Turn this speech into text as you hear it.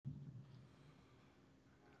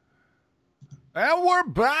And we're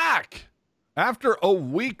back after a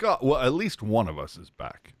week off. Well, at least one of us is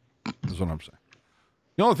back. Is what I'm saying.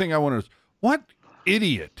 The only thing I wonder is, what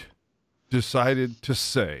idiot decided to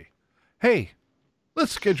say, hey,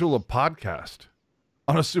 let's schedule a podcast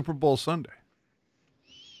on a Super Bowl Sunday?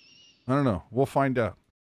 I don't know. We'll find out.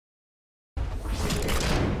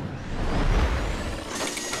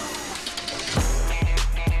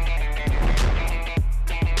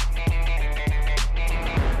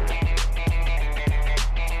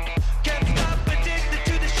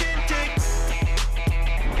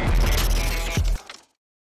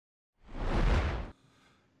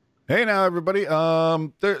 Hey now, everybody.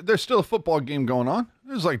 There's still a football game going on.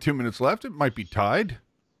 There's like 2 minutes left. It might be tied.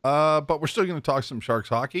 But we're still going to talk some Sharks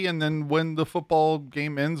hockey. And then when the football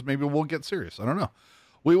game ends, maybe we'll get serious. I don't know.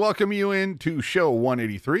 We welcome you into show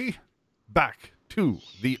 183. Back to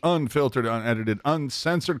the unfiltered, unedited,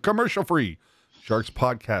 uncensored, commercial-free Sharks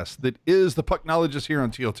podcast that is the Pucknologist here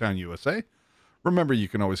on Teal Town, USA. Remember, you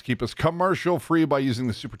can always keep us commercial-free by using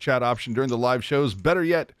the Super Chat option during the live shows. Better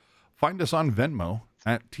yet, find us on Venmo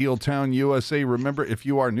at Teal Town, USA. Remember, if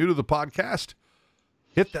you are new to the podcast,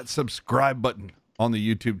 hit that subscribe button on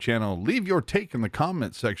the YouTube channel. Leave your take in the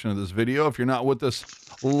comment section of this video if you're not with us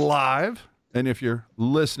live. And if you're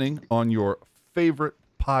listening on your favorite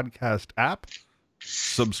podcast app,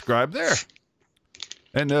 subscribe there.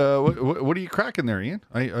 And what are you cracking there, Ian?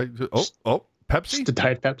 Pepsi? The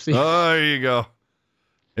Diet Pepsi. Oh, there you go.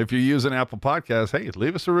 If you're using Apple Podcasts, hey,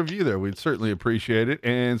 leave us a review there. We'd certainly appreciate it.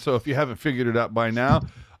 And so if you haven't figured it out by now,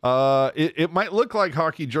 it might look like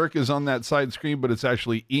Hockey Jerk is on that side screen, but it's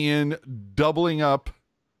actually Ian doubling up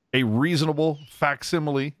a reasonable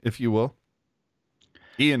facsimile, if you will.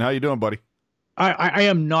 Ian, how you doing, buddy? I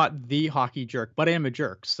am not the Hockey Jerk, but I am a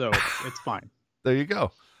jerk, so it's fine. There you go.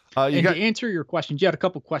 To answer your questions, you had a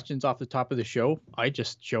couple questions off the top of the show. I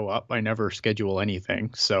just show up. I never schedule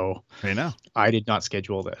anything, so hey now. I did not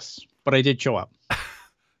schedule this, but I did show up.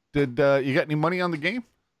 Did you got any money on the game?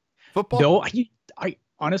 Football? No, I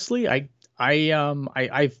honestly,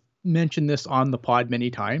 I've mentioned this on the pod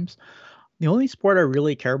many times. The only sport I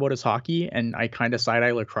really care about is hockey, and I kind of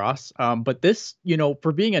side-eye lacrosse. But this,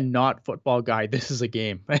 for being a not football guy, this is a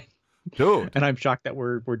game. Dude. And I'm shocked that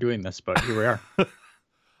we're doing this, but here we are.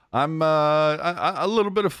 I'm a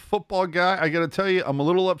little bit of football guy. I got to tell you, I'm a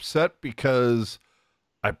little upset because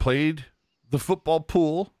I played the football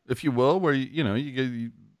pool, if you will, where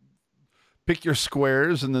you pick your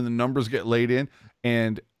squares and then the numbers get laid in.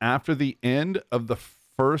 And after the end of the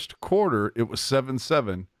first quarter, it was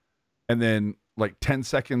 7-7. And then like 10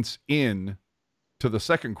 seconds in to the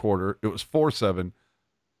second quarter, it was 4-7.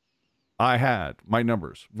 My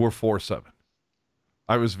numbers were 4-7.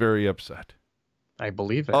 I was very upset. I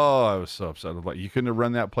believe it. Oh, I was so upset. I'm like, you couldn't have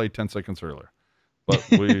run that play 10 seconds earlier. But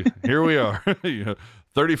here we are.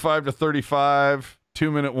 35-35,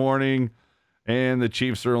 2-minute warning, and the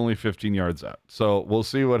Chiefs are only 15 yards out. So we'll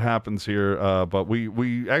see what happens here. But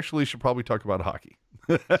we actually should probably talk about hockey.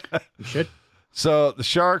 We should. So the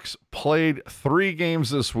Sharks played 3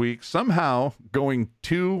 games this week, somehow going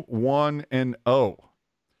 2-1-0.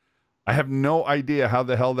 I have no idea how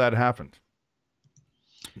the hell that happened.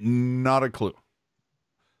 Not a clue.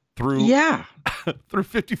 Through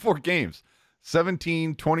 54 games,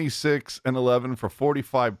 17, 26, and 11 for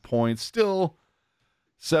 45 points, still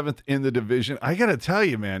 7th in the division. I got to tell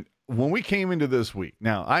you, man, when we came into this week,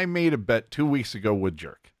 now I made a bet 2 weeks ago with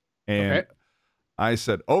Jerk, and okay. I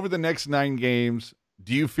said, over the next 9 games,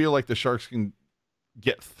 do you feel like the Sharks can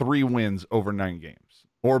get 3 wins over 9 games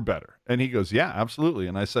or better? And he goes, yeah, absolutely.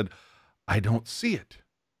 And I said, I don't see it.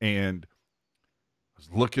 And I was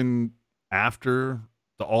looking after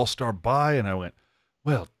the All-Star bye, and I went,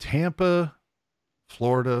 well, Tampa,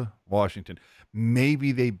 Florida, Washington.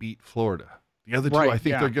 Maybe they beat Florida. The other two, I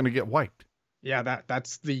think they're going to get wiped. Yeah,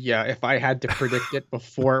 that's the if I had to predict it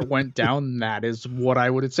before it went down, that is what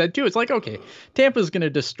I would have said too. It's like, okay, Tampa's going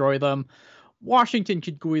to destroy them. Washington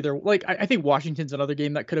could go either. Like, I think Washington's another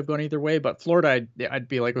game that could have gone either way, but Florida, I'd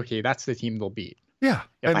be like, okay, that's the team they'll beat. Yeah.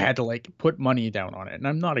 If I had to put money down on it, and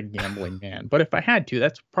I'm not a gambling man, but if I had to,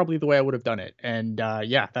 that's probably the way I would have done it. And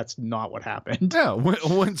that's not what happened. Yeah,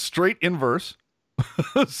 went straight inverse.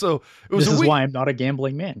 So it was. This is why I'm not a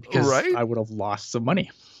gambling man, because I would have lost some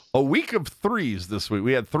money. A week of 3s this week.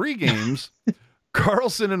 We had 3 games.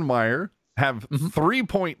 Carlson and Meyer have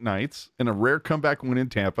 3-point nights in a rare comeback win in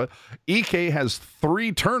Tampa. EK has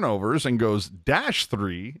 3 turnovers and goes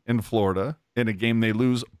 -3 in Florida in a game they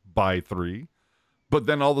lose by 3. But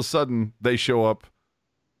then all of a sudden, they show up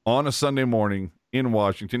on a Sunday morning in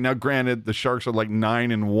Washington. Now, granted, the Sharks are like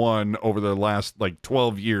 9-1 over the last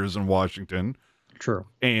 12 years in Washington. True.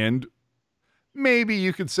 And maybe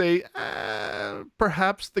you could say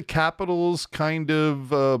perhaps the Capitals kind of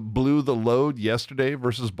blew the load yesterday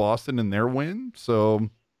versus Boston in their win. So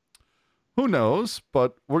who knows?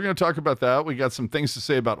 But we're going to talk about that. We got some things to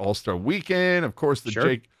say about All-Star Weekend. Of course, the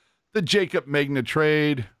Sure. the Jacob Magna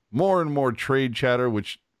trade, more and more trade chatter,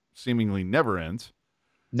 which seemingly never ends.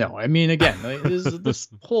 No, I mean, again, like, this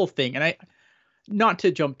whole thing, and not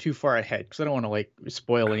to jump too far ahead because I don't want to like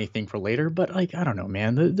spoil anything for later, but like, I don't know,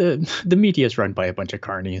 man, the media is run by a bunch of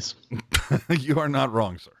carnies. You are not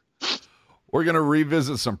wrong, sir. We're going to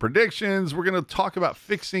revisit some predictions. We're going to talk about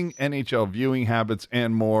fixing NHL viewing habits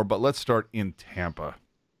and more, but let's start in Tampa.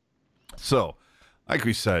 So, like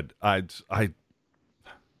we said, I'm going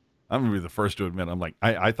to be the first to admit,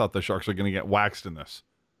 I thought the Sharks are going to get waxed in this.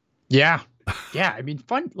 Yeah. Yeah. I mean,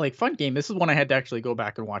 fun game. This is one I had to actually go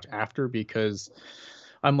back and watch after because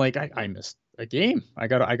I'm like, I missed a game. I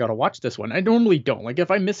gotta watch this one. I normally don't. Like,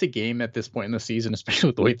 if I miss a game at this point in the season, especially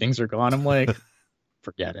with the way things are gone, I'm like,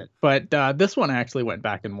 forget it. But this one I actually went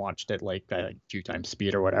back and watched it like 2 times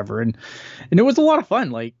speed or whatever. And it was a lot of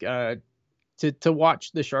fun. Like, to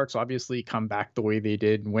watch the Sharks obviously come back the way they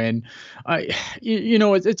did and win.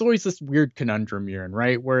 It's always this weird conundrum you're in,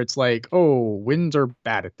 right? Where it's like, oh, wins are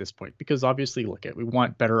bad at this point because obviously, we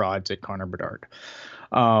want better odds at Connor Bedard.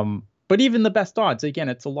 But even the best odds, again,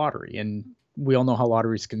 it's a lottery, and we all know how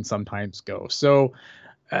lotteries can sometimes go. So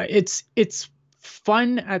it's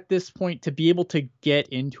fun at this point to be able to get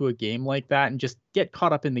into a game like that and just get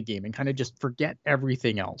caught up in the game and kind of just forget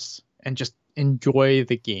everything else and just enjoy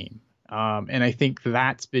the game. And I think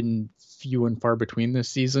that's been few and far between this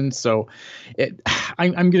season. So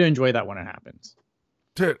I'm going to enjoy that when it happens.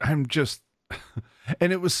 Dude, I'm just,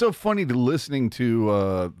 and it was so funny to listening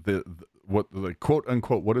to the quote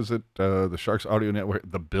unquote, what is it? The Sharks audio network,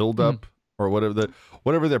 the build up or whatever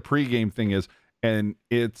their pregame thing is. And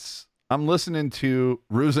I'm listening to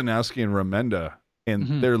Rusanowski and Remenda,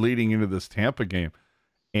 and they're leading into this Tampa game.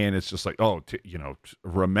 And it's just like,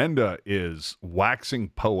 Remenda is waxing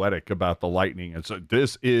poetic about the Lightning. And so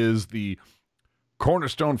this is the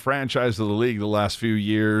cornerstone franchise of the league the last few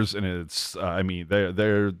years. And it's,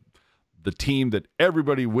 they're the team that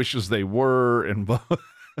everybody wishes they were. And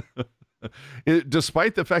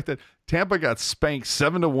despite the fact that Tampa got spanked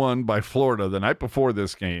 7-1 by Florida the night before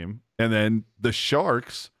this game. And then the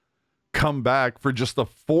Sharks come back for just the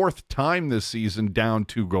 4th time this season, down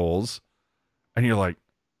 2 goals. And you're like,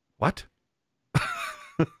 what?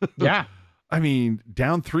 Yeah. I mean,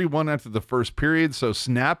 down 3-1 after the first period. So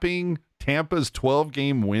snapping Tampa's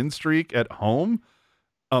 12-game win streak at home.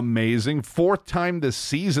 Amazing. 4th time this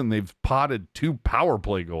season they've potted 2 power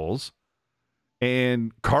play goals.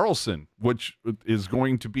 And Carlson, which is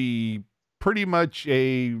going to be pretty much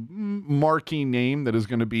a marquee name that is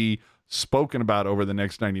going to be spoken about over the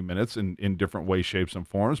next 90 minutes in different ways, shapes, and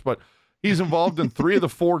forms. But he's involved in 3 of the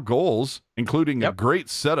 4 goals, including a great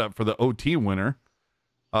setup for the OT winner.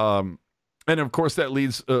 And of course, that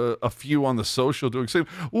leads a few on the social to exclaim,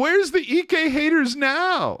 "Where's the EK haters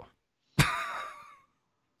now?"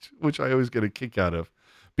 Which I always get a kick out of,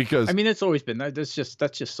 because I mean, it's always been that's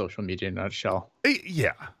just social media in a nutshell.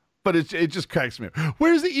 Yeah, but it just cracks me up.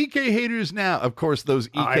 Where's the EK haters now? Of course, those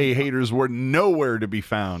EK haters were nowhere to be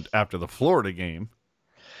found after the Florida game.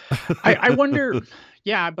 I wonder.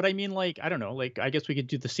 Yeah, but I mean, like, I don't know. Like, I guess we could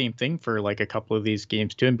do the same thing for like a couple of these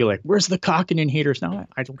games too, and be like, "Where's the Kokkinen haters now?"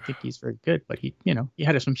 I don't think he's very good, but he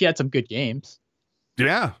had some good games.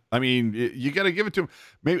 Yeah, I mean, you got to give it to him.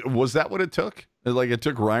 Maybe was that what it took? Like, it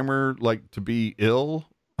took Reimer to be ill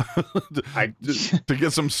to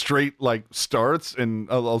get some straight starts, and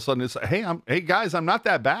all of a sudden it's like, hey guys, I'm not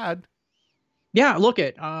that bad. Yeah, look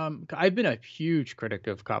at I've been a huge critic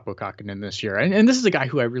of Kaapo Kähkönen this year, and this is a guy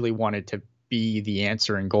who I really wanted to be the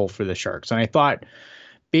answer in goal for the Sharks. And I thought,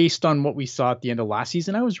 based on what we saw at the end of last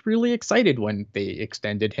season, I was really excited when they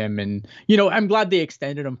extended him. And, I'm glad they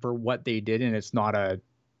extended him for what they did. And it's not a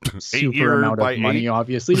super amount of money,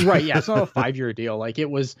 obviously. Right. Yeah. It's not a 5-year deal. Like, it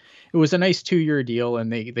was a nice 2-year deal,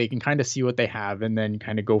 and they can kind of see what they have and then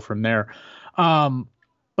kind of go from there.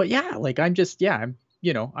 But yeah, like,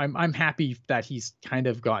 I'm happy that he's kind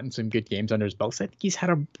of gotten some good games under his belt. I think he's had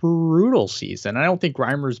a brutal season. I don't think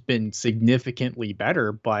Reimer's been significantly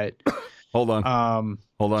better, but hold on.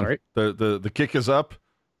 Sorry. The kick is up.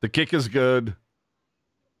 The kick is good.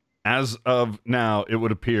 As of now, it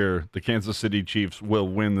would appear the Kansas City Chiefs will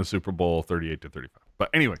win the Super Bowl 38-35. But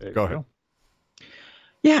anyway, go ahead.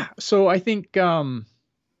 Yeah. So I think I don't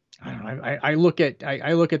know. I look at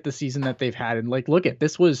the season that they've had, and look at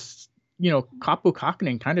this was. Kaapo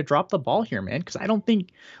Kähkönen kind of dropped the ball here, man, because I don't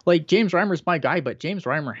think James Reimer's my guy, but James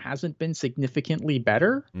Reimer hasn't been significantly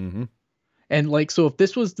better. Mm-hmm. And like, so if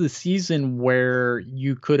this was the season where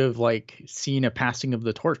you could have like seen a passing of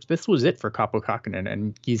the torch, this was it for Kaapo Kähkönen,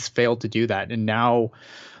 and he's failed to do that. And now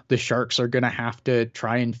the Sharks are going to have to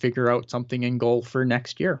try and figure out something in goal for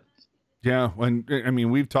next year. Yeah,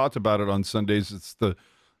 we've talked about it on Sundays. It's the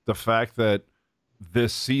fact that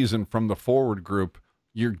this season from the forward group,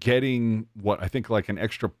 you're getting what I think like an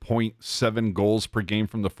extra 0.7 goals per game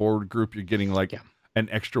from the forward group. You're getting like an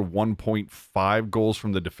extra 1.5 goals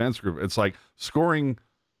from the defense group. It's like scoring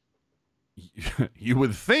you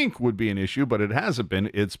would think would be an issue, but it hasn't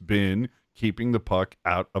been. It's been keeping the puck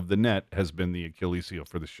out of the net has been the Achilles heel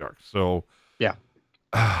for the Sharks. So yeah,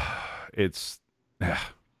 it's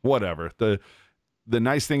whatever. The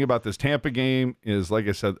nice thing about this Tampa game is, like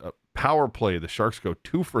I said, power play. The Sharks go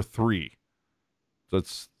 2 for 3. So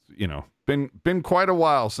it's, been quite a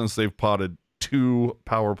while since they've potted 2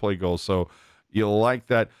 power play goals. So you like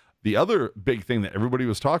that. The other big thing that everybody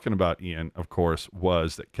was talking about, Ian, of course,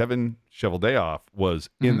 was that Kevin Cheveldayoff was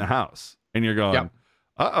in the house. And you're going,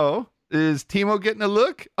 uh-oh, is Timo getting a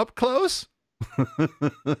look up close?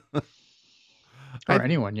 Or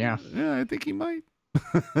anyone, yeah. Yeah, I think he might.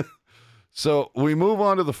 So we move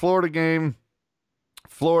on to the Florida game.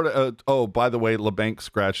 Florida, by the way, LeBanc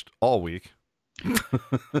scratched all week.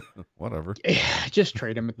 Whatever. Just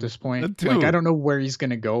trade him at this point. Dude. Like, I don't know where he's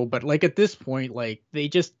going to go, but like at this point, like they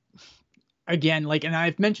just, again, like, and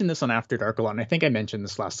I've mentioned this on After Dark a lot, and I think I mentioned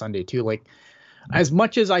this last Sunday too. Like, as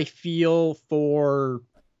much as I feel for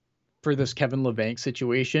this Kevin LeBanc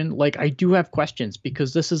situation, like I do have questions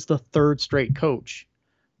because this is the 3rd straight coach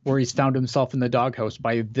where he's found himself in the doghouse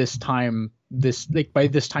by this time in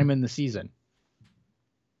the season.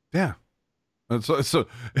 Yeah. So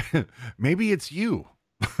maybe it's you.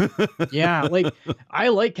 Yeah, like I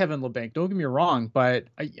like Kevin LeBanc, don't get me wrong, but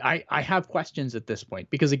I have questions at this point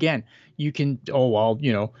because again, you can Bob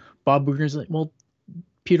Boughner's like, well,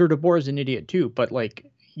 Peter DeBoer is an idiot too, but like,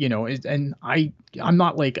 and I'm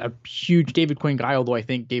not like a huge David Quinn guy, although I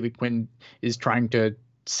think David Quinn is trying to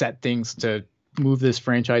set things to move this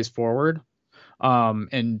franchise forward.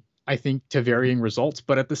 And I think to varying results,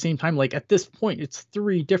 but at the same time, like at this point, it's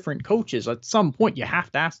 3 different coaches. At some point, you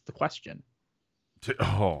have to ask the question.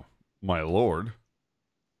 Oh, my Lord.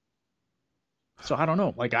 So I don't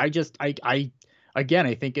know. Like I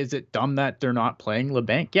think, is it dumb that they're not playing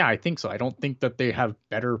LeBanc? Yeah, I think so. I don't think that they have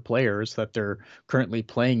better players that they're currently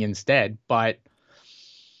playing instead, but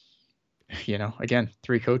again,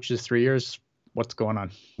 3 coaches, 3 years, what's going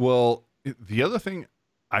on? Well, the other thing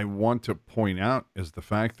I want to point out is the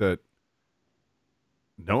fact that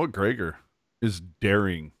Noah Gregor is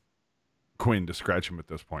daring Quinn to scratch him at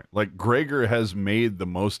this point. Like Gregor has made the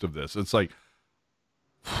most of this. It's like,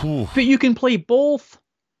 whew. But you can play both.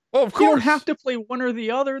 Oh, of course. You don't have to play one or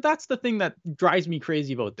the other. That's the thing that drives me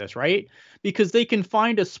crazy about this, right? Because they can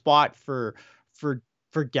find a spot for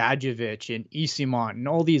Gadjevich and Isimont and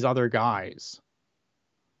all these other guys,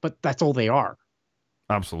 but that's all they are.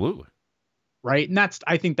 Absolutely. Right. And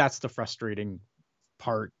I think that's the frustrating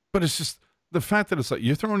part. But it's just the fact that it's like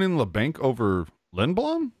you're throwing in LeBanc over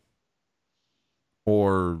Lindblom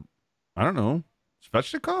or, I don't know,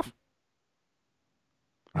 Svechnikov.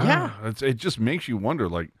 Yeah. It just makes you wonder,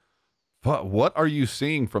 like, what are you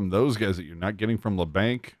seeing from those guys that you're not getting from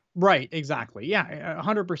LeBanc? Right. Exactly. Yeah.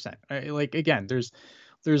 100%. Like, again, there's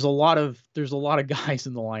a lot of guys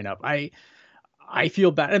in the lineup. I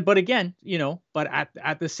feel bad, but again, but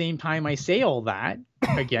at the same time, I say all that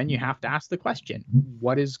again, you have to ask the question,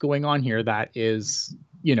 what is going on here that is,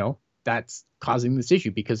 that's causing this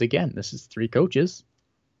issue? Because again, this is 3 coaches.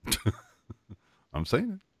 I'm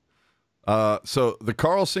saying it. So the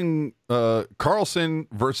Carlson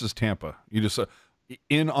versus Tampa, you just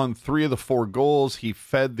in on 3 of the 4 goals. He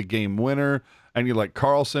fed the game winner, and you're like,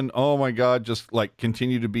 Carlson, oh my God, just like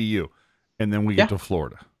continue to be you. And then we get to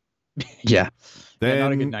Florida. Yeah. Then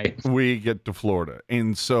not a good night. We get to Florida.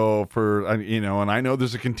 And so and I know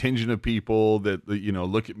there's a contingent of people that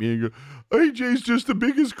look at me and go, AJ's just the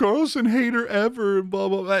biggest Carlson hater ever, and blah,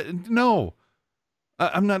 blah, blah. No,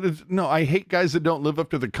 I'm not. No, I hate guys that don't live up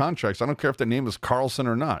to the contracts. I don't care if the name is Carlson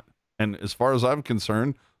or not. And as far as I'm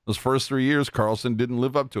concerned, those first 3 years, Carlson didn't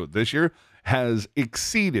live up to it. This year has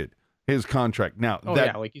exceeded his contract. Now,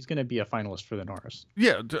 like he's going to be a finalist for the Norris.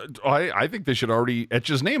 Yeah, I think they should already etch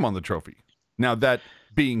his name on the trophy. Now, that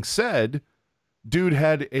being said, dude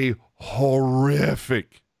had a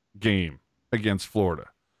horrific game against Florida.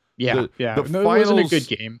 Yeah, it wasn't a good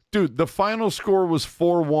game. Dude, the final score was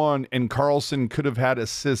 4-1, and Carlson could have had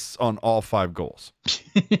assists on all 5 goals.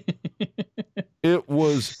 It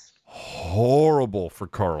was horrible for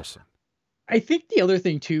Carlson. I think the other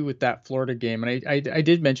thing too with that Florida game, and I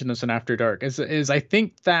did mention this in After Dark, is I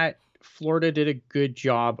think that Florida did a good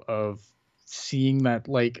job of seeing that.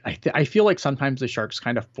 Like I feel like sometimes the Sharks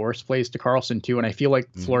kind of force plays to Carlson too, and I feel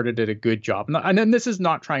like Florida did a good job. And then this is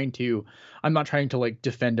not trying to, I'm not trying to like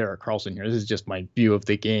defend Erik Karlsson here. This is just my view of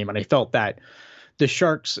the game, and I felt that the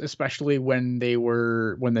Sharks, especially when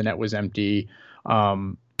the net was empty,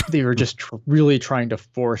 they were just really trying to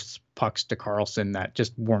force pucks to Karlsson that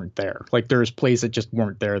just weren't there. Like there's plays that just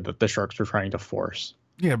weren't there that the Sharks were trying to force.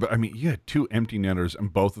 Yeah, but I mean, you had two empty netters,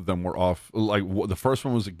 and both of them were off. Like the first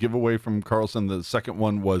one was a giveaway from Karlsson. The second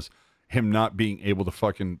one was him not being able to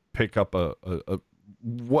fucking pick up a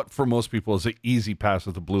what for most people is an easy pass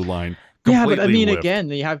at the blue line. Yeah, but I mean, whiffed. again,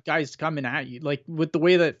 you have guys coming at you. Like with the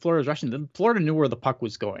way that Florida's rushing, Florida knew where the puck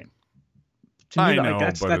was going. To me, I know,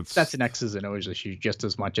 that's an X's and O's issue just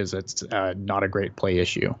as much as it's not a great play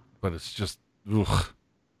issue. But it's just, ugh.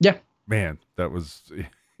 Yeah, Man, that was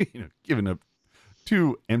giving up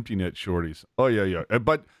two empty net shorties. Oh yeah.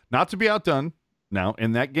 But not to be outdone. Now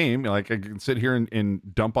in that game, like I can sit here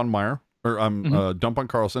and dump on Meyer or dump on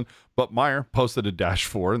Karlsson, but Meyer posted a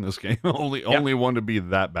 -4 in this game. only one to be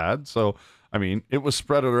that bad. So I mean, it was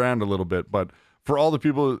spread around a little bit, but. For all the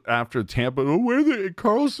people after Tampa, where are the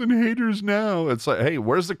Karlsson haters now? It's like, hey,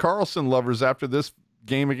 where's the Karlsson lovers after this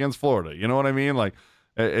game against Florida? You know what I mean? Like,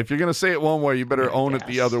 if you're going to say it one way, you better own it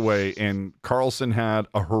the other way. And Karlsson had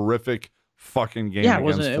a horrific fucking game against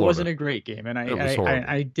Florida. It wasn't a great game. And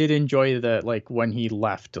I did enjoy the, like, when he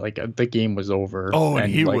left, like, the game was over. Oh,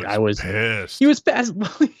 and he was pissed. He was pissed.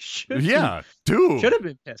 Well, he should dude. Should have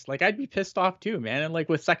been pissed. Like, I'd be pissed off too, man. And, like,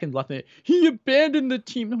 with seconds left, he abandoned the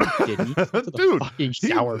team. No, he didn't. He went to the fucking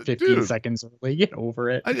shower 15 seconds early. Get over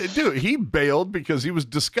it. Dude, he bailed because he was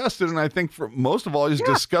disgusted. And I think for most of all, he's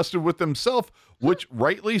disgusted with himself, which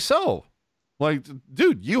rightly so. Like,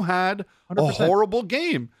 dude, you had 100%. A horrible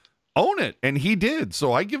game. Own it. And he did.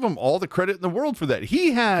 So I give him all the credit in the world for that.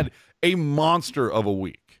 He had a monster of a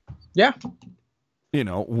week. Yeah.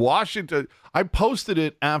 Washington, I posted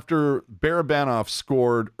it after Barabanov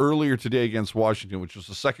scored earlier today against Washington, which was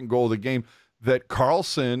the second goal of the game, that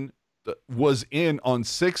Karlsson was in on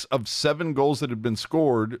 6 of 7 goals that had been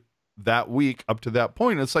scored that week up to that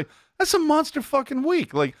point. It's like, that's a monster fucking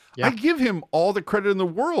week. Like, I give him all the credit in the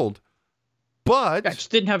world. But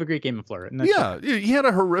just didn't have a great game in Florida. He had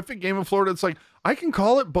a horrific game in Florida. It's like, I can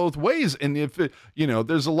call it both ways. And if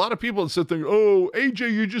there's a lot of people that sit there and go, oh,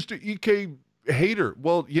 AJ, you're just an EK hater.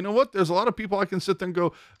 Well, you know what? There's a lot of people I can sit there and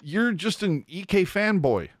go, you're just an EK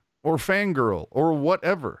fanboy or fangirl or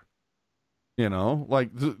whatever.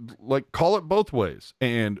 Like call it both ways.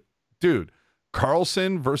 And dude,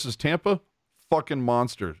 Karlsson versus Tampa, fucking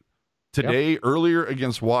monster. Today, earlier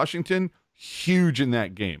against Washington, huge in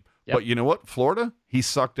that game. Yep. But you know what? Florida, he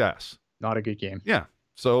sucked ass. Not a good game. Yeah.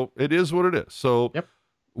 So it is what it is. So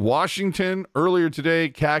Washington earlier today,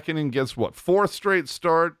 Kakinen gets what? 4th straight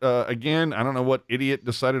start. Again, I don't know what idiot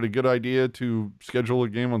decided a good idea to schedule a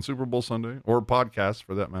game on Super Bowl Sunday or podcast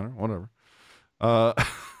for that matter, whatever.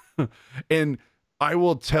 And I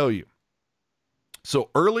will tell you.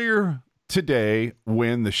 So earlier today,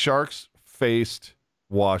 when the Sharks faced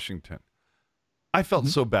Washington, I felt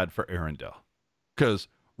so bad for Aaron Dell because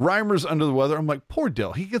Reimer's under the weather. I'm like, poor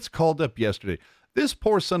Dell. He gets called up yesterday. This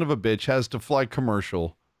poor son of a bitch has to fly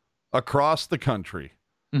commercial across the country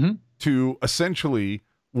to essentially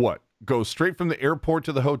go straight from the airport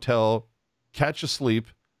to the hotel, catch a sleep,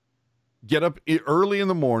 get up early in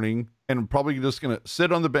the morning, and probably just going to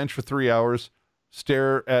sit on the bench for 3 hours,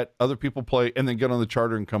 stare at other people play, and then get on the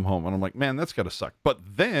charter and come home. And I'm like, man, that's got to suck. But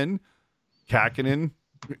then Kakinen,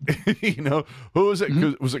 who was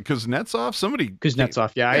it? Was it Kuznetsov? Somebody.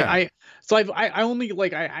 Kuznetsov. Yeah. I only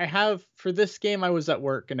I have for this game. I was at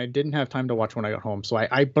work and I didn't have time to watch when I got home. So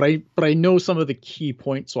but I know some of the key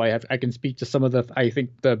points. So I can speak to some of I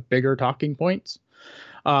think the bigger talking points.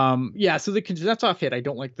 So the Kuznetsov hit, I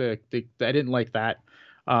don't like I didn't like that.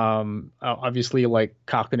 Obviously, like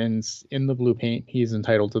Kakinen's in the blue paint, he's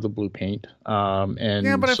entitled to the blue paint. But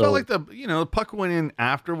I felt like the puck went in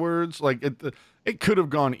afterwards. Like it could have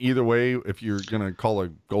gone either way if you're gonna call a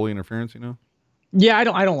goalie interference. Yeah, I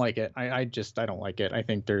don't like it. I don't like it. I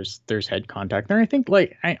think there's head contact there. I think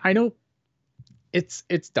I know it's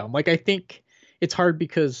dumb. Like I think it's hard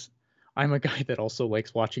because I'm a guy that also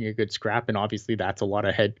likes watching a good scrap, and obviously that's a lot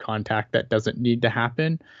of head contact that doesn't need to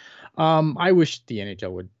happen. I wish the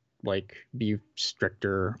NHL would be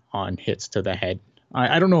stricter on hits to the head.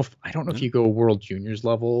 I don't know if you go World Juniors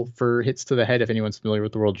level for hits to the head. If anyone's familiar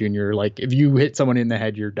with the World Junior, if you hit someone in the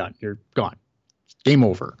head, you're done. You're gone. Game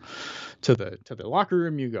over. To the locker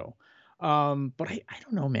room you go. But I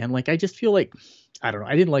don't know, man. Like I just feel like I don't know.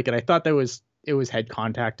 I didn't like it. I thought it was head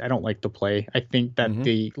contact. I don't like the play. I think that Mm-hmm.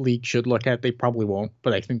 the league should look at it. They probably won't,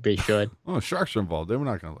 but I think they should. Oh, Sharks are involved. They were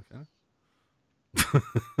not going to look at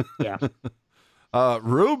it. Yeah.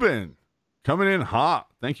 Ruben coming in hot.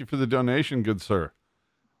 Thank you for the donation, good sir.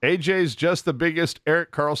 AJ's just the biggest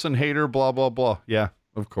Erik Karlsson hater, blah, blah, blah. Yeah,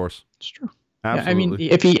 of course. It's true. Absolutely.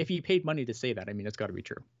 Yeah, I mean, if he paid money to say that, I mean, it's got to be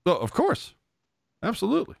true. Oh, of course.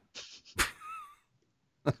 Absolutely.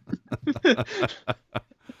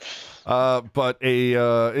 But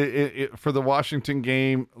for the Washington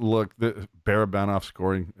game, look, the Barabanov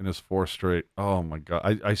scoring in his fourth straight. Oh my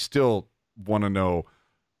God. I still want to know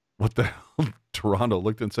what the hell Toronto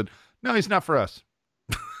looked and said, no, he's not for us.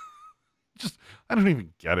 Just, I don't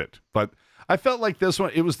even get it. But I felt like this one,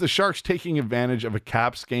 it was the Sharks taking advantage of a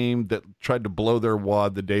Caps game that tried to blow their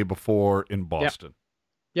wad the day before in Boston.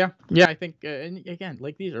 Yeah. I think, and again,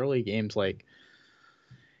 like these early games, like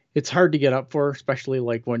it's hard to get up for, especially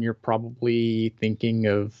like when you're probably thinking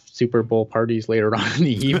of Super Bowl parties later on in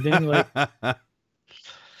the evening. Like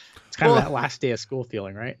it's kind of that last day of school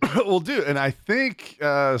feeling, right? Well, dude, and I think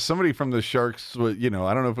somebody from the Sharks, I don't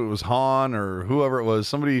know if it was Han or whoever it was,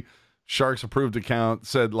 somebody Sharks approved account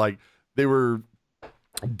said like they were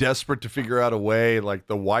desperate to figure out a way, like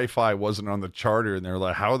the Wi-Fi wasn't on the charter, and they're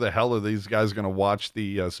like, how the hell are these guys going to watch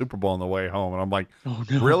the Super Bowl on the way home? And I'm like, oh,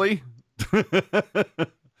 no. Really?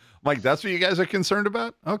 Like, that's what you guys are concerned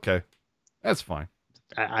about? Okay, that's fine.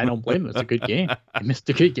 I don't blame them. It's a good game. I missed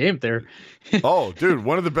a good game there. Oh, dude,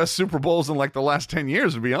 one of the best Super Bowls in like the last 10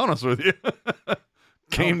 years, to be honest with you.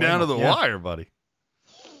 Came down to the wire, buddy.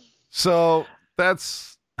 So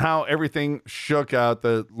that's how everything shook out.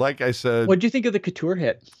 Like I said, what do you think of the Couture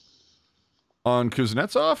hit on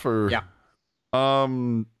Kuznetsov? Or yeah, I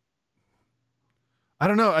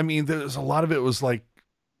don't know. I mean, there's a lot of it was like,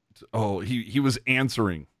 oh, he was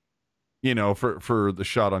answering, for the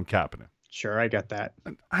shot on Kapanen. Sure, I got that.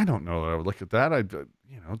 I don't know that I would look at that.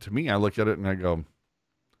 To me, I look at it and I go,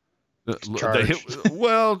 the hit,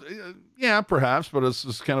 well, yeah, perhaps, but it's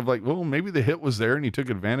just kind of like, well, maybe the hit was there and he took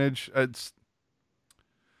advantage.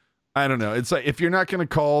 I don't know. It's like, if you're not going to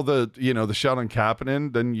call the shot on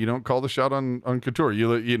Kapanen, then you don't call the shot on Couture.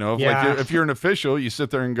 If you're an official, you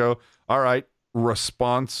sit there and go, all right,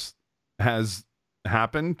 response has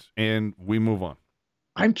happened and we move on.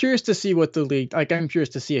 I'm curious to see what the league, like, I'm curious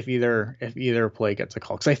to see if either play gets a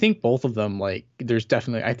call. Cause I think both of them, like, there's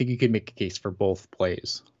definitely, I think you could make a case for both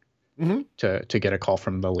plays to get a call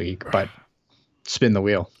from the league, but spin the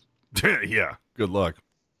wheel. Yeah. Good luck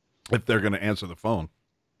if they're going to answer the phone.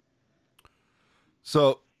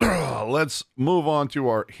 So let's move on to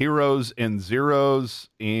our heroes and zeros.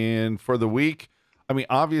 And for the week, I mean,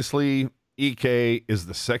 obviously EK is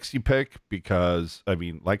the sexy pick because, I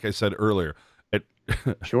mean, like I said earlier,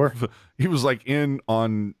 Sure. he was like in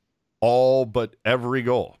on all but every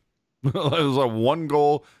goal. It was like one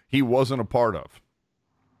goal he wasn't a part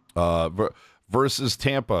of. Versus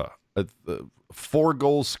Tampa, 4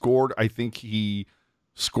 goals scored. I think he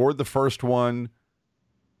scored the first one,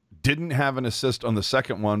 didn't have an assist on the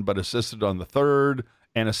second one, but assisted on the third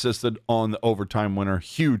and assisted on the overtime winner.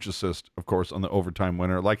 Huge assist, of course, on the overtime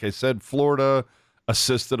winner. Like I said, Florida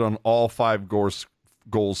assisted on all 5 goals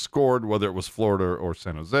scored, whether it was Florida or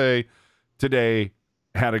San Jose. Today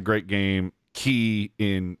had a great game, key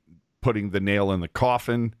in putting the nail in the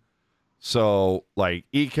coffin. So, like,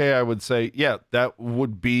 EK, I would say, yeah, that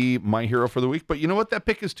would be my hero for the week. But you know what? That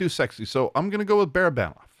pick is too sexy. So I'm going to go with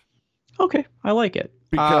Barabanov. Okay, I like it.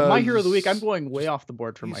 My hero of the week, I'm going way off the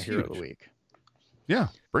board for my hero of the week. Yeah,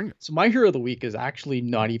 bring it. So my hero of the week is actually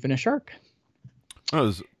not even a Shark.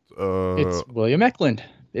 It's William Eklund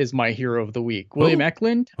is my hero of the week. William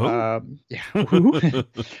Eklund. Eklund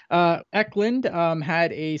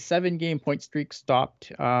had a 7-game point streak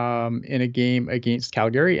stopped in a game against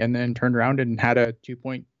Calgary and then turned around and had a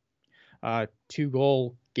 2-goal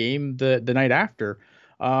game the night after.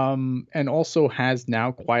 And also has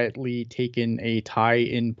now quietly taken a tie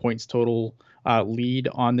in points total lead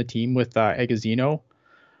on the team with Egazino.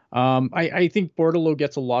 I think Bordeleau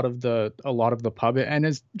gets a lot of the pub, and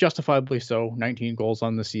is justifiably so. 19 goals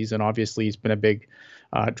on the season. Obviously, he's been a big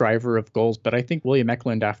driver of goals, but I think William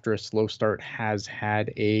Eklund, after a slow start, has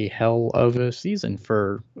had a hell of a season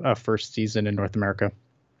for a first season in North America.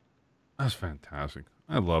 That's fantastic.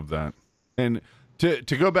 I love that. And to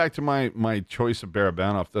go back to my choice of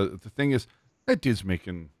Barabanov, the thing is, that dude's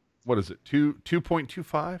making, what is it,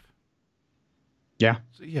 2.25? Yeah.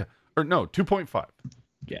 So, yeah. Or no, 2.5.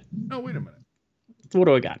 Yeah. No, wait a minute. What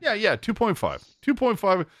do I got? Yeah, 2.5.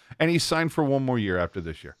 2.5, and he signed for one more year after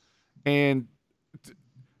this year. And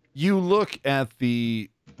You look at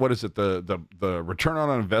what is it, the return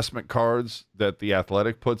on investment cards that the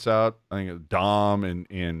Athletic puts out. I think it's Dom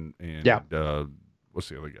and Yeah. what's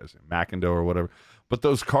the other guy's name, McIndoe or whatever. But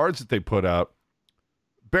those cards that they put out,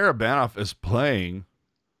 Barabanov is playing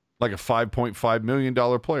like a $5.5 million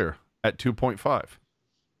player at 2.5.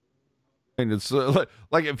 And it's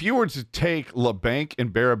like if you were to take LeBanc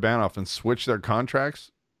and Barabanov and switch their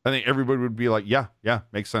contracts, I think everybody would be like, yeah,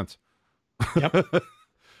 makes sense. Yep.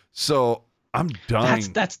 So I'm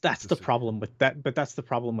dying. That's the problem with that. But that's the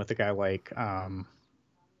problem with a guy like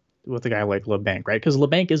LeBanc, right? Because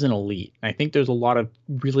LeBanc is an elite. I think there's a lot of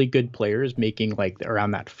really good players making like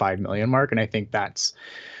around that 5 million mark, and I think that's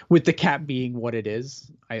with the cap being what it is.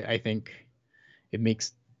 I think it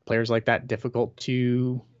makes players like that difficult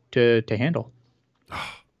to handle.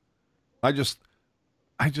 I'm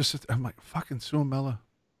like fucking Suomela.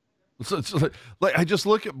 It's like I just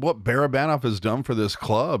look at what Barabanov has done for this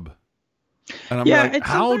club, and I'm like,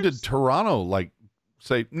 how did Toronto like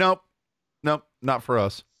say nope, not for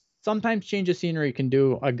us? Sometimes change of scenery can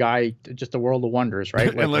do a guy just a world of wonders, right?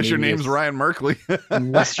 Like unless your name's Ryan Merkley.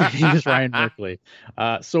 Unless your name is Ryan Merkley.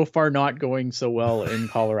 So far, not going so well in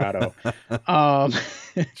Colorado.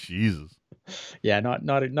 Jesus. Yeah,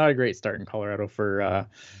 not a great start in Colorado for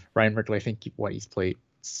Ryan Merkley. I think he's played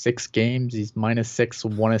 6 games. He's -6,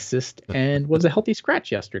 1 assist, and was a healthy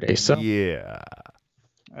scratch yesterday. So yeah,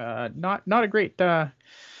 not a great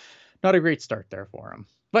start there for him.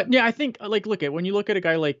 But yeah, I think like when you look at a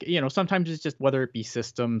guy like, sometimes it's just whether it be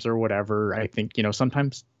systems or whatever. I think,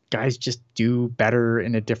 sometimes guys just do better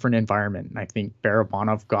in a different environment. And I think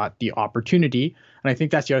Barabanov got the opportunity. And I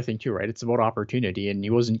think that's the other thing too, right? It's about opportunity. And he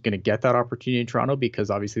wasn't going to get that opportunity in Toronto because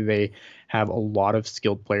obviously they have a lot of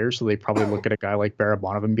skilled players. So they probably look at a guy like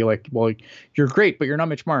Barabanov and be like, well, you're great, but you're not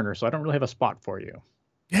Mitch Marner. So I don't really have a spot for you.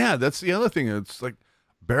 Yeah, that's the other thing. It's like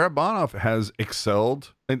Barabanov has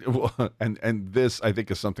excelled. And this, I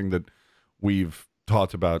think, is something that we've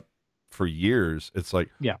talked about for years. It's like,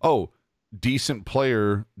 decent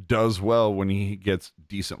player does well when he gets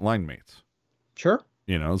decent line mates. Sure.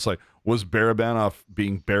 It's like, was Barabanov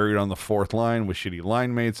being buried on the 4th line with shitty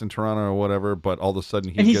line mates in Toronto or whatever, but all of a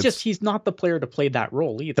sudden he's not the player to play that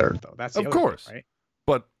role either, though. That's the of course, thing, right?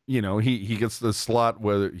 But, he gets the slot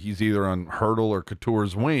whether he's either on Hurdle or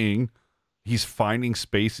Couture's wing. He's finding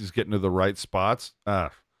space. He's getting to the right spots. I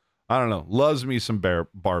don't know. Loves me some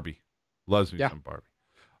Barbie. Loves me some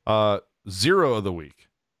Barbie. Zero of the week.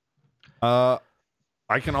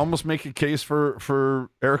 I can almost make a case for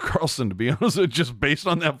Erik Karlsson, to be honest, just based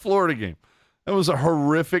on that Florida game. That was a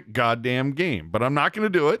horrific goddamn game, but I'm not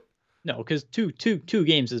going to do it. No, because two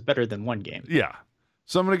games is better than 1 game. Yeah.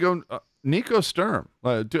 So I'm going to go Nico Sturm.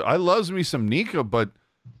 Dude, I loves me some Nico, but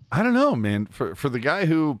I don't know, man. For the guy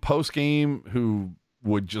who post-game, who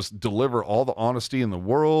would just deliver all the honesty in the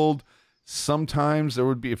world, sometimes there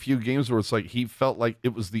would be a few games where it's like he felt like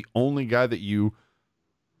it was the only guy that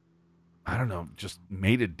I don't know, just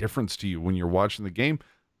made a difference to you when you're watching the game.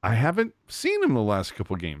 I haven't seen him the last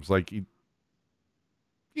couple of games. Like,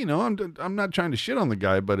 I'm not trying to shit on the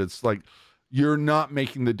guy, but it's like you're not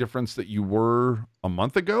making the difference that you were a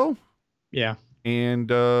month ago. Yeah.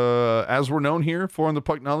 And as we're known here for on the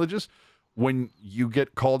Pucknologist, when you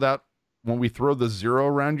get called out, when we throw the 0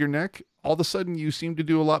 around your neck, all of a sudden you seem to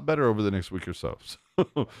do a lot better over the next week or so.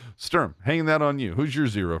 Sturm, hanging that on you. Who's your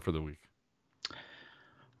 0 for the week?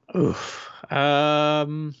 Oof.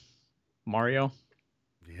 Mario.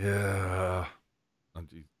 Yeah.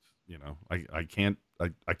 I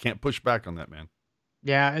can't push back on that, man.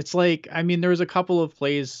 Yeah, it's like, I mean, there was a couple of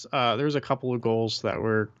plays, there was a couple of goals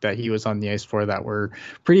that he was on the ice for that were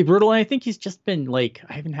pretty brutal. And I think he's just been like,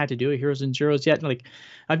 I haven't had to do a heroes and zeros yet. And like,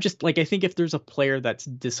 I'm just like, I think if there's a player that's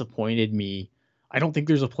disappointed me, I don't think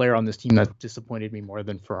there's a player on this team that disappointed me more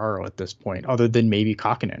than Ferraro at this point, other than maybe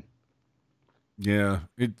Kakkonen. Yeah,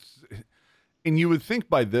 and you would think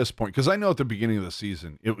by this point, because I know at the beginning of the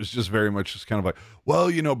season, it was just very much just kind of like, well,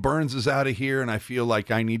 Burns is out of here, and I feel like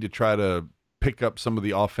I need to try to pick up some of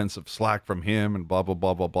the offensive slack from him and blah, blah,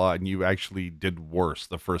 blah, blah, blah. And you actually did worse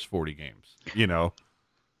the first 40 games,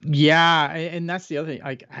 Yeah, and that's the other thing.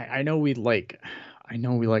 I know we like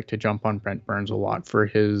to jump on Brent Burns a lot for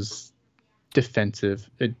his defensive.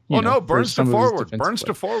 Burns to forward.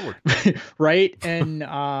 Right. And,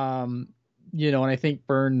 and I think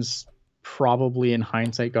Burns probably in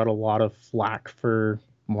hindsight got a lot of flack for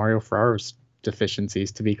Mario Ferraro's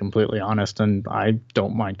deficiencies, to be completely honest. And I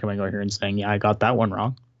don't mind coming over here and saying, yeah, I got that one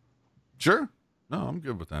wrong. Sure. No, I'm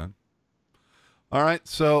good with that. All right.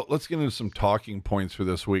 So let's get into some talking points for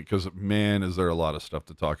this week, because, man, is there a lot of stuff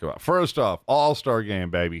to talk about. First off, All-Star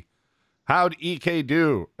game, baby. How'd EK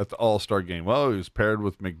do at the All-Star game? Well, he was paired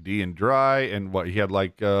with McD and Dry, and he had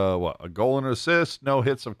like a goal and an assist, no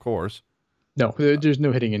hits, of course. No, there's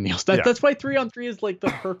no hitting in Niels. Yeah. That's why 3-on-3 is like the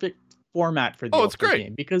perfect format for the Oh, it's All-Star great.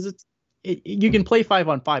 game, because you can play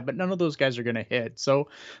 5-on-5, but none of those guys are going to hit. So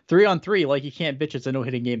 3-on-3, like, you can't bitch it's a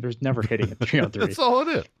no-hitting game. There's never hitting at 3-on-3. That's all it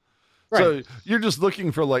is. Right. So you're just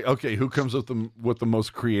looking for like, okay, who comes with the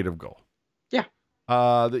most creative goal? Yeah.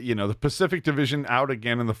 The Pacific Division out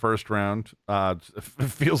again in the first round. It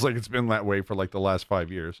feels like it's been that way for like the last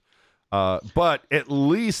 5 years. But at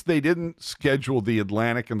least they didn't schedule the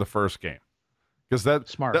Atlantic in the first game. Because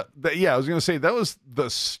Smart. I was going to say that was the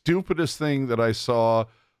stupidest thing that I saw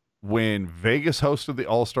when Vegas hosted the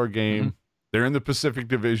All-Star game. Mm-hmm. They're in the Pacific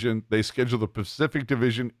Division. They schedule the Pacific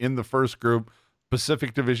Division in the first group.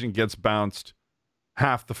 Pacific Division gets bounced.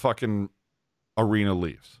 Half the fucking arena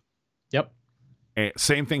leaves. Yep. And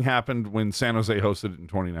same thing happened when San Jose hosted it in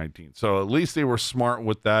 2019. So at least they were smart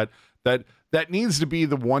with that. That needs to be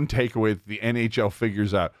the one takeaway that the NHL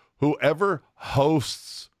figures out. Whoever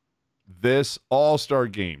hosts this All-Star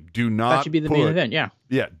game, do not that should be the main event.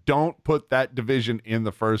 Yeah, don't put that division in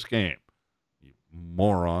the first game, you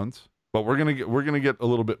morons. But we're gonna get a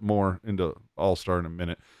little bit more into All-Star in a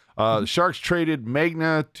minute. The Sharks traded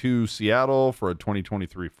Magna to Seattle for a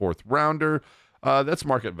 2023 fourth rounder. That's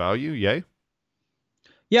market value. Yay.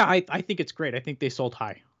 Yeah, I think it's great. I think they sold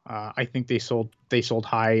high. I think they sold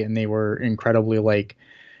high, and they were incredibly like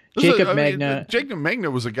Jacob Magna. Jacob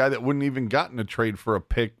Magna was a guy that wouldn't even gotten a trade for a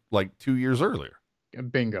pick like 2 years earlier.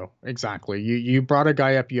 Bingo, exactly. You brought a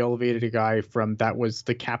guy up, you elevated a guy from that was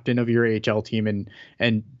the captain of your AHL team,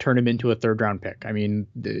 and turn him into a third round pick. I mean,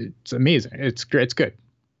 it's amazing. It's good,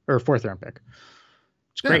 or a fourth round pick.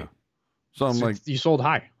 It's great. So I'm like, you sold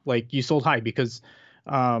high. Like, you sold high because,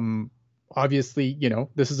 obviously,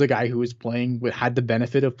 this is a guy who was had the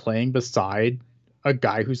benefit of playing beside a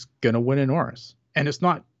guy who's gonna win a Norris, and it's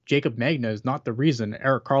not. Jacob Magna is not the reason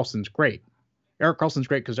Erik Karlsson's great. Erik Karlsson's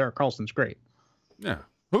great because Erik Karlsson's great. Yeah.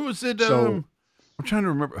 Who was it? I'm trying to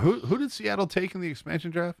remember. Who did Seattle take in the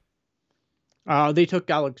expansion draft? They took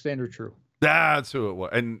Alexander True. That's who it was.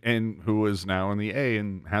 And who is now in the A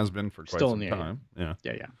and has been for quite some time. A.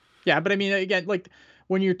 Yeah. But I mean, again, like,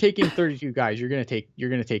 when you're taking 32 guys, you're gonna take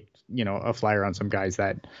a flyer on some guys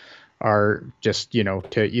that are just,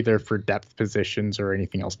 to either for depth positions or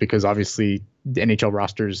anything else, because obviously the NHL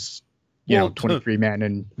rosters, 23 men,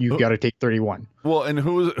 and you've got to take 31. Well, and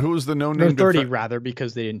who was the no-name? 30 rather,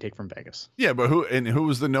 because they didn't take from Vegas. Yeah, but who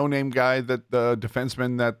was the no-name guy that the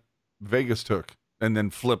defenseman that Vegas took and then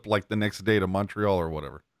flipped like the next day to Montreal or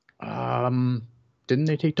whatever? Didn't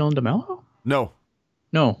they take Dylan DeMello? No.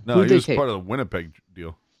 Who'd he was take? part of the Winnipeg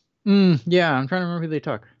deal. Yeah, I'm trying to remember who they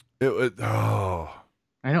took.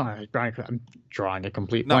 I know I'm drawing a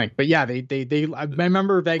complete blank, but yeah, they I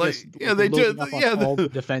remember Vegas. Like, they did. All the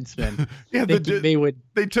defensemen.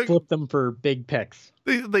 They took flip them for big picks.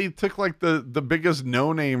 They took like the biggest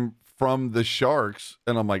no name from the Sharks,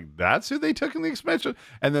 and I'm like, that's who they took in the expansion.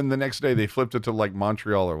 And then the next day they flipped it to like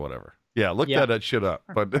Montreal or whatever. Yeah, look that shit up.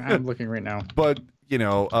 But I'm looking right now. But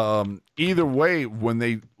either way, when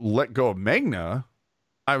they let go of Magna,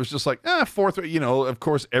 I was just like, fourth. Of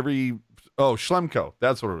course, Schlemko.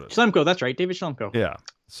 That's what it is. Schlemko, that's right. David Schlemko. Yeah.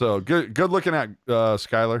 So good looking at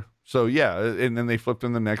Skyler. So yeah, and then they flipped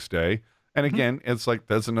him the next day. And again, it's like,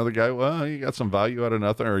 that's another guy. Well, you got some value out of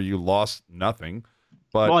nothing, or you lost nothing.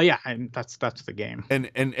 But and that's the game. And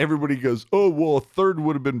everybody goes, oh well, a third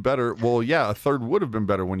would have been better. Well, yeah, a third would have been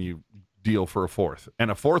better when you deal for a fourth, and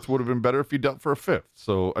a fourth would have been better if you dealt for a fifth.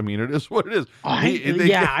 So I mean, it is what it is.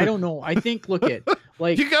 I don't know. I think look at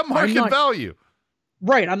like you got market value.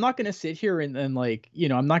 Right. I'm not going to sit here and like,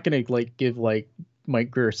 I'm not going to like give like Mike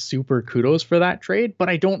Grier super kudos for that trade, but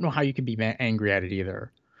I don't know how you can be angry at it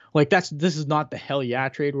either. Like, this is not the hell yeah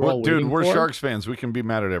trade we're all waiting for. We're Sharks fans. We can be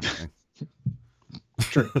mad at everything.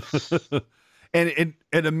 True. and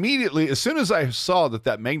immediately, as soon as I saw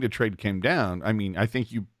that Magna trade came down, I mean, I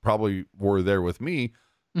think you probably were there with me.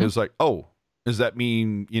 Mm-hmm. It was like, oh, does that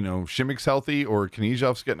mean, Shimmick's healthy or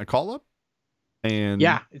Knizhov's getting a call up? And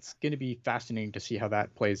yeah, it's going to be fascinating to see how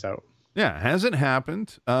that plays out. Yeah, it hasn't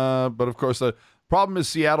happened. But of course, the problem is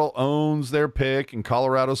Seattle owns their pick and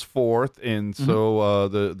Colorado's fourth. And so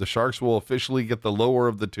the Sharks will officially get the lower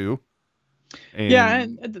of the two.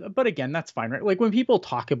 But again, that's fine, right? Like, when people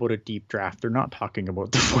talk about a deep draft, they're not talking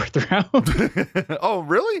about the fourth round. Oh,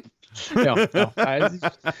 really? No.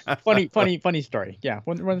 Funny story. Yeah,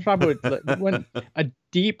 when we're talking about when a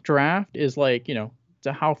deep draft is like,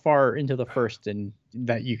 to how far into the first and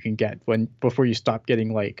that you can get before you stop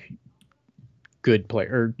getting like good play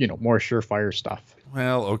or more surefire stuff.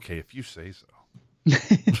 Well, okay, if you say so.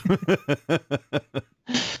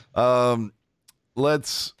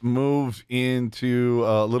 Let's move into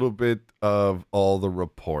a little bit of all the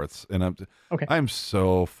reports, and Okay. I'm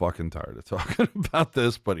so fucking tired of talking about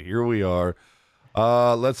this, but here we are.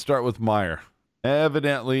 Let's start with Meyer.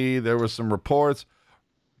 Evidently, there were some reports.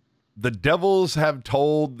 The Devils have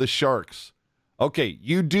told the Sharks, okay,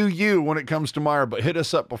 you do you when it comes to Meyer, but hit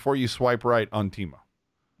us up before you swipe right on Timo.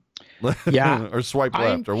 Yeah. Or swipe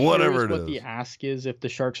left or whatever it is. What the ask is if the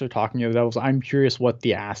Sharks are talking to the Devils. I'm curious what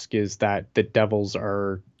the ask is that the Devils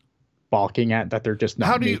are balking at, that they're just not.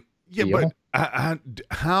 How do you? Yeah, but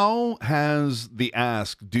how has the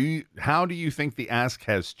ask? How do you think the ask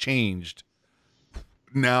has changed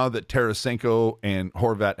now that Tarasenko and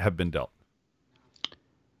Horvat have been dealt?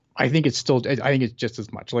 I think it's still. I think it's just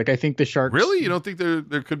as much. Like, I think the Sharks. Really, you don't think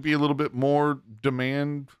there could be a little bit more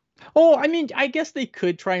demand? Oh, I mean, I guess they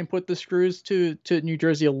could try and put the screws to New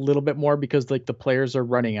Jersey a little bit more because like the players are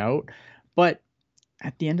running out. But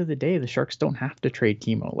at the end of the day, the Sharks don't have to trade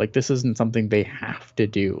Timo. Like, this isn't something they have to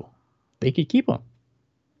do. They could keep him.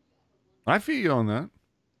 I feel you on that.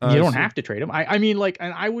 You don't have to trade him. I mean, like,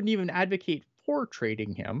 and I wouldn't even advocate for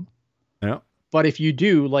trading him. Yeah. But if you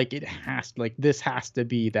do, like, this has to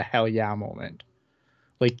be the hell yeah moment.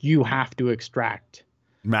 Like, you have to extract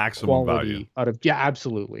maximum value out of, yeah,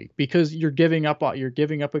 absolutely, because you're giving up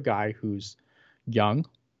a guy who's young,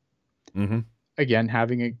 again,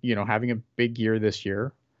 having a big year this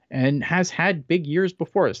year and has had big years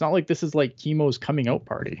before. It's not like this is like Timo's coming out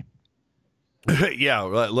party.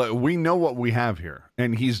 Yeah, we know what we have here,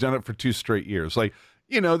 and he's done it for 2 straight years. Like,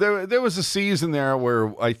 there was a season there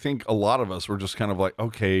where I think a lot of us were just kind of like,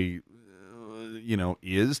 okay,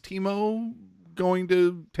 is Timo going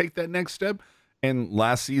to take that next step? And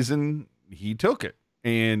last season, he took it.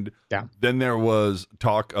 And then there was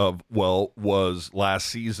talk of, well, was last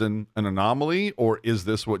season an anomaly, or is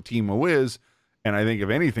this what Timo is? And I think, if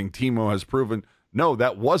anything, Timo has proven, no,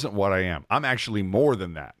 that wasn't what I am. I'm actually more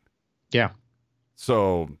than that. Yeah.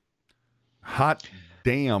 So, hot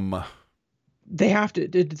damn. They have to,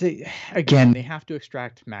 they have to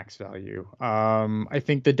extract max value. I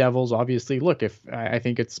think the Devils obviously I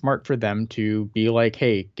think it's smart for them to be like,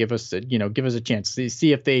 hey, give us a chance to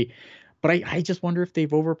see if they, but I just wonder if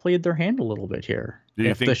they've overplayed their hand a little bit here. Do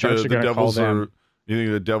you think the Sharks are going to call them? You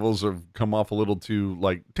think the Devils have come off a little too,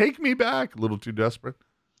 like, take me back, a little too desperate?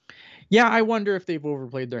 Yeah, I wonder if they've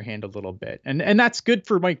overplayed their hand a little bit, and that's good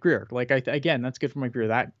for Mike Grier. Like, that's good for Mike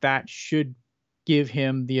Grier. That should give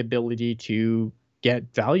him the ability to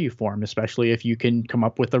get value for him, especially if you can come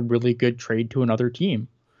up with a really good trade to another team,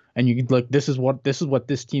 and you can look. This is what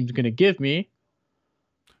this team's going to give me.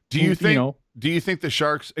 Do you think the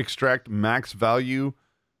Sharks extract max value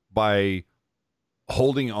by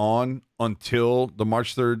holding on until the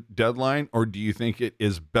March 3rd deadline, or do you think it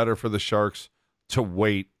is better for the Sharks to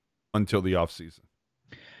wait until the offseason?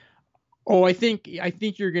 Oh, I think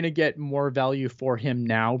you're going to get more value for him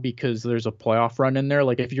now because there's a playoff run in there.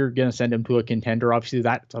 Like, if you're going to send him to a contender, obviously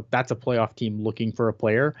that's a playoff team looking for a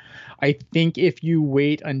player. I think if you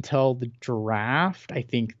wait until the draft, I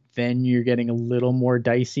think then you're getting a little more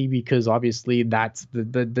dicey because obviously that's the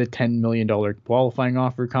 $10 million qualifying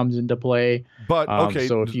offer comes into play. But okay,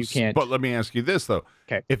 so if you can't, but let me ask you this though.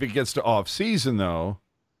 Okay. If it gets to off season though,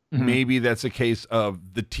 maybe that's a case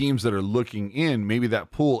of the teams that are looking in, maybe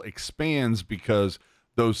that pool expands because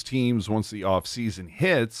those teams, once the off season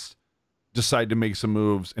hits, decide to make some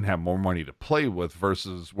moves and have more money to play with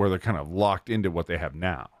versus where they're kind of locked into what they have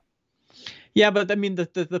now. Yeah, but I mean,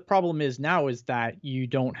 the problem is now is that you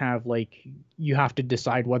don't have, like, you have to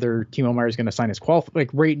decide whether Timo Meier is going to sign his like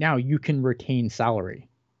right now you can retain salary.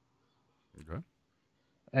 Okay.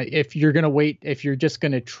 If you're going to wait, if you're just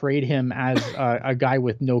going to trade him as a guy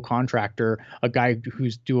with no contract or a guy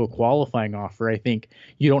who's due a qualifying offer, I think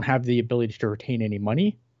you don't have the ability to retain any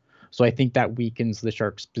money. So I think that weakens the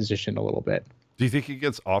Sharks' position a little bit. Do you think he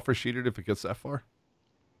gets offer sheeted if it gets that far?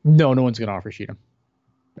 No one's going to offer sheet him.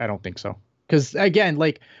 I don't think so. Because again,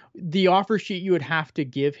 like, the offer sheet you would have to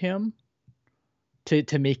give him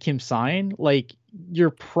to make him sign, like,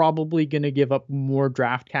 you're probably going to give up more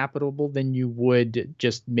draft capital than you would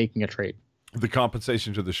just making a trade. The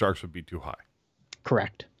compensation to the Sharks would be too high.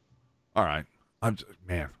 Correct. All right. I'm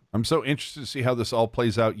so interested to see how this all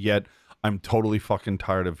plays out, yet I'm totally fucking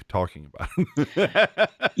tired of talking about it.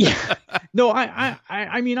 Yeah. No,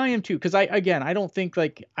 I mean, I am too. Cause I don't think,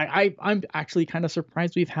 like, I'm actually kind of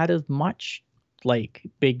surprised we've had as much, like,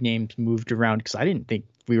 big names moved around. Cause I didn't think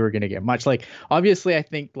we were going to get much. Like, obviously, I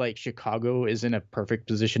think like Chicago is in a perfect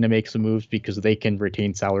position to make some moves because they can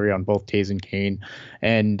retain salary on both Tays and Kane,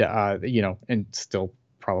 and and still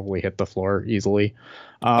probably hit the floor easily.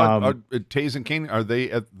 Tays and Kane, are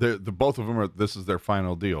they at the both of them are this is their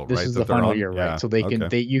final deal, This right? is That the they're final on? year, right? Yeah. So they can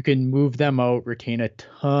Okay. you can move them out, retain a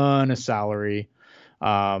ton of salary,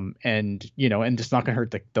 and and it's not going to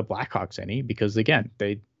hurt the Blackhawks any because again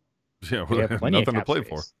Yeah, they well, have they have plenty of nothing to cap play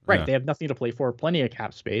for. space, right? Yeah. They have nothing to play for, plenty of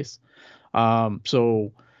cap space.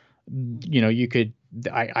 So you could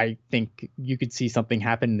I think you could see something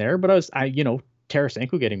happen there, but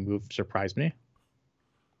Tarasenko getting moved surprised me,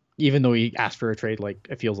 even though he asked for a trade like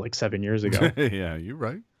it feels like 7 years ago. Yeah, you're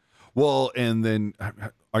right. Well, and then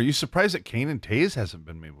are you surprised that Kane and Tays hasn't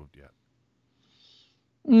been moved yet?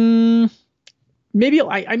 Mm, maybe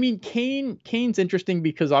I mean Kane's interesting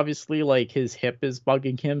because obviously like his hip is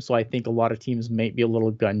bugging him, so I think a lot of teams might be a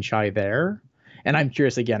little gun shy there. And I'm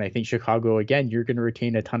curious again. I think Chicago again. You're going to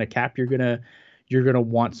retain a ton of cap. You're gonna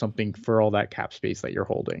want something for all that cap space that you're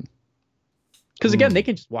holding. Because again, they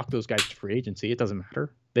can just walk those guys to free agency. It doesn't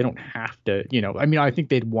matter. They don't have to. I mean, I think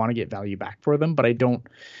they'd want to get value back for them, but I don't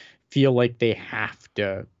feel like they have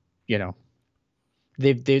to. You know,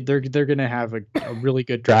 they're going to have a really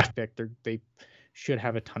good draft pick. They should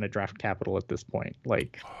have a ton of draft capital at this point.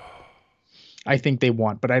 Like, I think they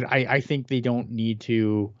want, but I think they don't need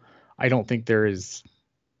to. I don't think there is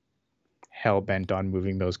hell bent on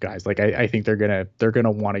moving those guys. Like, I think they're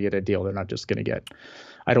gonna want to get a deal. They're not just gonna get.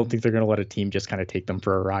 I don't think they're gonna let a team just kind of take them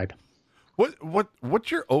for a ride. What's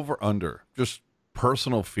your over under? Just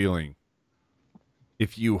personal feeling.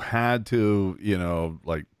 If you had to,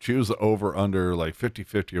 like choose the over under like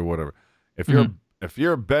 50-50 or whatever. If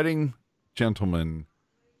you're a betting gentleman,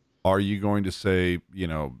 are you going to say,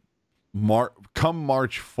 come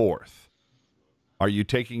March 4th, are you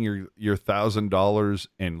taking your $1,000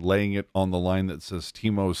 and laying it on the line that says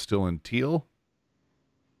Timo is still in teal?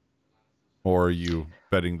 Or are you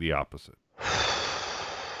betting the opposite?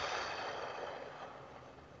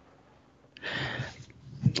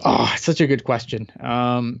 Oh, such a good question.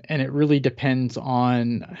 And it really depends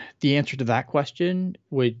on the answer to that question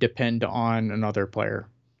would depend on another player.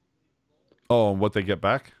 Oh, and what they get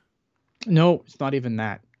back? No, it's not even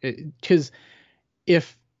that. Because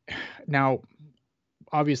if now,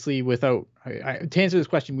 obviously, without to answer this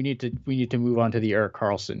question, we need to move on to the Erik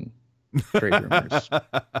Karlsson trade rumors.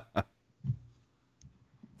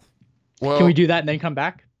 Well, can we do that and then come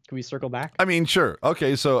back? Can we circle back? I mean, sure.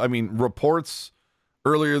 Okay, so I mean, reports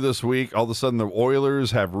earlier this week, all of a sudden the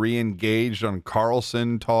Oilers have re-engaged on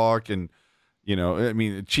Karlsson talk, and I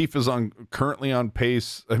mean, Chief is currently on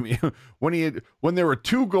pace. I mean, when there were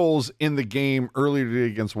 2 goals in the game earlier today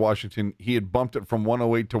against Washington, he had bumped it from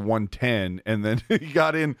 108 to 110, and then he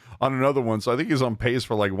got in on another one. So I think he's on pace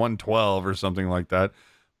for like 112 or something like that.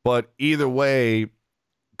 But either way,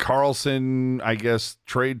 Karlsson, I guess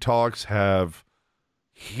trade talks have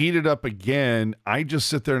heated up again. I just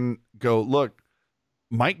sit there and go, look,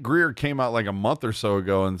 Mike Grier came out like a month or so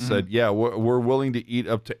ago and said, yeah, we're willing to eat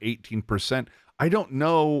up to 18%. I don't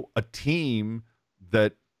know a team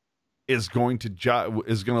that is going to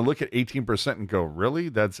look at 18% and go, really?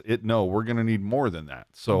 That's it? No, we're going to need more than that.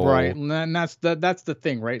 So right, and that's the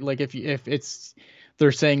thing, right? Like if it's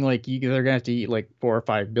they're saying like they're going to have to eat like 4 or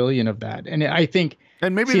 5 billion of that, and I think,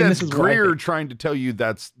 and maybe that's Grier trying to tell you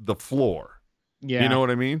that's the floor. Yeah, you know what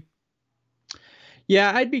I mean?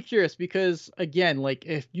 Yeah, I'd be curious because again, like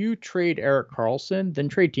if you trade Erik Karlsson, then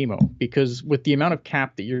trade Timo, because with the amount of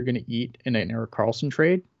cap that you're going to eat in an Erik Karlsson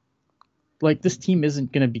trade, like this team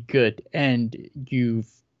isn't going to be good, and you've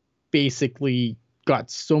basically got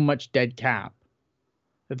so much dead cap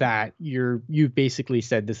that you've basically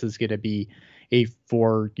said this is going to be a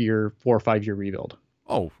 4 or 5 year rebuild.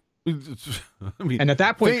 Oh, I mean, and at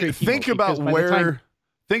that point, think about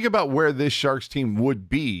where this Sharks team would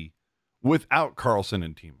be without Karlsson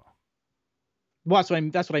and Timo. Well,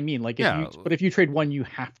 that's what I mean. Like, if you trade one, you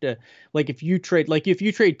have to, like, if you trade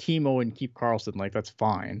Timo and keep Karlsson, like, that's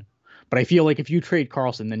fine. But I feel like if you trade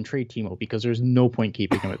Karlsson, then trade Timo, because there's no point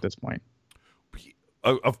keeping him at this point.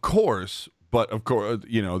 Of course, but of course,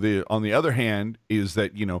 on the other hand is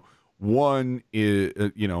that, one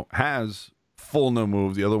is, has full no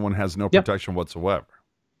move. The other one has no protection whatsoever.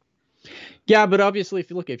 Yeah, but obviously,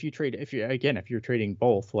 if you're trading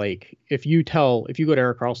both, like if you go to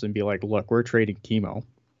Erik Karlsson and be like, look, we're trading Timo,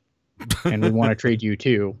 and we want to trade you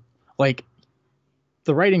too, like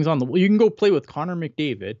the writing's on the wall. You can go play with Connor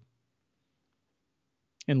McDavid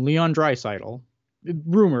and Leon Draisaitl,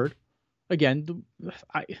 rumored. Again,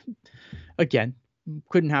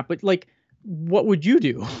 couldn't happen. Like what would you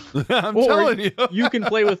do? I'm Or telling you. you can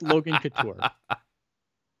play with Logan Couture.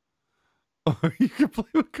 Or you can play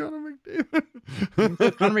with Connor McDavid. You can play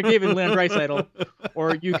with Connor McDavid and Leon Draisaitl,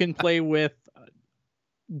 or you can play with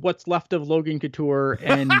what's left of Logan Couture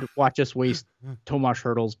and watch us waste Tomas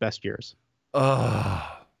Hertl's best years.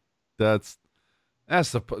 That's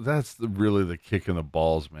really the kick in the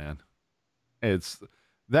balls, man. It's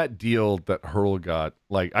that deal that Hurl got.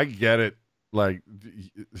 Like, I get it. Like,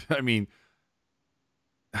 I mean,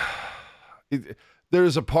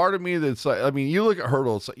 there's a part of me that's like, I mean, you look at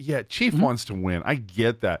Hurdle, it's like, yeah, Chief wants to win. I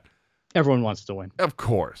get that. Everyone wants to win. Of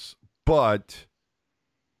course. But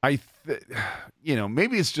maybe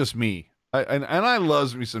it's just me. And I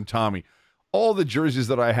loves me some Tommy. All the jerseys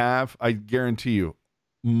that I have, I guarantee you,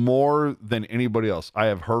 more than anybody else. I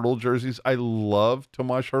have Hurdle jerseys. I love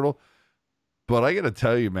Tomas Hurdle. But I got to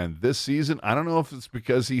tell you, man, this season, I don't know if it's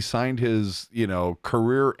because he signed his,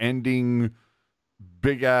 career-ending,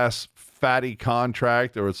 big-ass, fatty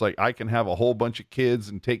contract, or it's like I can have a whole bunch of kids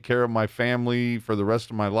and take care of my family for the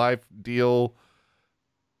rest of my life deal.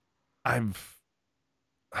 I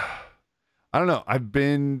don't know. I've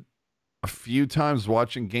been a few times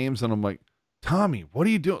watching games, and I'm like, Tommy, what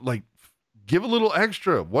are you doing? Like, give a little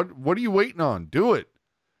extra. What are you waiting on? Do it.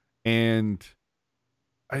 And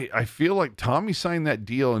I feel like Tommy signed that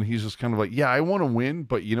deal, and he's just kind of like, yeah, I want to win,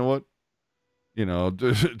 but you know what?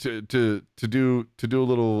 To do a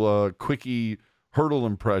little quickie Hurdle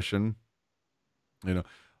impression.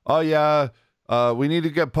 Oh yeah, we need to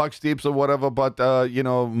get pucks deep or whatever, but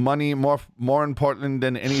money more important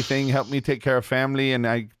than anything. Help me take care of family, and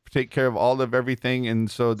I take care of all of everything, and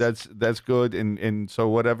so that's good. And so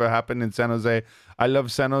whatever happened in San Jose, I love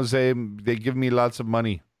San Jose. They give me lots of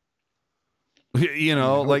money.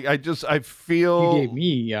 Like I feel you gave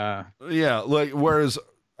me whereas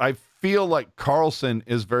I feel like Carlson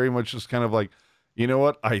is very much just kind of like, you know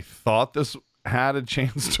what? I thought this had a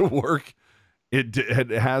chance to work. It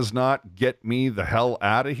has not. Get me the hell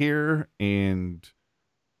out of here and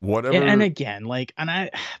whatever. And again, I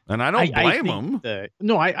don't blame him.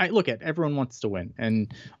 I look at everyone wants to win, and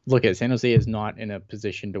look at San Jose is not in a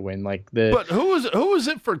position to win. But who was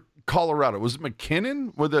it for Colorado? Was it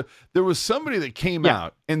McKinnon? There was somebody that came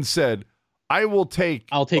out and said, I'll take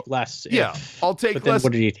less. I'll take but then less.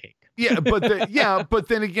 What did he take? But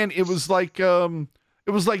then again, it was like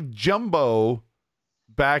Jumbo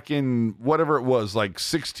back in whatever it was, like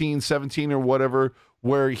 16, 17 or whatever,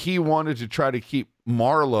 where he wanted to try to keep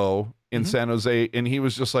Marleau in San Jose, and he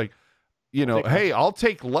was just like, hey, I'll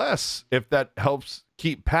take less if that helps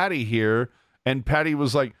keep Patty here. And Patty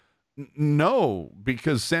was like, no,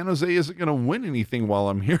 because San Jose isn't going to win anything while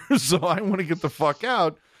I'm here, so I want to get the fuck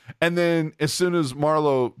out. And then as soon as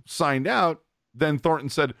Marleau signed out, then Thornton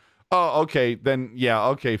said, oh, okay, then, yeah,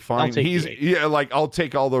 okay, fine. I'll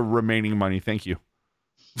take all the remaining money. Thank you.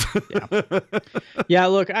 Yeah,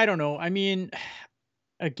 look, I don't know. I mean,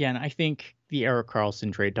 again, I think the Erik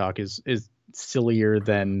Karlsson trade talk is sillier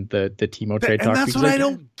than the Timo trade talk. And that's what I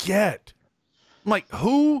don't get. Like,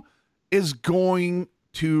 who is going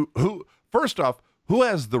to, first off, who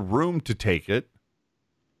has the room to take it?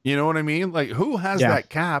 You know what I mean? Like, who has that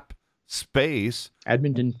cap space?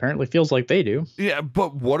 Edmonton apparently feels like they do. Yeah,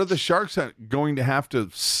 but what are the Sharks going to have to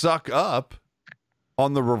suck up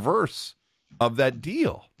on the reverse of that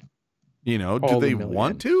deal? Do they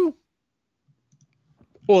want to?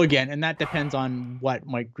 Well, again, and that depends on what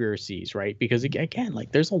Mike Grier sees, right? Because again,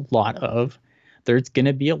 there's going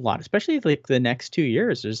to be a lot, especially the next 2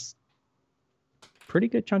 years. There's pretty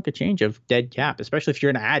good chunk of change of dead cap, especially if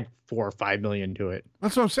you're going to add $4 or $5 million to it.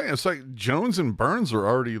 That's what I'm saying. It's like Jones and Burns are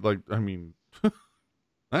already all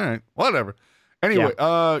right, whatever. Anyway,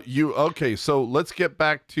 okay, so let's get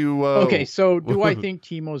back to okay, so do I think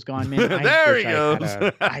Timo's gone, man? There he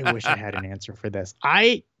goes. I wish I had an answer for this.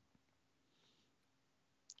 I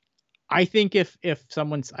think if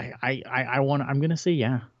someone's I'm gonna say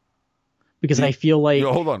yeah. Because I feel like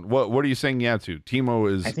hold on. What are you saying yeah to? Timo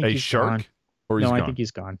is a Shark? Gone. Or he's gone? I think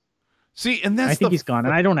he's gone. See, and that's I think he's gone,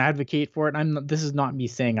 and I don't advocate for it. This is not me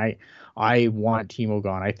saying I want Timo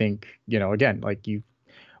gone. I think, again,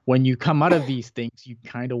 when you come out of these things, you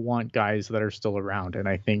kind of want guys that are still around. And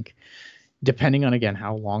I think depending on, again,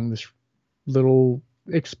 how long this little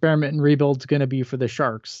experiment and rebuild is going to be for the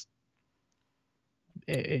Sharks,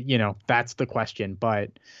 that's the question.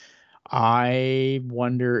 But I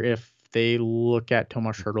wonder if they look at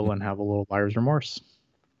Tomas Hertl and have a little buyer's remorse.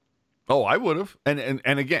 Oh, I would have. And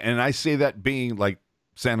again, and I say that being like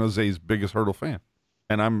San Jose's biggest Hertl fan.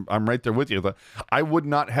 And I'm right there with you. I would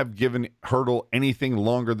not have given Hertl anything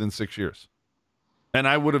longer than 6 years. And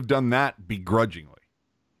I would have done that begrudgingly.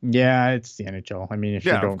 Yeah, it's the NHL. I mean, if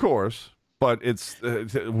you Yeah, of don't course. But it's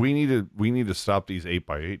we need to stop these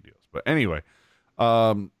 8x8 deals. But anyway,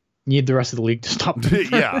 um, need the rest of the league to stop them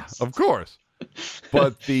yeah, of first. course.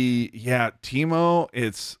 But Timo,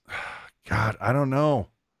 it's God, I don't know.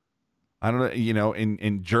 I don't know,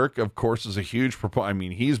 and Jerk, of course, is a huge proponent. I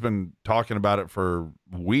mean, he's been talking about it for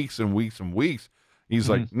weeks and weeks and weeks. He's Mhm.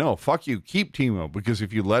 like, no, fuck you, keep Timo, because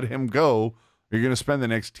if you let him go, you're going to spend the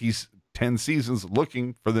next 10 seasons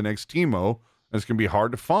looking for the next Timo, and it's going to be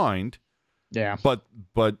hard to find. Yeah. But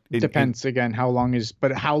Depends again how long is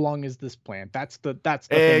this plan? That's the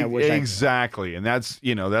thing I wish I knew. exactly, and that's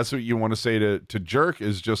what you want to say to Jerk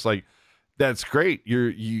is just like, that's great.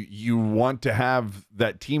 You want to have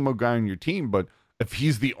that Timo guy on your team, but if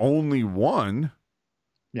he's the only one,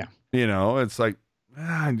 Yeah. it's like,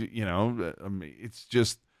 I mean, it's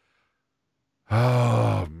just,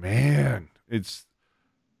 oh man,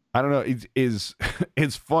 I don't know.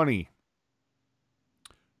 It's funny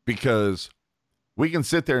because we can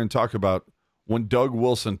sit there and talk about when Doug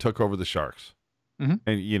Wilson took over the Sharks. Mhm.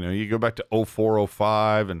 And, you go back to 04,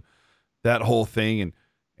 05 and that whole thing.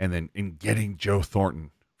 And then in getting Joe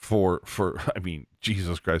Thornton for, I mean,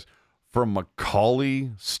 Jesus Christ, from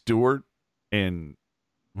Macaulay Stewart and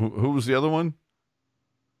who was the other one?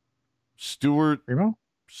 Stewart. Primo?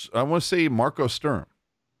 I want to say Marco Sturm.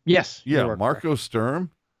 Yes. Yeah, Marco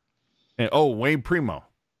Sturm. And Wayne Primo.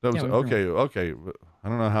 That was Yeah, Wayne okay. Okay. I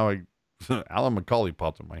don't know how Alan Macaulay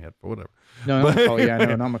popped in my head, but whatever. No, not Macaulay. Yeah,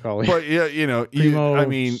 no, not Macaulay. But yeah, Primo, I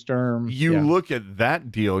mean, Sturm. you look at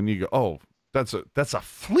that deal and you go, oh, that's a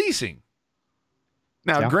fleecing.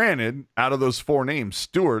 Now, granted, out of those four names,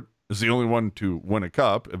 Stewart is the only one to win a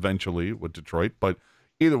cup eventually with Detroit. But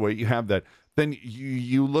either way, you have that. Then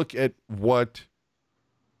you look at what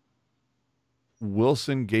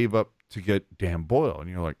Wilson gave up to get Dan Boyle, and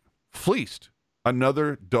you're like, fleeced.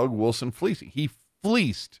 Another Doug Wilson fleecing. He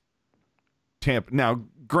fleeced Tampa. Now,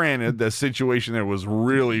 granted, the situation there was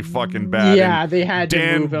really fucking bad. Yeah, they had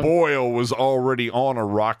Dan to move him. Boyle was already on a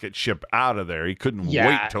rocket ship out of there. He couldn't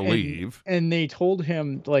wait to leave. And they told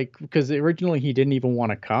him, like, because originally he didn't even want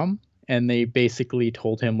to come. And they basically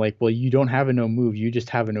told him, like, well, you don't have a no move. You just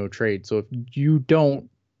have a no trade. So if you don't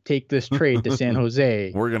take this trade to San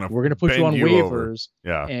Jose, we're gonna put you on waivers.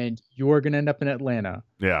 Yeah. And you're gonna end up in Atlanta.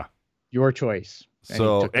 Yeah. Your choice.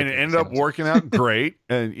 So and it ended up working out great.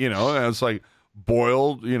 And and it's like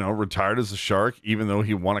Boyle, retired as a Shark, even though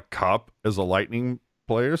he won a cup as a Lightning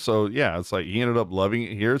player. So yeah, it's like he ended up loving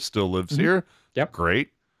it here, still lives here. Yep. Great.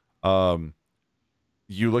 You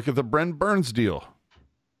look at the Brent Burns deal.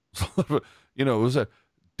 It was a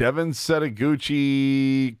Devin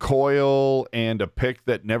Setaguchi, Coyle, and a pick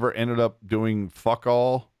that never ended up doing fuck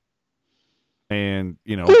all. And,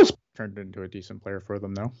 turned into a decent player for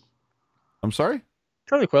them, though. I'm sorry?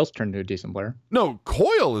 Charlie Coyle's turned into a decent player. No,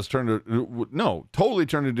 Coyle has totally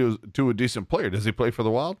turned into a decent player. Does he play for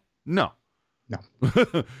the Wild? No.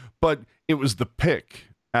 But it was the pick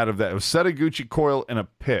out of that. It was Setaguchi, Coyle, and a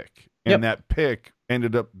pick. And that pick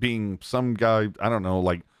ended up being some guy, I don't know,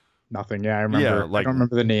 like nothing. Yeah, I remember. Yeah, I don't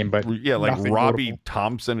remember the name, but like Robbie notable.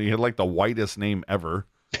 Thompson. He had like the whitest name ever,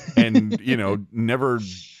 and never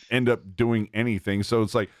end up doing anything. So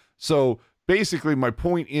it's like, basically, my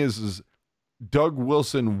point is Doug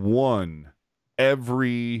Wilson won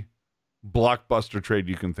every blockbuster trade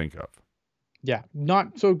you can think of. Yeah,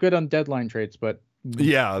 not so good on deadline trades, but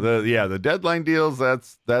the deadline deals.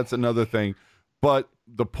 That's another thing. But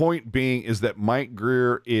the point being is that Mike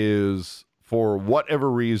Grier is, for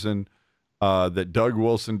whatever reason, that Doug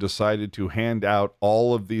Wilson decided to hand out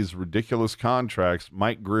all of these ridiculous contracts.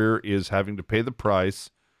 Mike Grier is having to pay the price.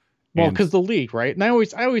 Well, because the league, right? And I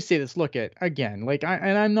always say this. Look at again, like I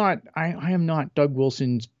am not Doug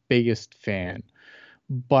Wilson's biggest fan,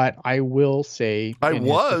 but I will say I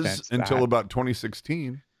was until about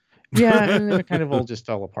 2016. Yeah, and then it kind of all just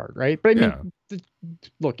fell apart, right? But I mean,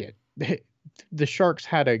 look at. The Sharks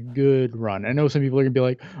had a good run. I know some people are gonna be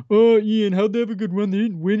like, "Oh, Ian, how'd they have a good run? They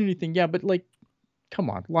didn't win anything." Yeah, but like, come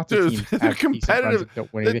on, lots of teams have competitive.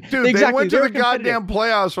 Don't win anything. Dude, exactly. They went to the goddamn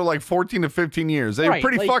playoffs for like 14 to 15 years. They were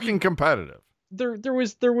pretty fucking competitive. There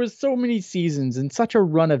was so many seasons and such a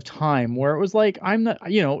run of time where it was like, I'm not,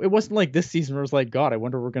 it wasn't like this season where it was like, God, I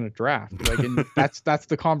wonder what we're gonna draft. Like, and that's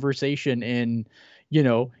the conversation in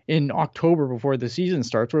October before the season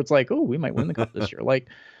starts, where it's like, oh, we might win the cup this year. Like.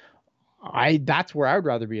 That's where I would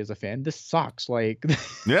rather be as a fan. This sucks. Like,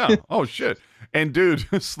 yeah. Oh shit. And dude,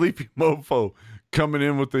 Sleepy Mofo coming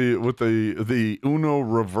in with the Uno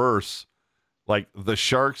reverse, like the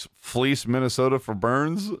Sharks fleece Minnesota for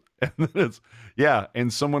Burns, and then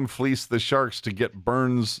and someone fleeced the Sharks to get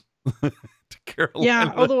Burns to Carolina.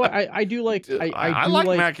 Yeah, although I do like I do like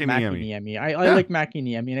like McIniemi. McIniemi. I Yeah. like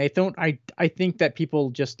McIniemi, and I think that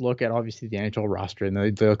people just look at obviously the NHL roster and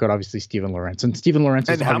they look at obviously Steven Lorentz, and Steven Lorentz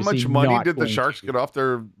is And how obviously much money not did the going Sharks to- get off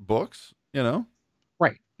their books? You know,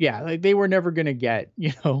 right? Yeah, like they were never going to get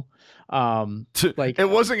like it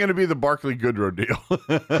wasn't going to be the Barclay Goodrow deal.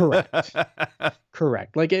 Correct.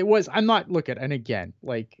 Correct. Like it was. I'm not look at, and again,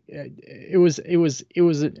 like it was an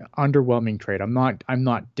underwhelming trade. I'm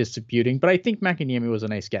not disputing, but I think McIniemi was a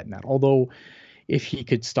nice get in that. Although, if he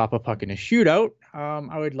could stop a puck in a shootout,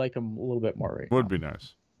 I would like him a little bit more right Would now. be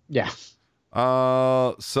nice. Yeah.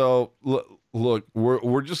 So look,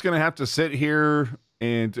 we're just gonna have to sit here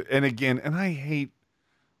and again, and I hate.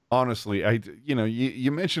 Honestly,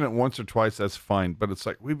 you mention it once or twice, that's fine. But it's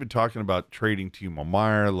like we've been talking about trading Timo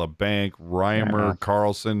Meier, LeBanc, Reimer,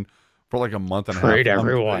 Carlson for like a month and a half. Trade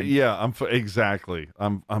everyone. Exactly.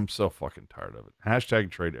 I'm so fucking tired of it.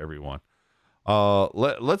 Hashtag trade everyone.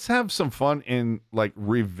 Let's have some fun and like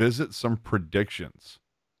revisit some predictions.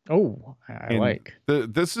 Oh, I like.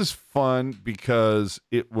 This is fun because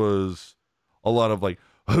it was a lot of like,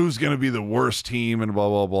 who's going to be the worst team and blah,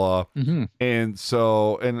 blah, blah. Mm-hmm. And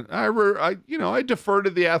so, and I defer to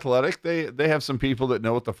the Athletic. They have some people that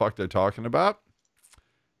know what the fuck they're talking about.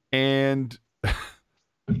 And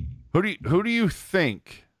who do you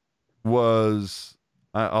think was,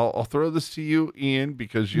 I'll throw this to you, Ian,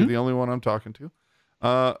 because you're the only one I'm talking to.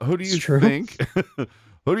 Who do you think,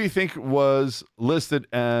 who do you think was listed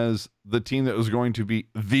as the team that was going to be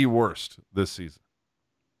the worst this season?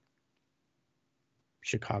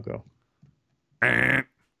 Chicago.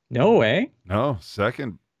 No way. No,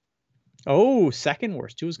 second. Oh, second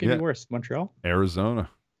worst. Who's going to be worse? Montreal? Arizona.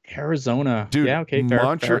 Dude, yeah, okay,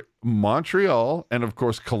 fair. Montreal and, of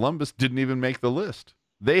course, Columbus didn't even make the list.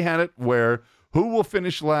 They had it where who will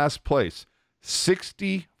finish last place?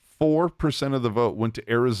 64% of the vote went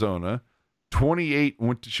to Arizona, 28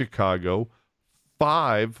 went to Chicago,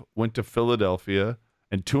 5 went to Philadelphia,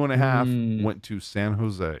 and 2.5 went to San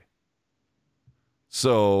Jose.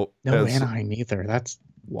 So no Anaheim either. That's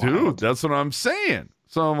wild. Dude, that's what I'm saying.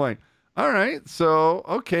 So I'm like, all right, so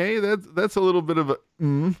okay, that's a little bit of a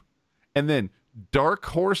and then dark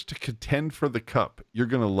horse to contend for the cup. You're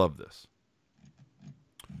gonna love this.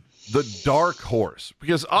 The dark horse,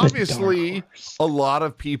 because obviously a lot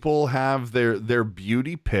of people have their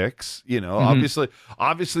beauty picks. You know,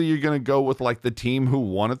 obviously you're gonna go with like the team who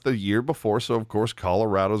won it the year before. So of course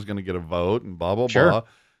Colorado's gonna get a vote and blah blah blah.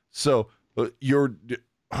 So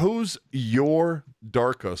who's your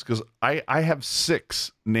dark horse? Because I have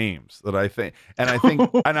 6 names that I think, and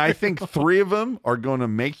I think 3 of them are going to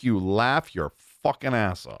make you laugh your fucking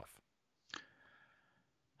ass off.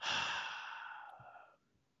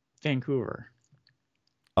 Vancouver.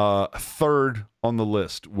 Third on the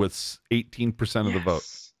list with 18% of the vote.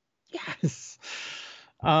 Yes.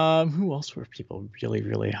 Who else were people really,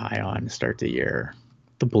 really high on to start the year?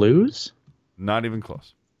 The Blues? Not even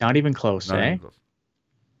close. Not even close, Not even close.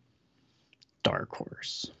 Dark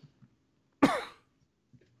horse.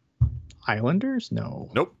 Islanders? No.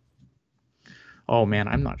 Nope. Oh man,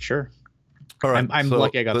 I'm not sure. All right, I'm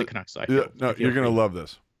lucky I got the Canucks. So you're gonna love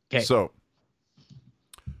this. Okay. So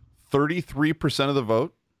 33% of the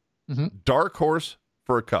vote, dark horse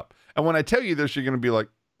for a cup. And when I tell you this, you're gonna be like,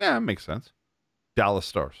 "Yeah, it makes sense." Dallas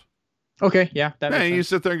Stars. Okay, yeah, that makes sense. You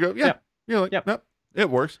sit there and go, "Yeah." You're like, "Nope, it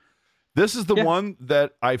works." This is the one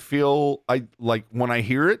that I feel I like when I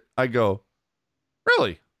hear it, I go,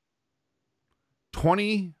 really?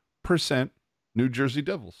 20% New Jersey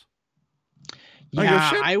Devils.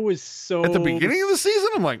 Yeah, I was so at the beginning of the season.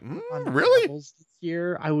 I'm like, really? Devils this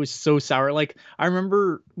year, I was so sour. Like I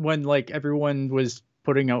remember when like everyone was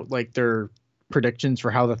putting out like their predictions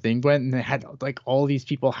for how the thing went, and they had like all these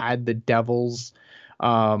people had the Devils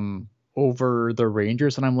over the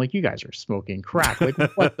Rangers, and I'm like, you guys are smoking crack. Like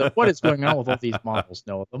what is going on with all these models?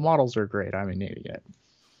 No, the models are great. I'm an idiot.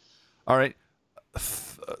 All right.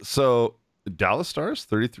 So Dallas Stars,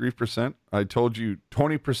 33%. I told you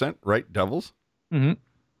 20%, right? Devils.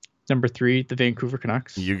 Number 3, the Vancouver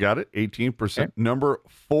Canucks. You got it. 18%. Okay. Number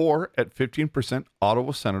 4 at 15%,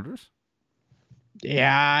 Ottawa Senators.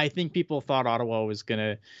 Yeah, I think people thought Ottawa was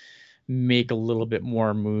gonna make a little bit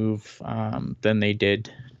more move than they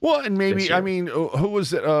did. Well, and maybe, I mean, who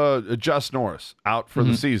was it? Just Norris out for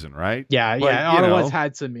the season, right? Yeah, Ottawa's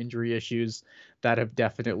had some injury issues that have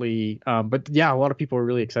definitely, but yeah, a lot of people were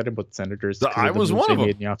really excited about the Senators. I was one of them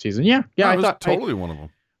in the offseason. Yeah, I was totally one of them.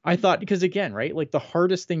 I thought, because again, right, like the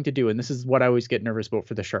hardest thing to do, and this is what I always get nervous about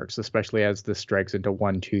for the Sharks, especially as this drags into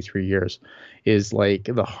 1, 2, 3 years, is like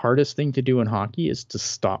the hardest thing to do in hockey is to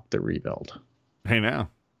stop the rebuild. Hey, now.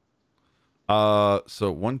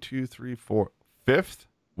 So 1, 2, 3, 4, fifth,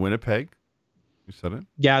 Winnipeg. You said it.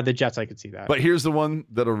 Yeah, the Jets, I could see that. But here's the one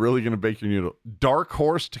that are really going to bake your noodle. Dark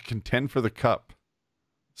horse to contend for the cup.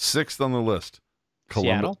 Sixth on the list.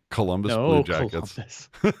 Seattle? Columbus No, Blue Jackets.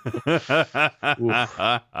 Columbus.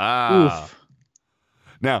 Oof.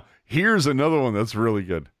 Now, here's another one that's really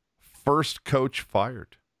good. First coach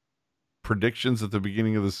fired. Predictions at the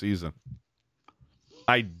beginning of the season.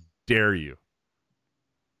 I dare you.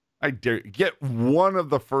 I dare you. Get one of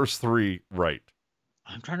the first three right.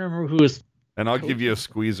 I'm trying to remember who was. And I'll give you a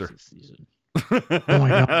squeezer. This season. Oh my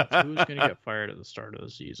God. Who's going to get fired at the start of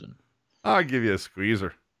the season? I'll give you a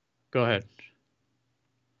squeezer. Go ahead.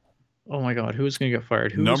 Oh my God. Who's going to get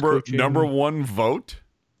fired? Who's number one vote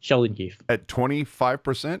Sheldon Keefe. at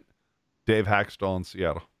 25%. Dave Haxtell in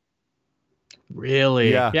Seattle.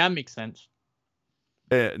 Really? Yeah. Yeah, that makes sense.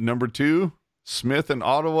 Number two, Smith in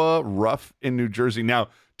Ottawa, Ruff in New Jersey. Now,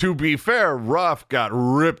 to be fair, Ruff got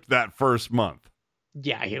ripped that first month.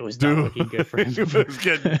 Yeah, it was not looking good for him. He was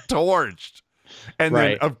getting torched. And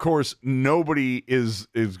then, of course, nobody is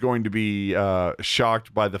going to be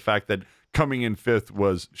shocked by the fact that coming in fifth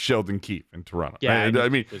was Sheldon Keefe in Toronto. Yeah, I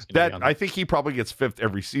mean that I think he probably gets fifth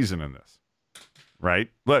every season in this, right?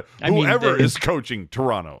 But whoever is coaching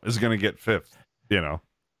Toronto is going to get fifth. You know,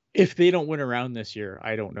 if they don't win around this year,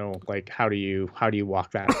 I don't know. Like, how do you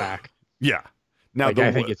walk that back? Yeah. Now, like,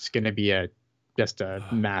 I think it's going to be just a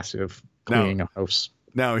massive cleaning house.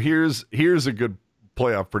 Now, here's a good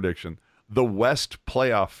playoff prediction. The West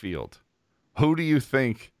playoff field. Who do you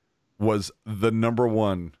think was the number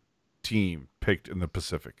one team picked in the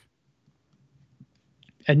Pacific?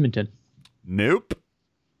 Edmonton. Nope.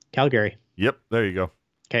 Calgary. Yep, there you go.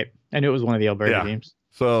 Okay. I knew it was one of the Alberta teams.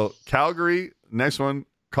 So Calgary, next one,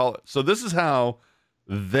 call it. So this is how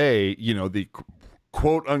they, the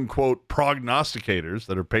quote unquote prognosticators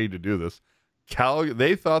that are paid to do this,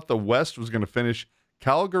 they thought the West was going to finish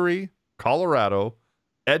Calgary, Colorado,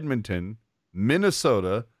 Edmonton,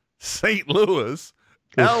 Minnesota, St. Louis,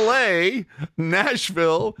 LA,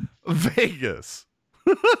 Nashville, Vegas.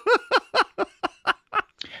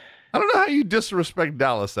 I don't know how you disrespect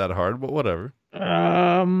Dallas that hard, but whatever.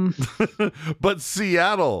 But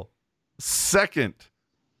Seattle, second,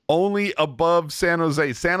 only above San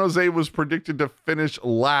Jose. San Jose was predicted to finish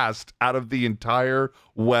last out of the entire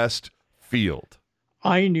West field.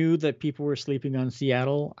 I knew that people were sleeping on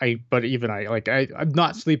Seattle. I'm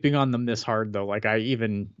not sleeping on them this hard though. Like I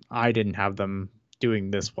didn't have them doing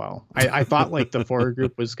this well. I thought like the forward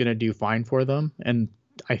group was going to do fine for them, and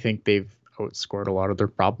I think they've outscored a lot of their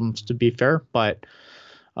problems, to be fair. But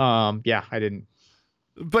I didn't.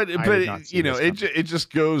 But it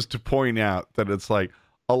just goes to point out that it's like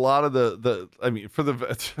a lot of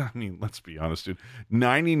let's be honest, dude.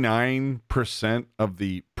 99% of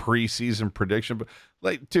the preseason prediction, but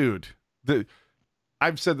like, dude,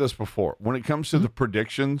 I've said this before. When it comes to the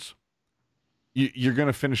predictions, you're going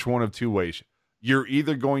to finish one of two ways. You're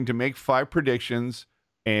either going to make 5 predictions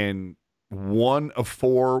and 1 of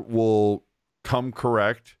 4 will come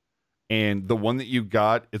correct, and the one that you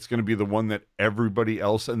got, it's going to be the one that everybody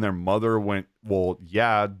else and their mother went, well,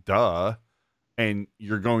 yeah, duh. And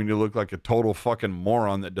you're going to look like a total fucking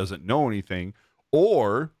moron that doesn't know anything.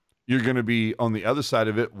 Or you're going to be on the other side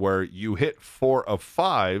of it where you hit 4 of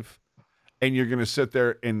 5 and you're going to sit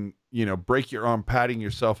there and, break your arm patting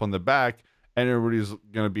yourself on the back. And everybody's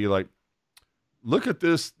going to be like, look at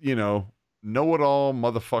this, know-it-all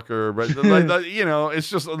motherfucker. But it's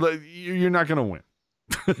just, you're not going to win.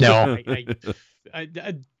 No, I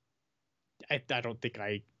don't think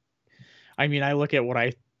I mean, I look at what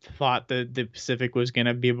I thought the Pacific was going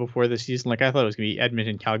to be before the season. Like, I thought it was going to be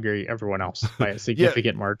Edmonton, Calgary, everyone else by a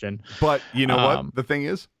significant margin. But you know what? The thing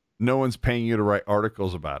is, no one's paying you to write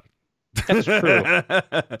articles about it. That's true.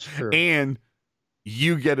 That's true. And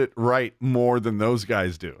you get it right more than those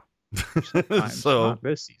guys do. So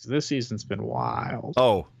this season's been wild.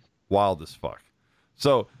 Oh, wild as fuck.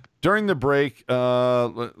 So during the break,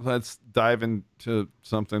 let's dive into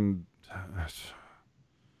something.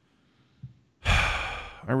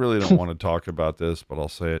 I really don't want to talk about this, but I'll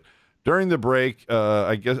say it. During the break,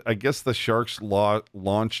 I guess the Sharks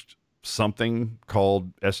launched something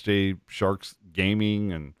called SJ Sharks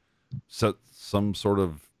Gaming and set some sort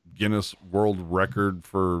of Guinness World Record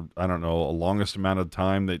for, I don't know, a longest amount of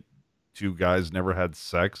time that 2 guys never had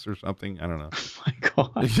sex or something. I don't know. Oh my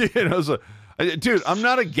God. Dude, I'm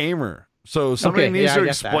not a gamer. So somebody needs to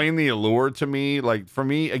explain the allure to me. Like, for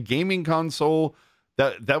me, a gaming console,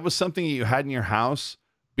 that was something you had in your house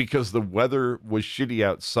because the weather was shitty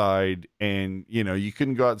outside and, you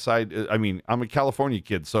couldn't go outside. I mean, I'm a California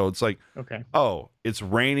kid, so it's like, Okay. oh, it's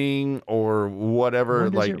raining or whatever.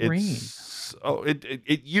 When does Like it rain?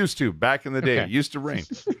 it used to back in the day. Okay. It used to rain.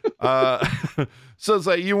 uh, so it's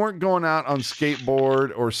like you weren't going out on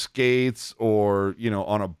skateboard or skates or,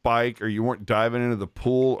 on a bike, or you weren't diving into the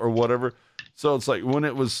pool or whatever. So it's like when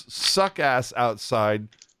it was suck ass outside,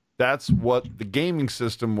 that's what the gaming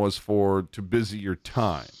system was for, to busy your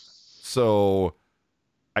time. So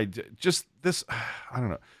I don't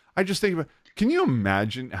know. I just think about, can you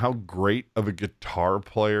imagine how great of a guitar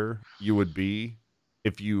player you would be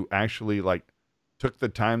if you actually like took the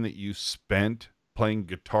time that you spent playing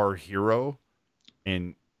Guitar Hero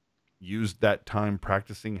and used that time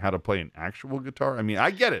practicing how to play an actual guitar? I mean,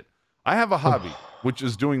 I get it. I have a hobby, which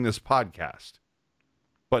is doing this podcast,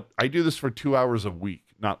 but I do this for 2 hours a week,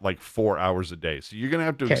 not like 4 hours a day. So you're going to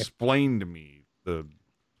have to explain to me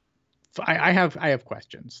I have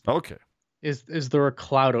questions. Okay. Is there a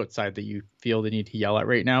cloud outside that you feel the need to yell at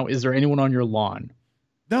right now? Is there anyone on your lawn?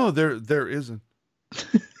 No, there isn't.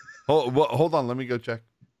 Hold on, let me go check.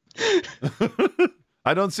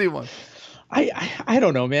 I don't see one. I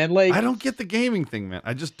don't know, man. Like, I don't get the gaming thing, man.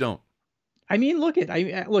 I just don't. I mean,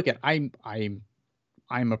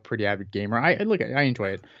 I'm a pretty avid gamer. I enjoy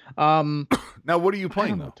it. Now, what are you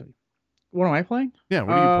playing though? What am I playing? Yeah,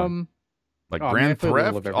 what are you playing? Like Grand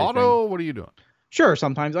Theft Auto? What are you doing? Sure,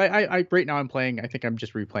 sometimes. I right now I'm playing. I think I'm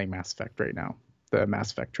just replaying Mass Effect right now, the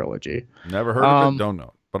Mass Effect trilogy. Never heard of it. Don't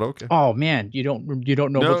know, but okay. Oh man, you don't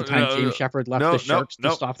know about the time James Shepard left the Sharks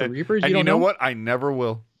to stop the Reapers? You know what? I never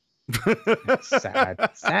will. Sad.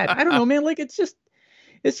 I don't know, man. Like it's just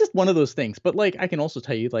one of those things. But like I can also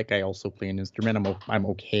tell you, like I also play an instrument. I'm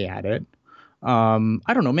okay at it. I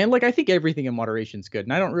don't know, man. Like I think everything in moderation is good,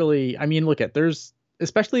 and I don't really. I mean, there's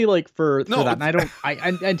especially like for that.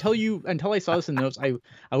 And until I saw this in notes, I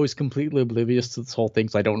was completely oblivious to this whole thing,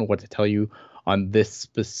 so I don't know what to tell you on this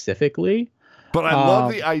specifically. But I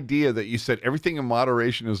love the idea that you said everything in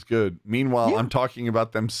moderation is good. Meanwhile, I'm talking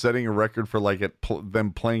about them setting a record for like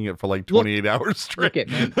them playing it for like 28 hours straight. Look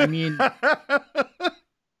man.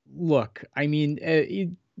 I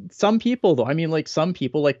mean, some people though. I mean, like some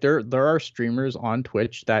people, like there are streamers on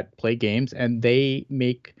Twitch that play games and they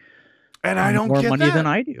make I don't more get money that. than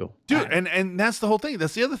I do, dude. And that's the whole thing.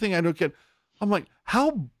 That's the other thing I don't get. I'm like,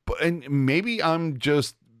 how? And maybe I'm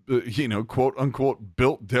just quote unquote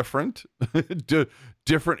built different,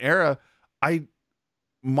 different era.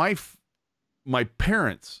 My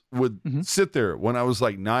parents would sit there when I was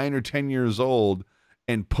like 9 or 10 years old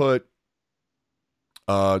and put,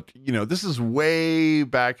 this is way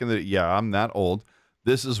back in the, I'm that old.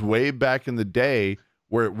 This is way back in the day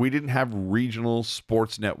where we didn't have regional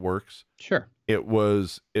sports networks. Sure. It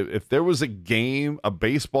was, if there was a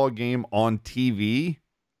baseball game on TV,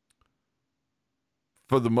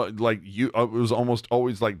 it was almost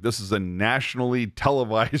always like, this is a nationally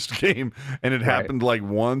televised game, and it happened like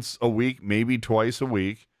once a week, maybe twice a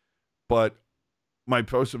week. But my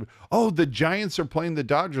post, the Giants are playing the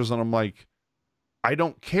Dodgers, and I'm like, I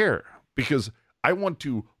don't care, because I want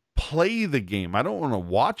to play the game. I don't want to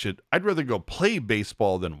watch it. I'd rather go play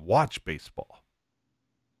baseball than watch baseball.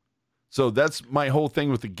 So that's my whole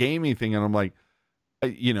thing with the gaming thing, and I'm like,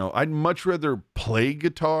 I'd much rather play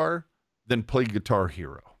guitar than play Guitar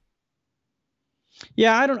Hero.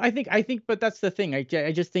 Yeah, I think, but that's the thing. I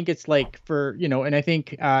just think it's like for, and I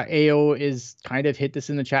think AO is kind of hit this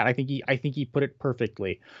in the chat. I think he put it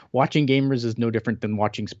perfectly. Watching gamers is no different than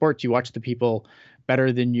watching sports. You watch the people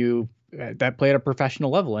better than you that play at a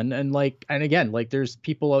professional level. And again, like there's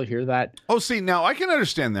people out here that. Oh, see, now I can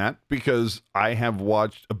understand that because I have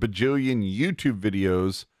watched a bajillion YouTube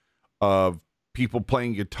videos of people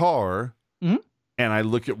playing guitar. Mm-hmm. And I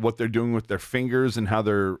look at what they're doing with their fingers and how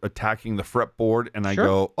they're attacking the fretboard, and I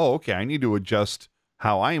go, "Oh, okay, I need to adjust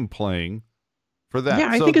how I am playing for that."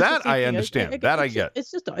 Yeah, so that I understand. I get.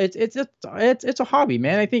 It's a hobby,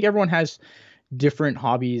 man. I think everyone has different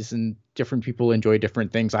hobbies and different people enjoy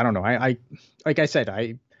different things. I don't know. I like I said,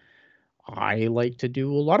 I like to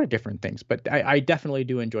do a lot of different things, but I definitely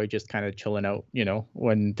do enjoy just kind of chilling out.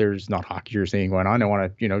 When there's not hockey or anything going on, I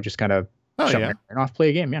want to just kind of shut my brain off, play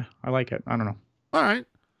a game. Yeah, I like it. I don't know. All right.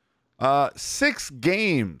 6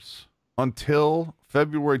 games until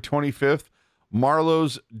February 25th.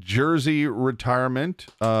 Marlowe's jersey retirement.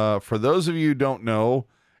 For those of you who don't know,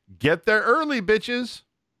 get there early, bitches.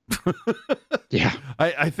 Yeah.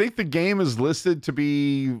 I think the game is listed to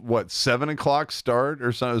be, 7 o'clock start or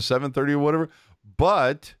 7:30 or whatever.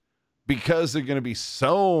 But because there's going to be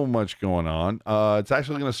so much going on, it's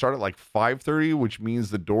actually going to start at like 5:30, which means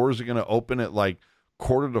the doors are going to open at like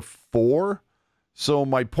 3:45. So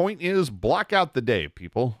my point is, block out the day,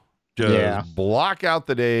 people. Just block out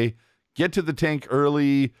the day. Get to the tank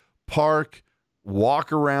early. Park.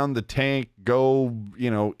 Walk around the tank. Go,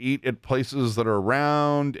 eat at places that are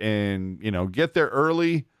around, and get there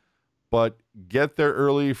early. But get there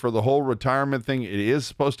early for the whole retirement thing. It is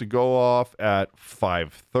supposed to go off at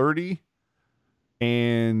 5:30.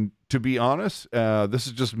 And to be honest, this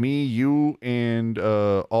is just me, you, and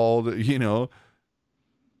all the,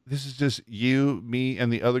 this is just you, me,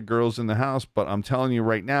 and the other girls in the house. But I'm telling you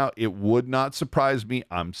right now, it would not surprise me.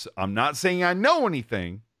 I'm not saying I know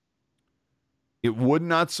anything. It would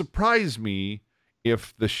not surprise me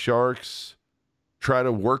if the Sharks try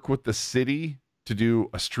to work with the city to do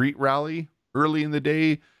a street rally early in the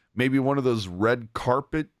day, maybe one of those red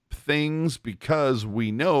carpet things, because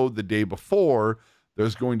we know the day before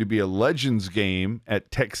there's going to be a Legends game at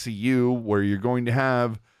Tech CU where you're going to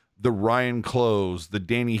have the Ryan Close, the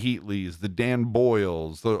Danny Heatleys, the Dan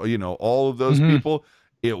Boyles, all of those people.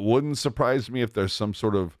 It wouldn't surprise me if there's some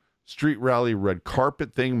sort of street rally red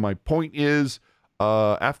carpet thing. My point is,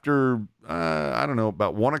 after, I don't know,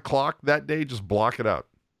 about 1:00 that day, just block it out.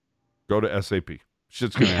 Go to SAP.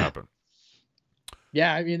 Shit's going to happen.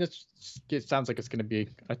 Yeah, I mean, it sounds like it's going to be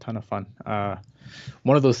a ton of fun.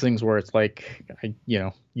 One of those things where it's like,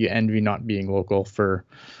 you envy not being local for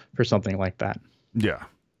something like that. Yeah.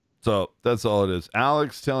 So that's all it is.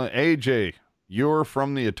 Alex telling AJ, you're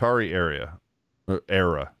from the Atari era.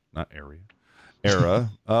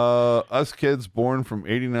 Us kids born from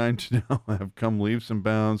 89 to now have come leaps and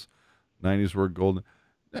bounds. 90s were golden.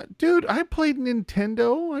 Dude, I played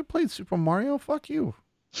Nintendo. I played Super Mario. Fuck you.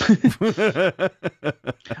 But the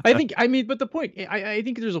point, I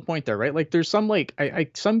think there's a point there, right? Like there's some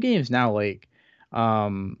some games now,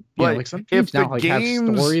 some games now have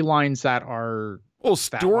storylines that are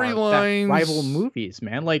that rival movies,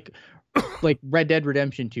 man. Like Red Dead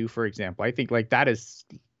Redemption 2, for example. I think that is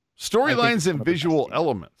storylines and visual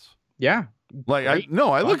elements. Yeah. I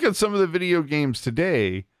look at some of the video games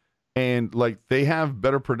today, and they have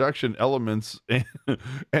better production elements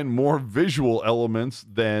and more visual elements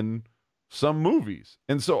than some movies.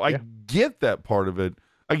 And so I get that part of it.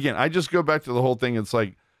 Again, I just go back to the whole thing. It's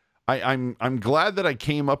like, I'm glad that I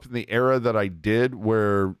came up in the era that I did,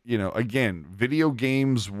 where, again, video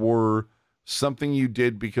games were something you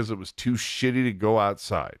did because it was too shitty to go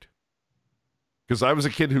outside. Because I was a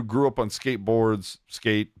kid who grew up on skateboards,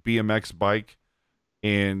 BMX bike.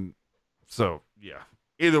 And so, yeah.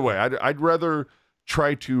 Either way, I'd rather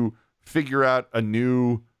try to figure out a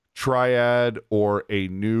new triad or a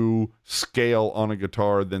new scale on a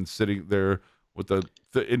guitar than sitting there with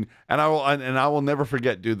and I will never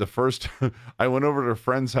forget, dude. The first I went over to a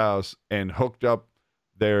friend's house and hooked up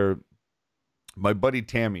my buddy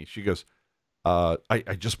Tammy. She goes,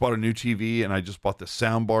 I just bought a new TV and I just bought the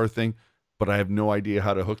sound bar thing, but I have no idea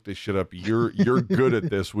how to hook this shit up. You're good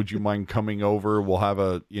at this. Would you mind coming over? We'll have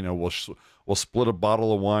we'll split a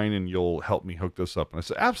bottle of wine and you'll help me hook this up. And I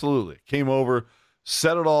said, absolutely. Came over,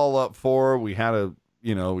 set it all up for her. We had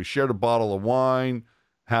we shared a bottle of wine,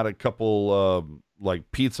 had a couple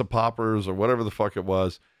pizza poppers or whatever the fuck it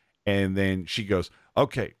was. And then she goes,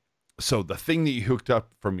 okay, so the thing that you hooked up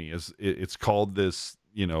for me is it's called this,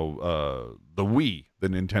 the Wii, the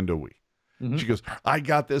Nintendo Wii. Mm-hmm. She goes, I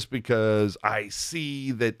got this because I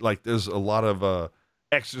see that there's a lot of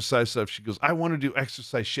exercise stuff. She goes, I want to do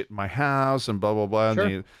exercise shit in my house and blah, blah, blah. Sure.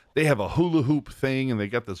 And they have a hula hoop thing and they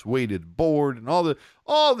got this weighted board and all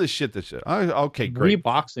this shit. Okay, great.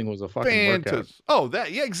 Reboxing was a fucking workout. Oh,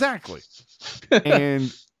 yeah, exactly.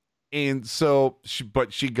 and so she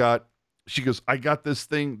goes, I got this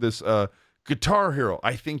thing, this Guitar Hero.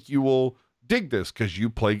 I think you will dig this because you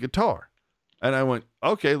play guitar. And I went,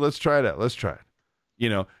 okay, let's try it out. Let's try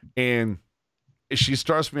it. And she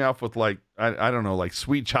starts me off with I don't know,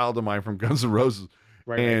 Sweet Child of Mine from Guns N' Roses.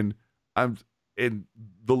 Right. And and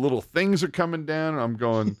the little things are coming down. And I'm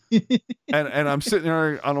going, and I'm sitting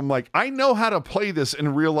there and I'm like, I know how to play this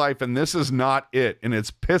in real life. And this is not it. And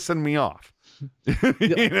it's pissing me off.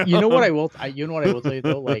 You know what I will tell you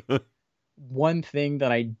though? One thing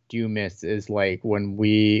that I do miss is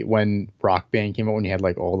when Rock Band came out, when you had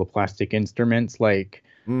all the plastic instruments,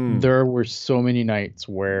 there were so many nights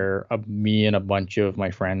where me and a bunch of my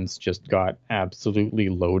friends just got absolutely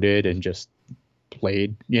loaded and just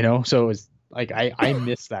played, so it's I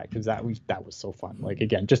miss that because that was so fun.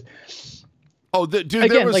 Again, just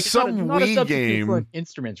there was some not Wii game for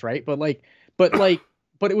instruments, right? But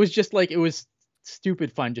it was just it was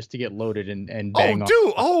stupid fun just to get loaded and bang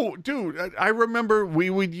dude, I remember we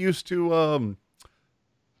would used to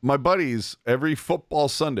my buddies every football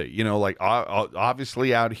Sunday, like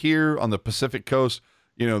obviously out here on the Pacific Coast,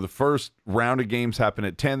 the first round of games happen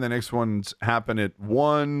at 10, the next ones happen at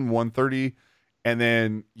 1:30, and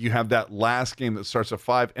then you have that last game that starts at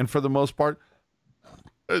 5. And for the most part,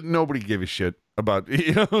 nobody gave a shit about,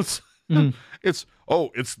 it's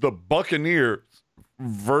the Buccaneers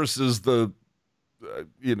versus the,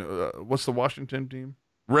 what's the Washington team?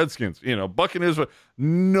 Redskins, Buccaneers, but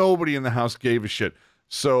nobody in the house gave a shit.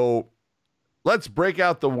 So let's break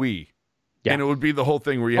out the Wii. Yeah. And it would be the whole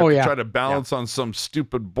thing where you have to try to balance on some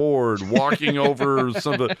stupid board, walking over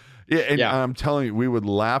something. Yeah, and I'm telling you, we would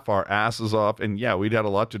laugh our asses off, and we'd had a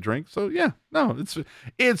lot to drink. So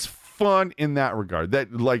it's fun in that regard.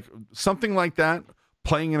 That like something like that,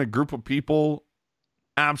 playing in a group of people,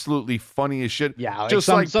 absolutely funny as shit. Yeah, just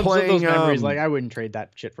some playing of those memories. Like I wouldn't trade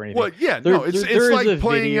that shit for anything. Well, it's like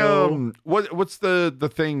playing. What's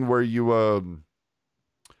the thing where you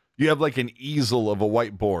have like an easel of a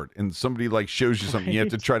whiteboard and somebody like shows you something, right. You have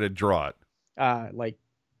to try to draw it. Like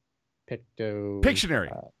Pictionary.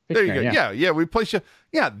 There you go. Yeah, we play shit.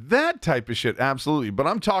 Yeah, that type of shit, absolutely. But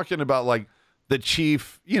I'm talking about like the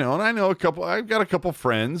Chief, and I've got a couple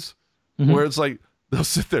friends where it's like they'll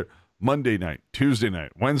sit there Monday night, Tuesday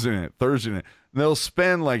night, Wednesday night, Thursday night, and they'll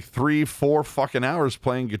spend like 3-4 fucking hours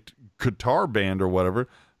playing guitar band or whatever.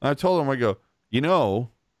 And I told them, I go,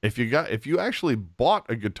 if you actually bought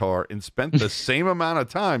a guitar and spent the same amount of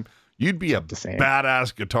time, you'd be a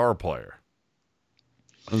badass guitar player.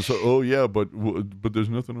 And so, but there's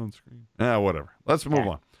nothing on screen. Whatever. Let's move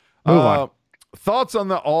on. Move on. Thoughts on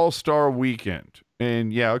the All-Star Weekend?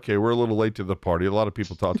 And we're a little late to the party. A lot of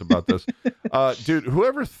people talked about this. Dude,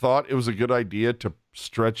 whoever thought it was a good idea to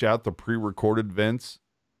stretch out the pre-recorded events,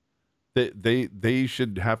 they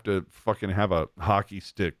should have to fucking have a hockey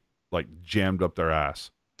stick like jammed up their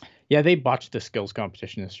ass. Yeah, they botched the skills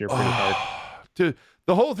competition this year pretty hard. Dude,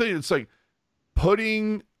 the whole thing, it's like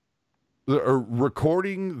putting or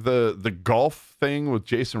recording the golf thing with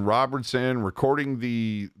Jason Robertson, recording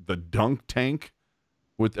the dunk tank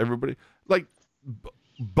with everybody. Like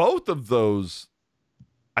both of those,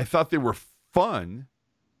 I thought they were fun,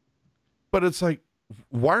 but it's like,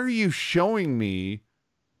 why are you showing me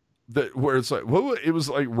that where it's like, well, it was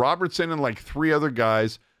like Robertson and like 3 other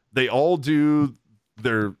guys, they all do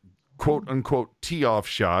their quote unquote tee off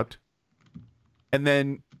shot, and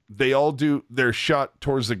then they all do their shot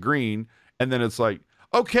towards the green, and then it's like,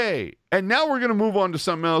 okay, and now we're going to move on to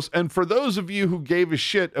something else. And for those of you who gave a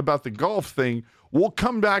shit about the golf thing, we'll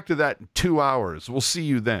come back to that in 2 hours. We'll see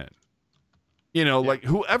you then. Like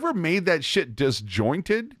whoever made that shit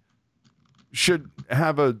disjointed should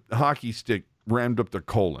have a hockey stick rammed up their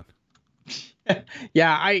colon.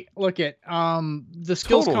 I look at the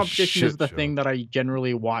skills competition is the thing that I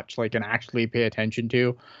generally watch like and actually pay attention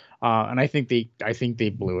to. And I think they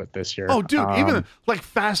blew it this year. Oh, dude, even like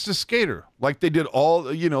fastest skater, like they did all,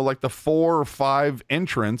 like the 4 or 5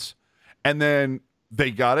 entrants, and then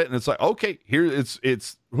they got it, and it's like, okay, here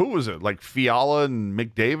it's who was it? Like Fiala and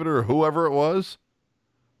McDavid or whoever it was.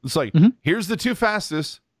 It's like, here's the 2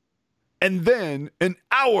 fastest, and then an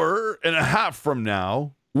hour and a half from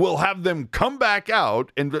now, we'll have them come back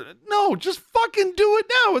out and no, just fucking do it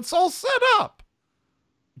now. It's all set up.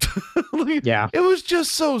 It was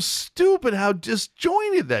just so stupid how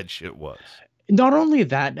disjointed that shit was. Not only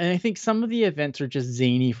that, and I think some of the events are just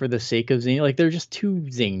zany for the sake of zany. Like they're just too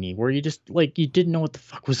zany, where you just like you didn't know what the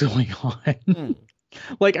fuck was going on.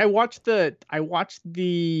 Like I watched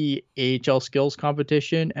the AHL skills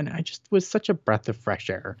competition, and I just was such a breath of fresh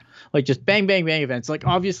air. Like just bang bang bang events. Like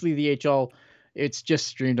obviously the AHL, it's just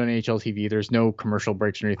streamed on AHL TV. There's no commercial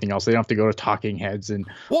breaks or anything else. They don't have to go to talking heads, and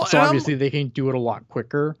obviously they can do it a lot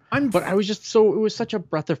quicker. But I was just it was such a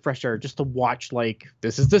breath of fresh air just to watch. Like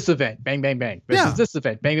this is this event, bang bang bang. This is this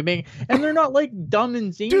event, bang bang bang. And they're not like dumb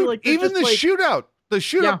and zany. Dude, like even the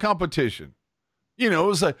shootout competition. It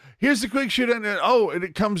was like, here's the quick shootout, and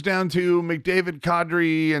it comes down to McDavid,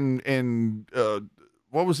 Kadri, and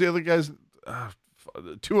what was the other guys?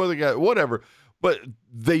 2 other guys, whatever. But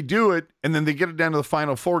they do it, and then they get it down to the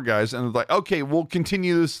final 4 guys, and it's like, okay, we'll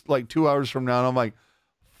continue this like 2 hours from now. And I'm like,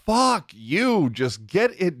 fuck you, just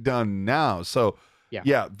get it done now. So,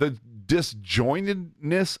 the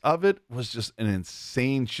disjointedness of it was just an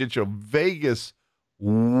insane shit show. Vegas,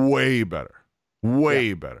 way better.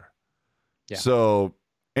 Yeah. So,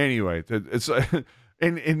 anyway, it's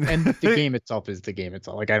and the game itself is the game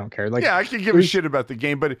itself. Like, I don't care. Like, I can give a shit about the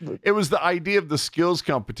game, but it was the idea of the skills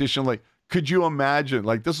competition. Like, could you imagine?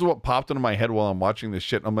 Like, this is what popped into my head while I'm watching this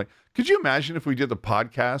shit. I'm like, could you imagine if we did the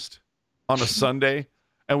podcast on a Sunday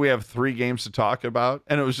and we have 3 games to talk about?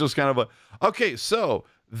 And it was just kind of like, okay, so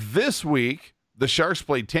This week, the Sharks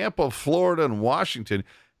played Tampa, Florida, and Washington.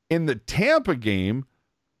 In the Tampa game,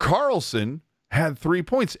 Carlson had 3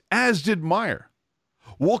 points, as did Meyer.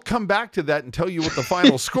 We'll come back to that and tell you what the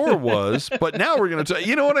final score was, but now we're going to tell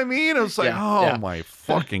you know what I mean? It's like, my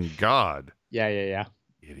fucking God. Yeah.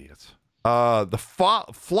 Idiots. The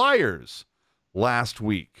Flyers last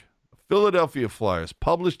week, Philadelphia Flyers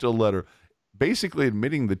published a letter basically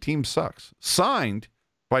admitting the team sucks, signed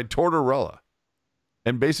by Tortorella,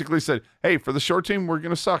 and basically said, hey, for the short team, we're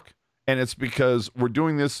going to suck. And it's because we're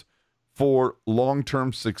doing this for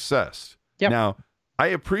long-term success. Yep. Now, I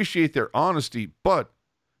appreciate their honesty, but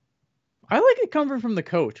I like it coming from the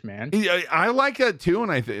coach, man. I like that too,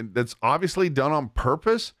 and I think that's obviously done on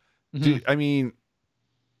purpose. I mean,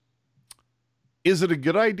 is it a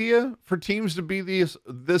good idea for teams to be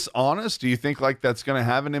this honest? Do you think like that's going to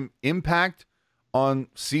have an impact on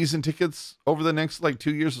season tickets over the next like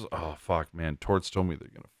 2 years? Oh fuck, man! Torts told me they're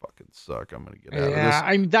going to fucking suck. I'm going to get out of this. Yeah,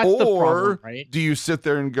 I mean that's the problem, right? Do you sit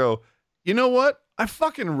there and go, you know what? I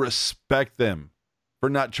fucking respect them for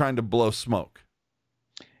not trying to blow smoke.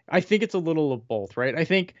 I think it's a little of both, right? I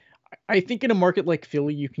think in a market like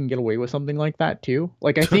Philly, you can get away with something like that too.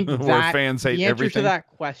 Like I think where that fans hate the answer everything to that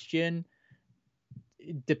question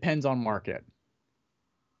depends on market.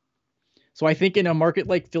 So I think in a market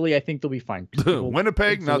like Philly, I think they'll be fine.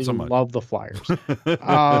 Winnipeg, not so much. Love the Flyers.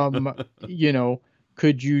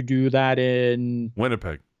 Could you do that in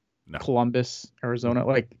Winnipeg? No. Columbus, Arizona?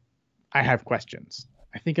 Like, I have questions.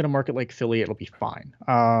 I think in a market like Philly, it'll be fine.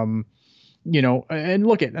 And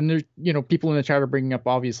look at, and there's, people in the chat are bringing up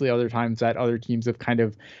obviously other times that other teams have kind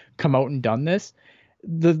of come out and done this.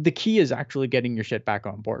 The key is actually getting your shit back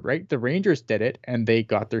on board, right? The Rangers did it and they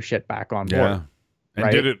got their shit back on board. And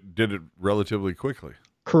right? did it relatively quickly.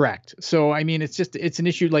 Correct. So, I mean, it's an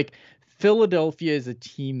issue. Like Philadelphia is a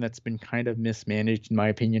team that's been kind of mismanaged, in my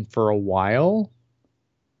opinion, for a while.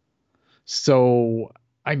 So,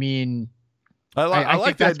 I mean, I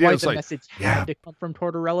like the idea. Why the message had to come from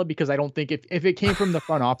Tortorella, because I don't think if it came from the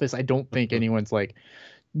front office, I don't think anyone's like,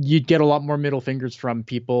 you'd get a lot more middle fingers from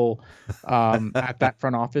people at that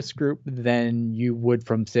front office group than you would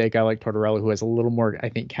from, say, a guy like Tortorella, who has a little more, I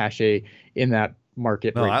think, cachet in that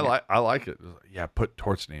market. No, I like it. Yeah, put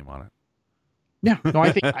Tort's name on it. Yeah, no,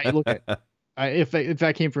 I think I look at if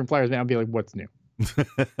that came from Flyers, man, I'd be like, what's new?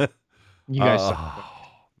 You guys suck.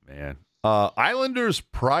 Man. Islanders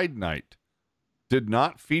Pride Night did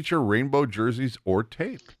not feature rainbow jerseys or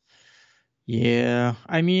tape. Yeah,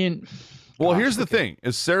 I mean, well, here's the thing: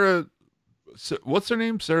 is Sarah? What's her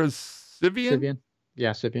name? Sarah Sivian. Sivian.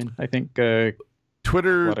 Yeah, Sivian. I think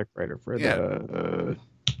Twitter athletic writer for the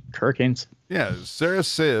Hurricanes. Yeah, Sarah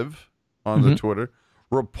Siv on the Twitter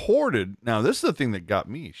reported. Now, this is the thing that got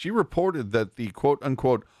me. She reported that the quote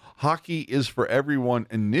unquote "Hockey is for Everyone"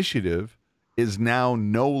 initiative is now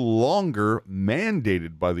no longer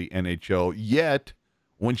mandated by the NHL. Yet,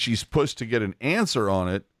 when she's pushed to get an answer on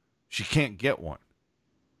it, she can't get one.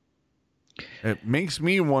 It makes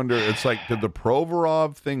me wonder. It's like, did the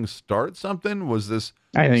Provorov thing start something? Was this?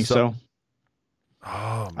 I think so.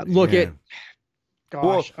 Oh, look at.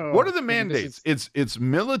 Gosh. Well, what are the mandates? It's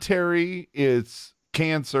military. It's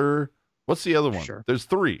cancer. What's the other one? Sure. There's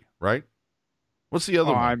 3, right? What's the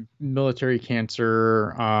other one? Military,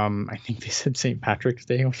 cancer. I think they said St. Patrick's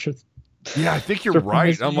Day. Yeah, I think you're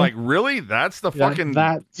right. I'm like, really? That's the fucking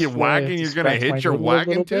wagon you're going to hit your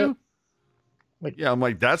wagon to? Like, yeah, I'm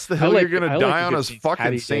like, that's the hill you're going to die on as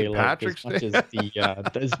fucking St. Patrick's Day?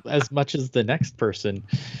 As much as the next person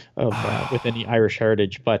with any Irish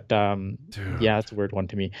heritage. But yeah, it's a weird one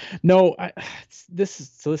to me. No, this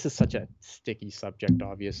is such a sticky subject,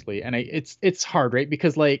 obviously. And it's hard, right?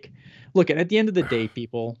 Because like, look, at the end of the day,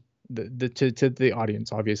 people, to the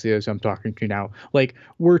audience, obviously, as I'm talking to now, like,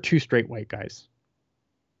 we're 2 straight white guys.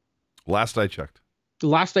 Last I checked,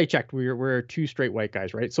 we're 2 straight white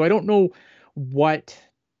guys, right? So I don't know what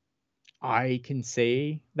I can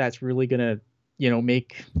say that's really gonna,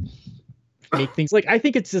 make things like, I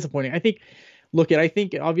think it's disappointing. I think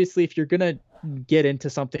obviously if you're gonna get into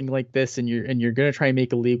something like this and you're gonna try and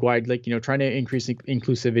make a league wide, like, trying to increase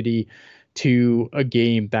inclusivity to a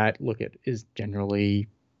game that is generally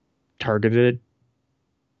targeted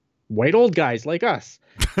white old guys like us.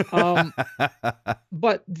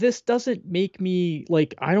 But this doesn't make me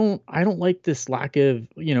like, I don't like this lack of,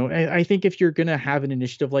 I think if you're going to have an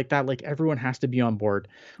initiative like that, like, everyone has to be on board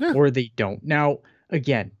or they don't. Now,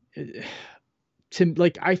 again,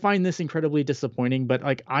 I find this incredibly disappointing, but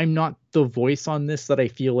like, I'm not the voice on this that I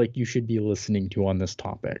feel like you should be listening to on this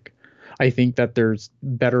topic. I think that there's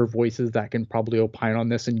better voices that can probably opine on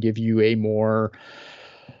this and give you a more,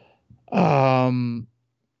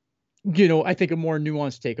 I think a more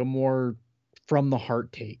nuanced take, a more from the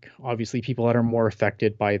heart take. Obviously, people that are more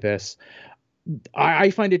affected by this.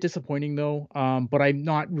 I find it disappointing though, but I'm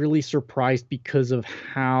not really surprised because of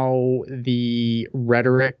how the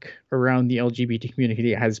rhetoric around the LGBT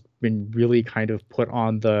community has been really kind of put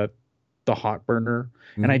on the hot burner.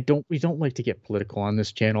 And Mhm. we don't like to get political on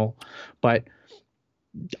this channel, but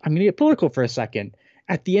I'm going to get political for a second.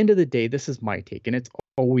 At the end of the day, this is my take, and it's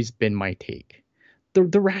always been my take.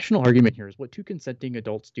 The rational argument here is what two consenting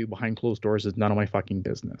adults do behind closed doors is none of my fucking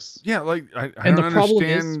business. Yeah, like I And don't the problem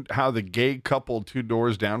is, understand how the gay couple 2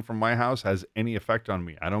 doors down from my house has any effect on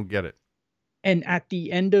me. I don't get it. and at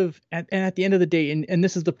the end of the day, and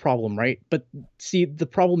this is the problem, right? But see, the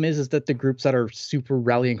problem is that the groups that are super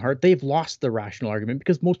rallying hard, they've lost the rational argument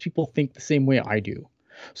because most people think the same way I do.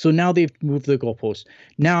 So now they've moved the goalpost.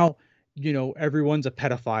 Now, everyone's a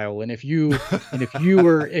pedophile, and if you're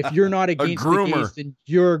not A against the gays, groomer. then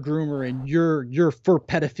you're a groomer and you're for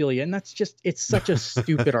pedophilia. And that's just, it's such a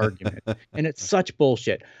stupid argument, and it's such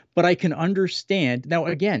bullshit. But I can understand now.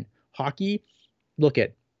 Again, hockey, look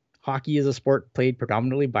at hockey is a sport played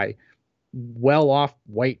predominantly by well-off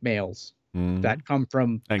white males Mhm. that come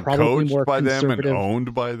from And probably coached more by them and conservative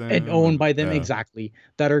owned by and them owned and by them, yeah. exactly,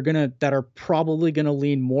 that are probably going to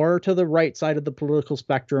lean more to the right side of the political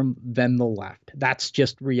spectrum than the left. That's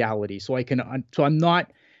just reality. So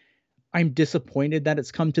I'm disappointed that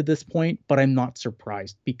it's come to this point, but I'm not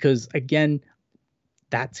surprised because again,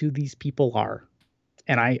 that's who these people are.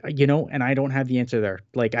 And I don't have the answer there.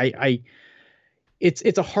 Like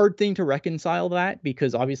it's a hard thing to reconcile that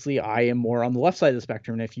because obviously I am more on the left side of the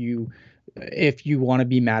spectrum. And if you want to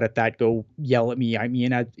be mad at that, go yell at me. I'm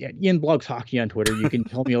Ian Blogs Hockey on Twitter. You can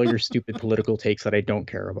tell me all your stupid political takes that I don't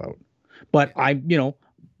care about. But I'm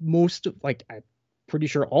pretty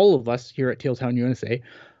sure all of us here at Tailtown USA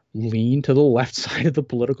lean to the left side of the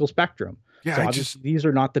political spectrum. Yeah, So I just obviously these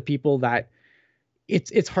are not the people that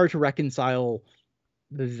it's hard to reconcile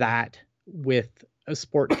that with a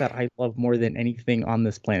sport that I love more than anything on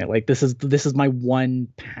this planet. Like this is my one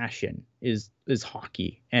passion is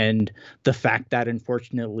hockey, and the fact that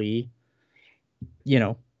unfortunately, you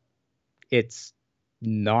know, it's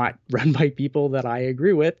not run by people that I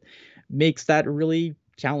agree with makes that really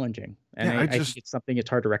challenging. And yeah, I think it's something it's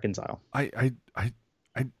hard to reconcile. I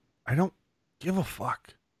I don't give a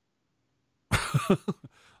fuck.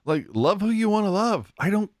 Like love who you want to love. I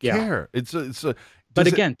don't Yeah. care. It's a But does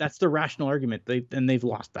it again, that's the rational argument. They've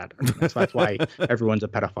lost that argument. So that's why everyone's a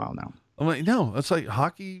pedophile now. I'm like, no, it's like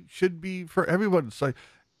hockey should be for everyone. It's like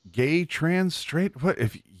gay, trans, straight. What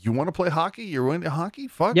if you want to play hockey? You're into hockey?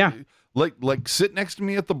 Fuck. Yeah. Like sit next to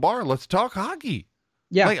me at the bar. Let's talk hockey.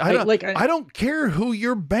 Yeah. Like I don't care who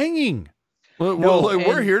you're banging. No,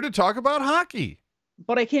 We're here to talk about hockey.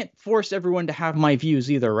 but I can't force everyone to have my views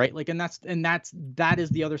either, right? Like, and that is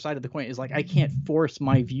the other side of the coin. Is like I can't force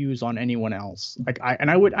my views on anyone else. Like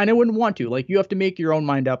I wouldn't want to. Like you have to make your own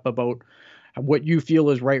mind up about what you feel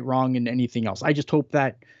is right, wrong, and anything else. I just hope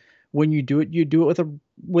that when you do it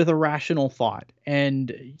with a rational thought.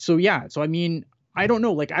 And so yeah, so I mean, I don't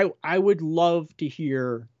know. Like I would love to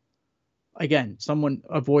hear again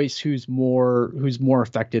a voice who's more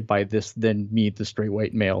affected by this than me, the straight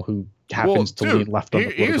white male who happens to lean left on the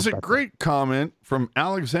political here's a spectrum. great comment from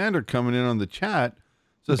Alexander coming in on the chat.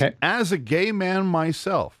 Says, Okay. as a gay man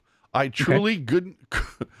myself, I truly couldn't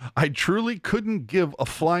give a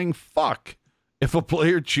flying fuck if a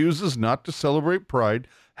player chooses not to celebrate Pride.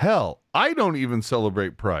 Hell, I don't even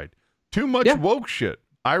celebrate Pride. Too much woke shit.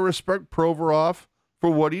 I respect Provorov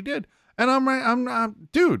for what he did. And I'm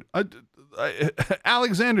not, dude,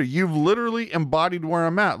 Alexander, you've literally embodied where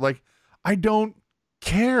I'm at. Like, I don't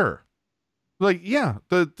care. Like, yeah,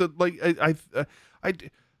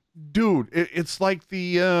 dude, it's like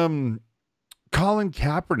the Colin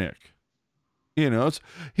Kaepernick.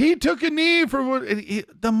 He took a knee for what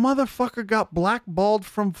the motherfucker got blackballed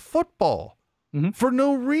from football for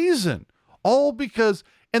no reason, all because.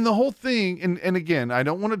 And the whole thing, and again, I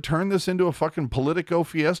don't want to turn this into a fucking Politico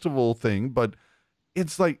Fiestival thing, but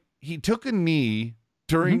it's like he took a knee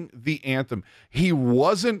during the anthem. He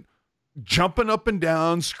wasn't jumping up and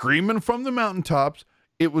down, screaming from the mountaintops.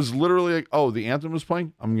 It was literally like, oh, the anthem was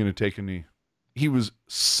playing, I'm going to take a knee. He was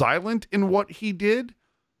silent in what he did.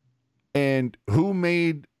 And who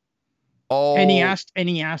made all... And he asked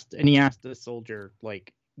the soldier,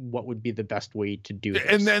 like, what would be the best way to do this?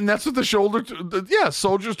 And then that's what the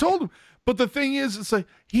soldiers told him. But the thing is, it's like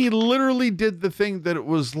he literally did the thing that it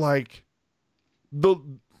was like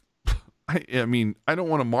I mean, I don't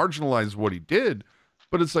want to marginalize what he did,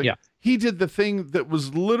 but it's like he did the thing that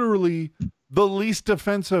was literally the least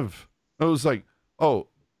offensive. It was like, oh,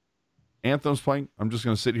 Anthem's playing, I'm just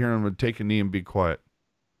going to sit here and I'm going to take a knee and be quiet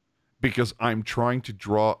because I'm trying to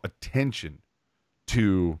draw attention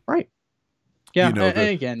to right. Yeah, you know, and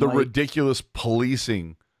again, the like, ridiculous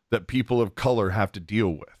policing that people of color have to deal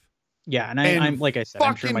with. yeah, and And I'm like I said,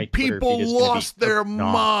 I'm sure my fucking Twitter people feed is gonna be lost their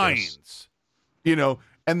obnoxious. minds. You know,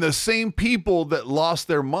 and the same people that lost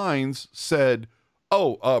their minds said,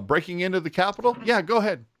 "Oh, breaking into the Capitol? Yeah, go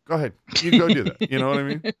ahead. Go ahead. You go do that." You know what I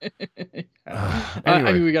mean? I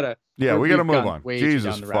Anyway. mean, we gotta move gone on. way too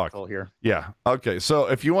Jesus down the rabbit fuck. hole here. Yeah. Okay. So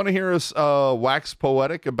if you want to hear us wax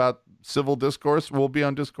poetic about civil discourse, we'll be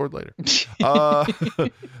on Discord later.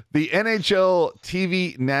 The NHL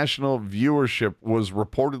TV national viewership was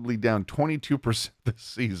reportedly down 22% this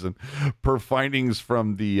season, per findings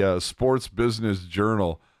from the Sports Business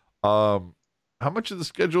Journal. How much of the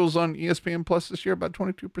schedule is on ESPN Plus this year? About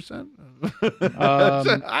 22%?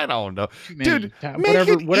 I don't know. Dude, make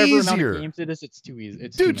it whatever easier. amount of games it is, it's too easy.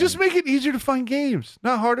 It's Dude, just make it easier to find games,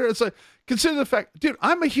 not harder. It's like, consider the fact, dude,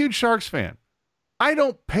 I'm a huge Sharks fan. I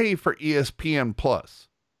don't pay for ESPN Plus.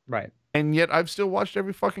 right. And yet I've still watched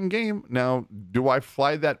every fucking game. Now, do I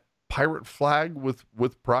fly that pirate flag with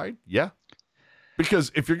pride? Yeah.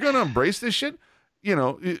 Because if you're going to embrace this shit, you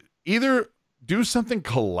know, either do something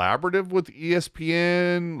collaborative with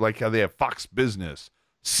ESPN, like how they have Fox Business,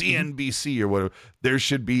 CNBC or whatever. There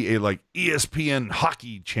should be a like ESPN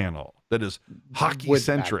hockey channel that is hockey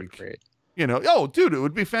centric. You know, oh, dude, it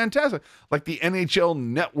would be fantastic. Like the NHL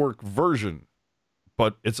Network version,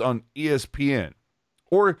 but it's on ESPN.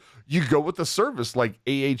 Or you go with a service like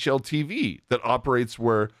AHL TV that operates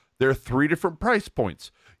where there are 3 different price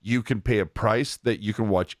points. You can pay a price that you can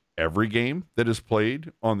watch every game that is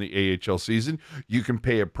played on the AHL season. You can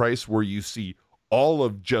pay a price where you see all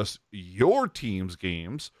of just your team's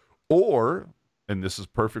games, or, and this is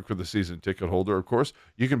perfect for the season ticket holder, of course,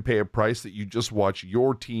 you can pay a price that you just watch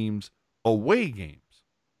your team's away games.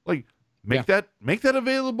 Like, make that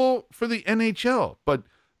available for the NHL. But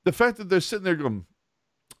the fact that they're sitting there going,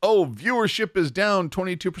 oh, viewership is down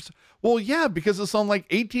 22%. Well, yeah, because it's on like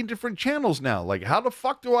 18 different channels now. Like, how the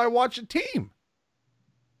fuck do I watch a team?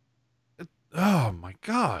 Oh my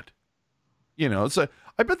God. You know, it's I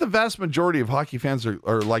bet the vast majority of hockey fans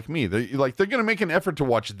are like me. They're going to make an effort to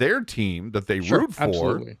watch their team that they root for.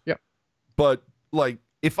 Absolutely. Yeah. But like,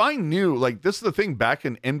 if I knew, like, this is the thing back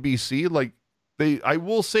in NBC, like I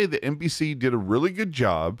will say that NBC did a really good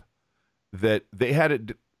job that they had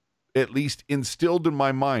it at least instilled in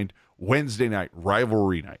my mind Wednesday night,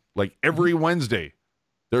 rivalry night. Like every Wednesday,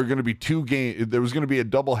 there are going to be 2 games. There was going to be a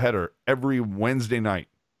doubleheader every Wednesday night.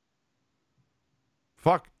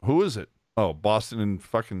 Fuck, who is it? Oh, Boston and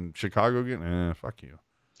fucking Chicago again? Fuck you.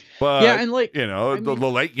 But, yeah, and like, you know, the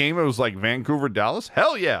late game, it was like Vancouver, Dallas.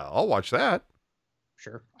 Hell yeah, I'll watch that.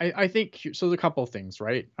 Sure. I think, so there's a couple of things,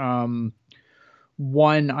 right?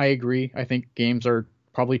 One, I agree. I think games are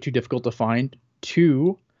probably too difficult to find.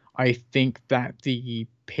 2, I think that the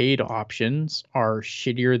paid options are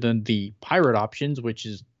shittier than the pirate options, which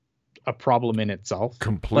is a problem in itself.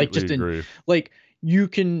 Completely agree.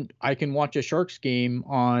 I can watch a Sharks game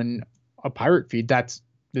on a pirate feed. That's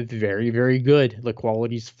very, very good. The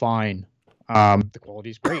quality's fine. The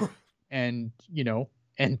quality's great. And, you know,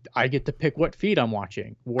 and I get to pick what feed I'm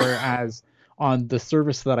watching. Whereas on the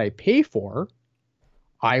service that I pay for,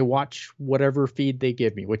 I watch whatever feed they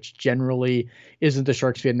give me, which generally isn't the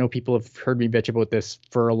Sharks feed. I know people have heard me bitch about this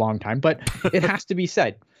for a long time, but it has to be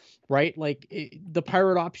said, right? Like the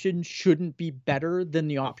pirate option shouldn't be better than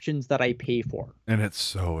the options that I pay for. And it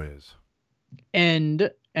so is.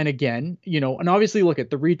 And again, you know, and obviously look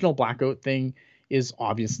at the regional blackout thing is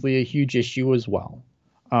obviously a huge issue as well.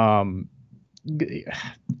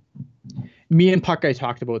 Me and Puck, I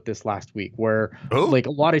talked about this last week where like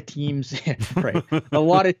a lot of teams, right. A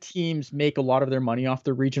lot of teams make a lot of their money off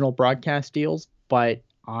the regional broadcast deals. But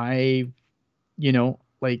you know,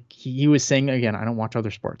 like he was saying, again, I don't watch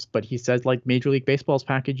other sports, but he says like Major League Baseball's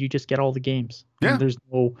package, you just get all the games. Yeah. And there's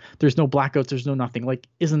no blackouts. There's no nothing. Like,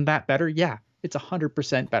 isn't that better? Yeah, it's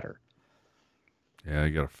 100% better. Yeah,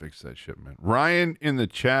 you got to fix that shit, man. Ryan in the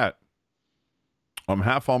chat. I'm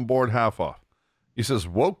half on board, half off. He says,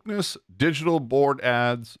 wokeness, digital board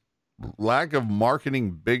ads, lack of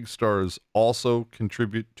marketing big stars also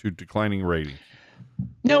contribute to declining ratings.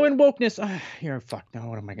 No, in wokeness, fuck, no,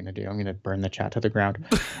 what am I going to do? I'm going to burn the chat to the ground.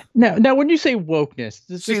 Now, when you say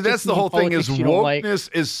wokeness, see, that's the whole thing is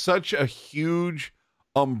wokeness is such a huge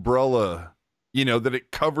umbrella, you know, that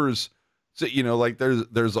it covers, so, you know, like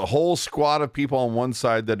there's a whole squad of people on one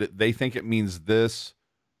side that they think it means this,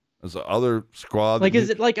 There's the other squad. Like, is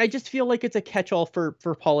it like, I just feel like it's a catch-all for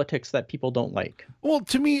politics that people don't like. Well,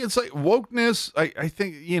 to me, it's like wokeness. I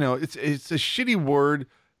think, it's a shitty word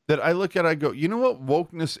that I look at. I go, you know what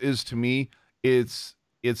wokeness is to me? It's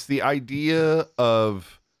the idea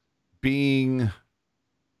of being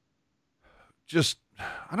just,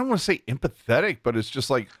 I don't want to say empathetic, but it's just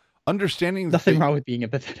like understanding. Nothing wrong with being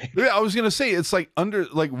empathetic. Yeah, I was gonna say it's like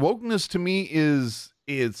wokeness to me is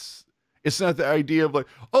it's not the idea of like,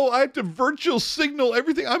 oh, I have to virtual signal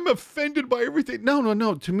everything. I'm offended by everything.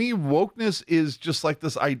 No. To me, wokeness is just like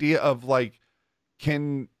this idea of like,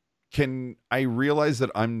 can I realize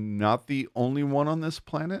that I'm not the only one on this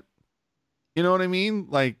planet? You know what I mean?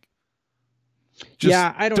 Like,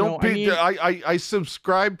 yeah, I don't know. I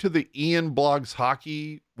subscribe to the Ian Blogs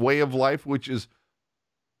hockey way of life, which is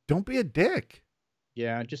don't be a dick.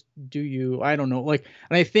 Yeah, just do you. I don't know. Like,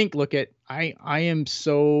 and I think,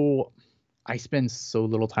 I spend so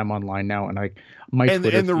little time online now, and and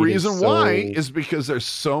the reason why is because there's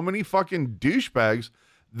so many fucking douchebags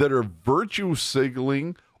that are virtue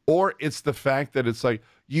signaling, or it's the fact that it's like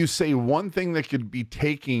you say one thing that could be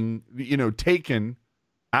taken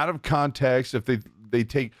out of context. If they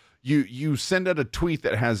take you send out a tweet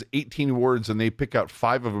that has 18 words and they pick out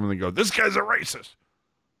 5 of them and they go, this guy's a racist.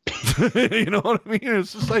 You know what I mean?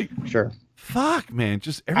 It's just like, sure. Fuck, man.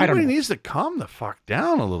 Just everybody needs to calm the fuck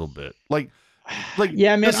down a little bit. Like,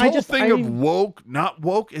 yeah, man. This whole thing of woke, not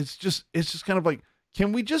woke. It's just kind of like,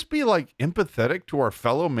 can we just be like empathetic to our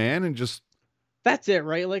fellow man and just? That's it,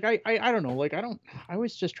 right? Like, I don't know. Like, I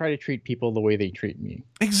always just try to treat people the way they treat me.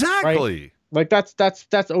 Exactly. Right? Like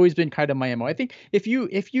that's always been kind of my MO. I think if you've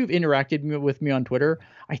interacted with me on Twitter,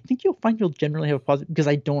 I think you'll find you'll generally have a positive, because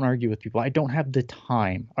I don't argue with people. I don't have the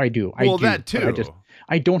time. I do. That too.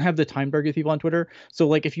 I don't have the time to argue with people on Twitter. So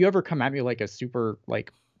like, if you ever come at me like a super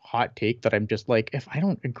like hot take that I'm just like, if I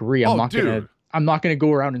don't agree, I'm not gonna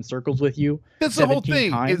go around in circles with you. That's the whole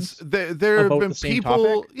thing. There have been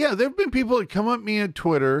people. Yeah, there have been people that come at me on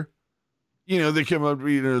Twitter. They come up to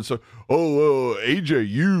me and it's like, oh, AJ,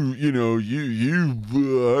 you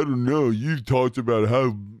I don't know, you talked about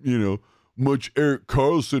how, much Erik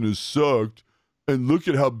Karlsson has sucked, and look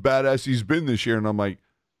at how badass he's been this year. And I'm like,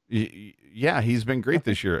 yeah, he's been great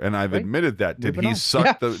this year. And I've admitted that. Did he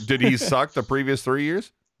suck the previous 3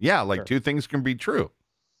 years? Yeah, like two things can be true.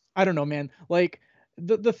 I don't know, man. Like,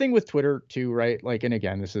 the thing with Twitter too, right? Like, and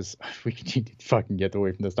again, this is, we need to fucking get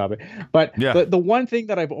away from this topic. But yeah, the one thing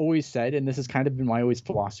that I've always said, and this has kind of been my always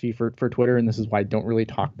philosophy for Twitter, and this is why I don't really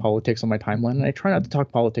talk politics on my timeline, and I try not to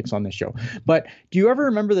talk politics on this show. But do you ever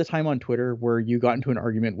remember the time on Twitter where you got into an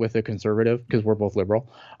argument with a conservative, because we're both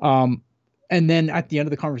liberal, and then at the end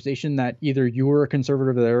of the conversation that either you were a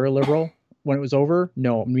conservative or they were a liberal when it was over?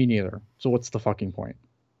 No, me neither. So what's the fucking point?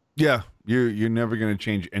 Yeah, you're never going to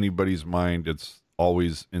change anybody's mind. It's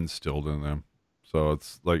always instilled in them. So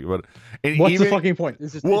it's like, what's the fucking point?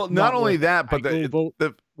 It's not only that, but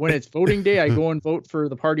when it's voting day, I go and vote for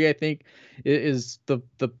the party I think is the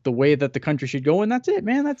way that the country should go, and that's it,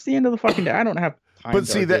 man. That's the end of the fucking day. I don't have time. But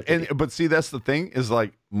see that's the thing is,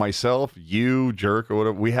 like, myself, you, Jerk, or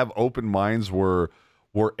whatever, we have open minds where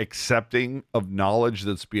we're accepting of knowledge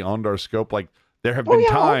that's beyond our scope. Like, there have been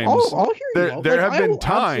times. I'll hear you out. There have been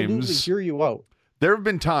times. Hear you out. There have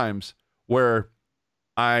been times where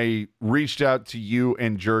I reached out to you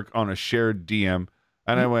and Jerk on a shared DM,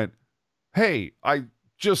 and I went, hey, I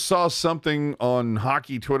just saw something on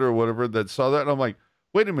hockey Twitter or whatever that saw that. And I'm like,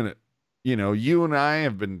 wait a minute. You and I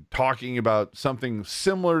have been talking about something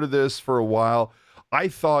similar to this for a while. I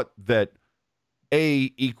thought that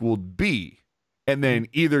A equaled B. And then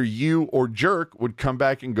either you or Jerk would come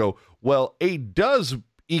back and go, well, A does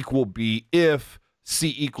equal B if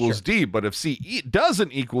C equals D. But if C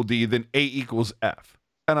doesn't equal D, then A equals F.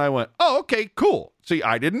 And I went, oh, okay, cool. See,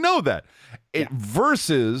 I didn't know that.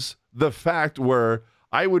 Versus the fact where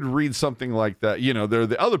I would read something like that. There are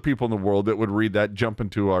the other people in the world that would read that, jump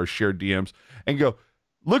into our shared DMs and go,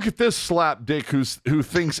 look at this slap dick who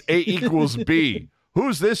thinks A equals B.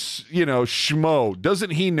 Who's this, schmo?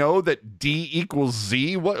 Doesn't he know that D equals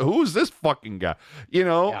Z? Who's this fucking guy?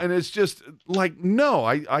 And it's just like, no,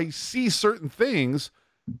 I see certain things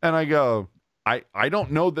and I go, I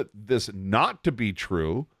don't know that this not to be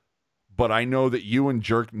true, but I know that you and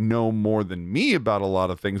Jerk know more than me about a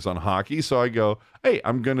lot of things on hockey. So I go, hey,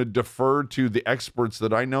 I'm going to defer to the experts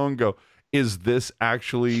that I know and go, is this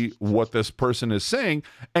actually what this person is saying?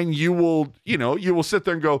 And you will sit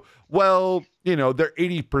there and go, well, they're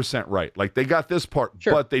 80% right. Like, they got this part,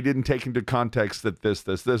 but they didn't take into context that this.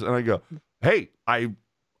 And I go, hey, I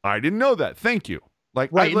didn't know that. Thank you.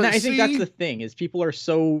 Like, right. And I think that's the thing is people are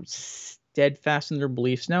so steadfast in their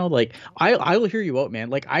beliefs now. Like I will hear you out, man.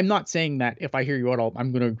 Like I'm not saying that if I hear you out,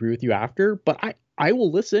 I'm going to agree with you after, but I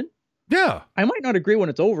will listen. Yeah, I might not agree when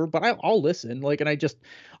it's over, but I'll listen. Like, and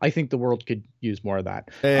I think the world could use more of that.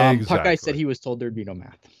 Puck Guy said exactly. he was told there'd be no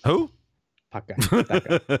math. Who? Puck Guy.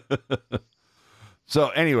 That guy. So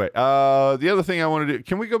anyway, the other thing I want to do,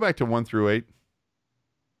 can we go back to 1 through 8?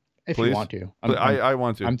 If Please? you want to, I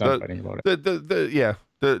want to. I'm done fighting about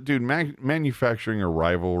it. Dude, manufacturing a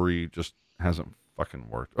rivalry just hasn't fucking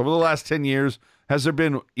worked. Over the last 10 years, has there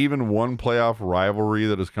been even one playoff rivalry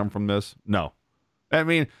that has come from this? No. I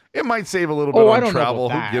mean, it might save a little bit on travel.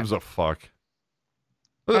 Who gives a fuck?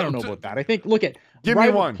 I don't know about that. I think, look at give me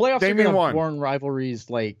one. Playoffs Name are me one. Born rivalries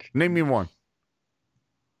like. Name me one.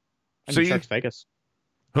 I mean, Sharks Vegas.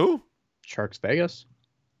 Who? Sharks Vegas.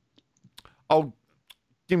 Oh,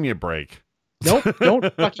 give me a break. Nope,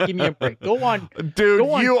 don't fucking give me a break. Go on, dude.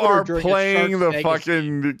 Go on you Twitter are playing the Vegas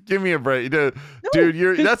fucking. game. Give me a break, dude. No,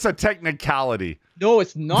 Dude, that's a technicality. No,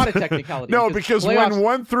 it's not a technicality. No, because when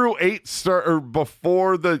 1 through 8 start, or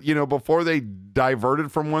before they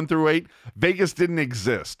diverted from 1 through 8, Vegas didn't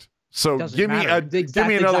exist. So give me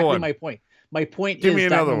another one. My point. My point is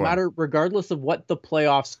that no matter, regardless of what the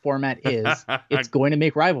playoffs format is, it's going to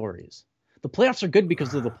make rivalries. The playoffs are good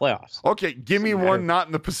because of the playoffs. Okay, give me one not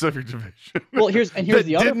in the Pacific Division. Well, here's the other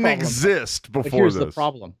problem. Didn't exist before. But here's the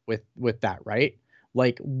problem with that, right?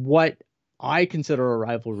 Like what I consider a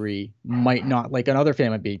rivalry might not, like another fan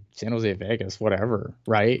might be San Jose Vegas, whatever,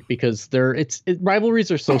 right? Because rivalries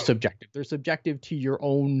are so subjective. They're subjective to your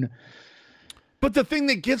own. But the thing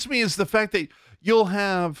that gets me is the fact that you'll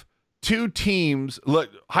have two teams. Look,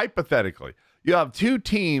 hypothetically, you have two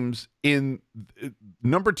teams in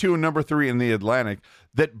number 2 and number 3 in the Atlantic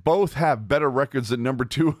that both have better records than number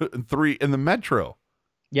 2 and 3 in the Metro.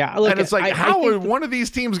 Yeah, and it's like, how are one of these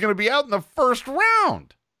teams going to be out in the first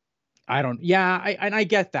round? I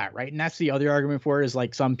get that, right? And that's the other argument for it is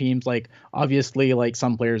like some teams, like obviously, like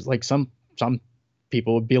some players, like some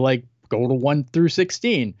people would be like, go to 1 through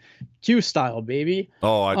 16, Q style, baby.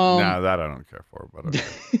 Oh, that I don't care for, but okay.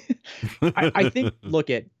 I think, look,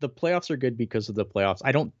 at the playoffs are good because of the playoffs.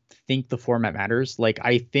 I don't think the format matters. Like,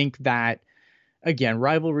 I think that, again,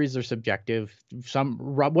 rivalries are subjective.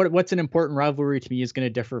 What's an important rivalry to me is going to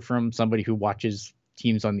differ from somebody who watches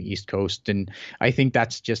teams on the East Coast, and I think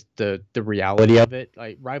that's just the reality of it.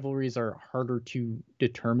 Like, rivalries are harder to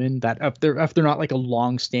determine that if they're not like a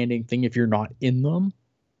long-standing thing, if you're not in them.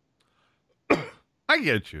 I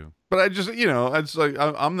get you, but I just, it's like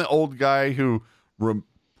I'm the old guy who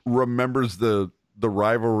remembers the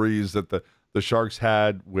rivalries that the Sharks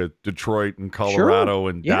had with Detroit and Colorado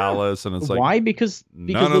and Dallas, and it's like, why? Because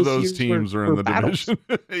none of those teams are in the division.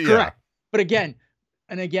 Yeah. Correct. But again,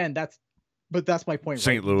 that's my point.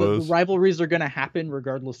 St. Right? Louis. The rivalries are going to happen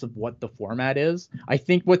regardless of what the format is. I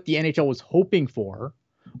think what the NHL was hoping for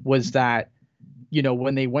was that,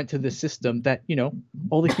 when they went to the system, that,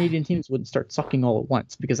 all the Canadian teams wouldn't start sucking all at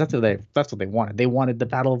once, because that's what they wanted. They wanted the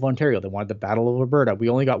Battle of Ontario. They wanted the Battle of Alberta. We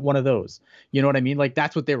only got one of those. You know what I mean? Like,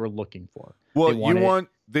 that's what they were looking for. Well, you want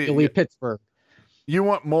Philly, Pittsburgh. You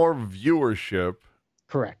want more viewership.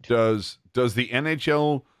 Correct. Does the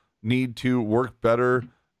NHL need to work better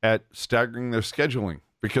at staggering their scheduling?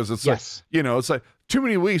 Because it's it's like too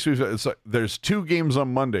many weeks. It's like there's 2 games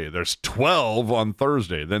on Monday, there's 12 on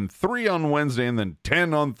Thursday, then 3 on Wednesday, and then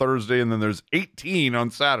 10 on Thursday, and then there's 18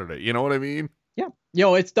 on Saturday. You know what I mean? Yeah.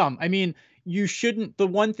 It's dumb. I mean, you shouldn't. The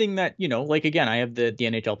one thing that, like, again, I have the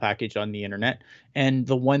NHL package on the internet, and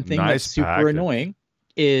the one thing that's super annoying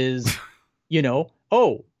is,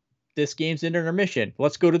 this game's in intermission.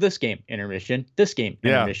 Let's go to this game, intermission. This game,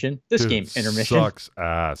 intermission. This game, intermission. Sucks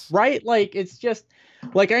ass. Right? Like, it's just,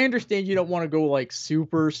 like, I understand you don't want to go like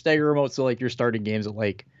super stagger remote, so like you're starting games at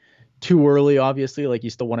like too early, obviously. Like, you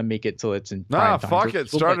still want to make it so it's in prime time. Fuck it.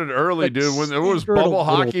 Started early, dude. When it was bubble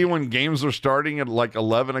hockey, when games were starting at like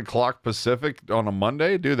 11 o'clock Pacific on a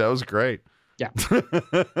Monday, dude, that was great. Yeah.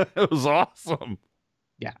 It was awesome.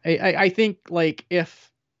 Yeah. I think, like,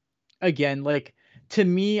 if, again, like, to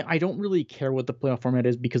me, I don't really care what the playoff format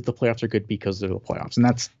is, because the playoffs are good because of the playoffs. And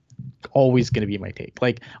that's always going to be my take.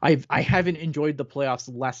 Like, I haven't enjoyed the playoffs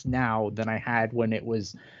less now than I had when it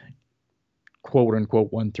was quote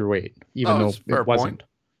unquote 1 through 8, even though it wasn't.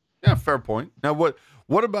 Yeah, fair point. Now, what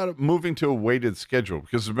about it moving to a weighted schedule?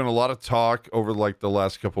 Because there's been a lot of talk over like the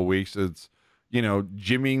last couple of weeks. It's,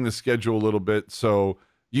 jimmying the schedule a little bit. So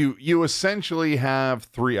you essentially have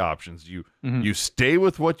 3 options. You stay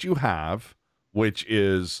with what you have, which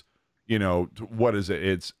is, what is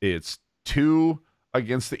it? It's 2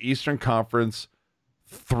 against the Eastern Conference,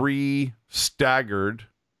 3 staggered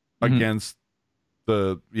against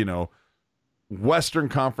the, Western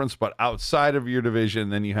Conference, but outside of your division.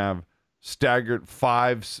 Then you have staggered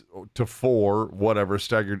 5 to 4, whatever,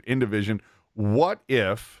 staggered in division. What do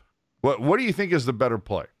you think is the better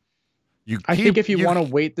play? I think if you want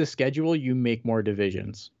to weight the schedule, you make more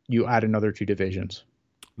divisions. You add another 2 divisions.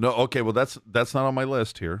 No, okay, well that's not on my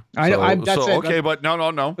list here. I know. Okay, but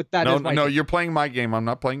no. But that is no. You're playing my game. I'm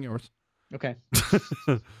not playing yours. Okay.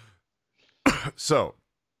 So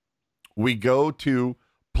we go to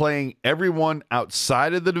playing everyone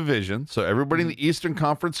outside of the division. So everybody in the Eastern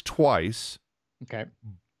Conference twice. Okay.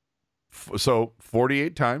 So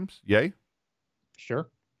 48 times. Yay. Sure.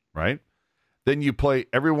 Right. Then you play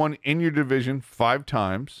everyone in your division 5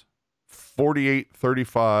 times. 48,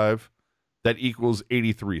 35. That equals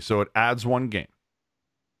 83. So it adds 1 game.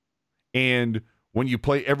 And when you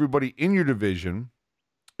play everybody in your division,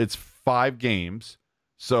 it's 5 games.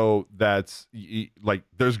 So that's like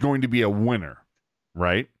there's going to be a winner,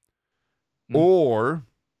 right? And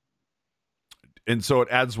so it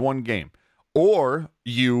adds 1 game. Or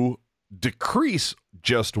you decrease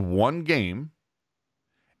just 1 game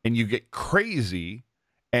and you get crazy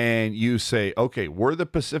and you say, okay, we're the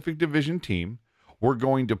Pacific Division team. We're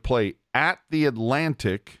going to play at the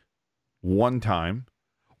Atlantic 1 time.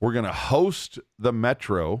 We're going to host the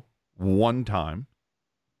Metro 1 time,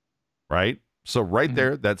 right? So right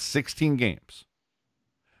there, that's 16 games.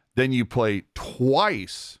 Then you play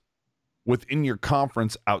twice within your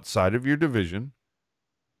conference outside of your division.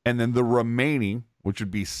 And then the remaining, which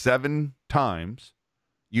would be 7 times,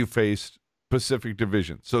 you faced Pacific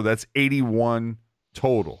Division. So that's 81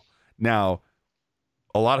 total. Now,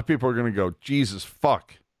 a lot of people are going to go, Jesus,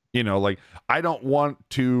 fuck. Like, I don't want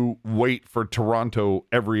to wait for Toronto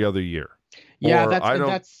every other year. Yeah,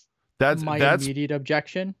 that's my immediate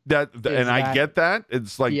objection. I get that.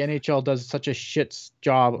 It's like the NHL does such a shit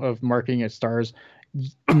job of marketing its stars,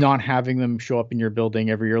 not having them show up in your building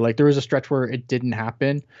every year. Like there was a stretch where it didn't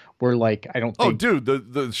happen, where like I don't think. Oh, dude,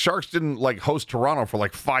 the Sharks didn't like host Toronto for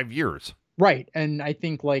like 5 years. Right, and I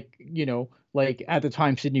think like like at the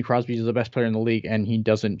time Sidney Crosby is the best player in the league, and he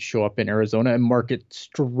doesn't show up in Arizona, and market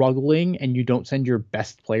struggling, and you don't send your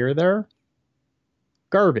best player there.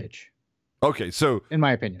 Garbage. Okay, so in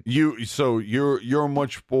my opinion, you're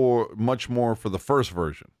much more for the first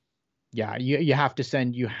version. Yeah, you have to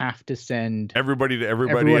send everybody to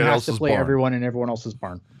everybody everyone else's has to play barn. Everyone in everyone else's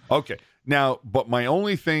barn. Okay, now, but my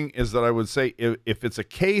only thing is that I would say if it's a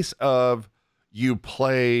case of you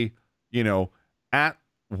play, at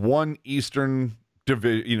one Eastern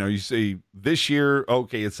division, you say this year,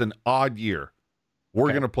 okay, it's an odd year. We're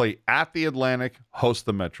going to play at the Atlantic, host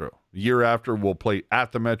the Metro. Year after, we'll play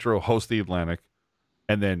at the Metro, host the Atlantic,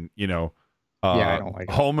 and then I don't like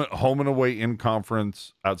home and away in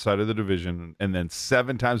conference outside of the division, and then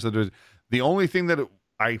 7 times the division. The only thing that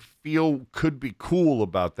I feel could be cool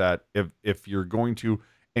about that, if you're going to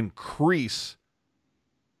increase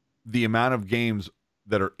the amount of games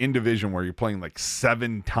that are in division where you're playing like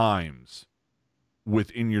 7 times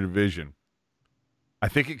within your division, I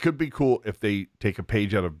think it could be cool if they take a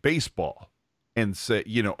page out of baseball and say,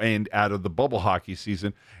 and out of the bubble hockey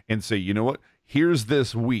season and say, you know what, here's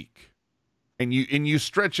this week. And you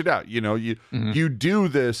stretch it out, you do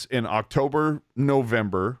this in October,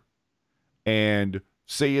 November, and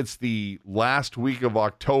say it's the last week of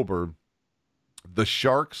October. The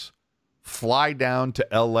Sharks fly down to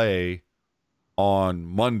LA on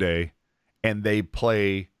Monday, and they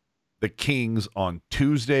play the Kings on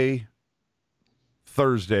Tuesday,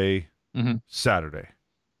 Thursday, Saturday,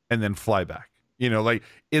 and then fly back. Like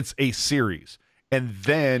it's a series. And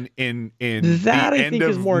then in that the I end think of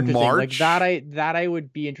is more interesting. March, like that I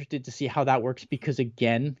would be interested to see how that works, because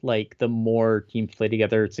again, like the more teams play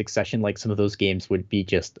together in succession, like some of those games would be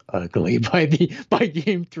just ugly by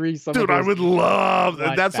game 3. Dude, I would love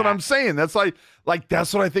that. That's what I'm saying. That's like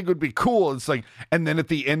that's what I think would be cool. It's like, and then at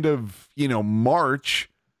the end of March,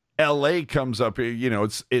 LA comes up.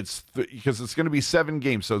 It's because it's going to be 7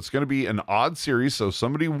 games, so it's going to be an odd series. So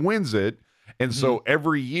somebody wins it, and so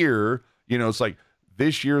every year. It's like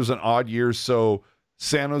this year's an odd year, so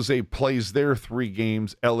San Jose plays their 3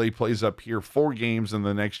 games, LA plays up here 4 games, and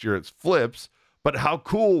the next year it flips. But how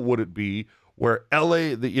cool would it be where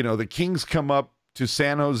LA, the Kings come up to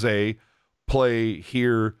San Jose, play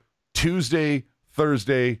here Tuesday,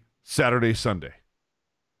 Thursday, Saturday, Sunday.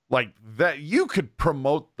 Like that, you could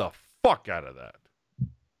promote the fuck out of that.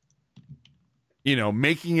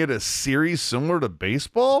 Making it a series similar to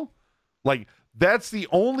baseball, like. That's the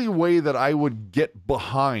only way that I would get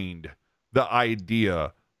behind the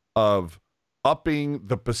idea of upping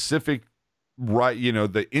the Pacific,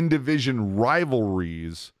 the in-division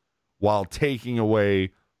rivalries while taking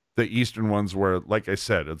away the Eastern ones where, like I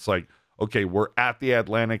said, it's like, okay, we're at the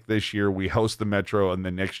Atlantic this year, we host the Metro, and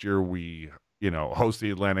then next year we, host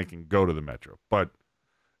the Atlantic and go to the Metro. But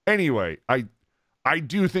anyway, I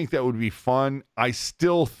do think that would be fun. I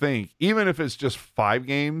still think, even if it's just 5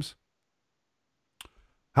 games,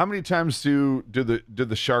 how many times do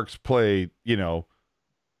the Sharks play,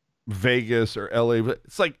 Vegas or LA?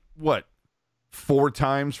 It's like, what, 4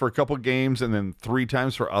 times for a couple games and then 3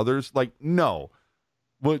 times for others? Like, no.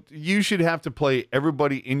 But you should have to play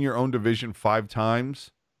everybody in your own division 5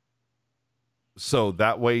 times. So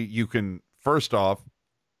that way you can, first off,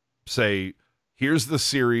 say, here's the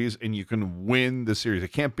series, and you can win the series.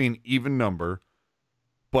 It can't be an even number,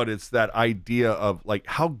 but it's that idea of, like,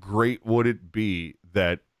 how great would it be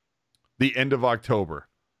that the end of October,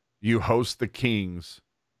 you host the Kings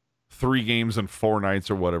 3 games and 4 nights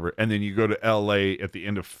or whatever, and then you go to LA at the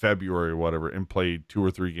end of February or whatever and play 2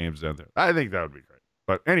 or 3 games down there. I think that would be great.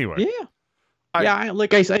 But anyway. Yeah. I like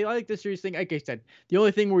the series thing. Like I said, the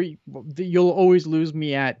only thing where you'll always lose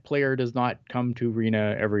me at, player does not come to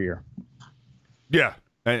arena every year. Yeah,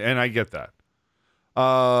 and I get that.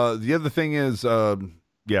 The other thing is, the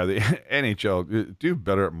NHL do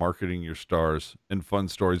better at marketing your stars and fun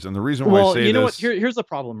stories. And the reason why I say you know this, what? Here's the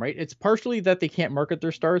problem, right? It's partially that they can't market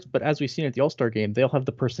their stars, but as we've seen at the All-Star game, they'll have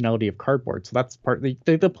the personality of cardboard. So that's part.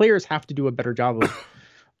 The players have to do a better job of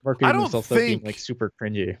marketing themselves without being like super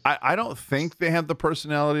cringy. I don't think they have the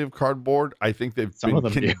personality of cardboard. I think they've Some of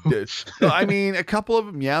them do. I mean, a couple of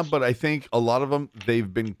them, yeah, but I think a lot of them,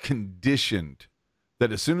 they've been conditioned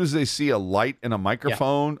that as soon as they see a light and a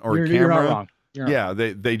microphone or a camera, you're not wrong.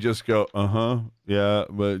 They just go, yeah,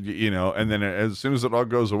 but and then as soon as it all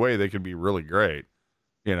goes away, they can be really great,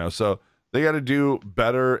 So they got to do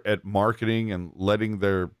better at marketing and letting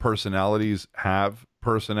their personalities have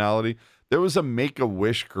personality. There was a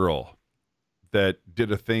Make-A-Wish girl that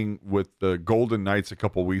did a thing with the Golden Knights a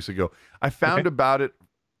couple weeks ago. I found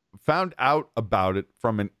out about it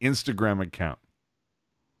from an Instagram account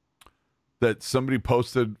that somebody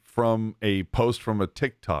posted from a post from a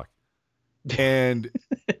TikTok. And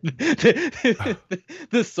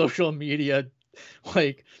the social media,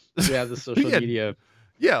 the social media.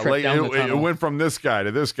 Yeah, like it went from this guy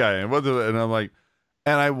to this guy, and I'm like,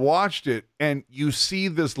 and I watched it, and you see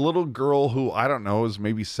this little girl who, I don't know, is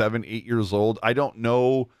maybe 7, 8 years old. I don't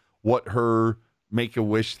know what her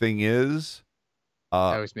Make-A-Wish thing is. That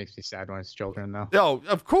always makes me sad when it's children, though. Oh,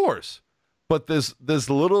 of course. But this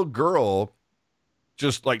little girl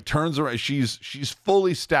just like turns around. She's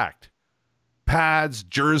fully stacked. Pads,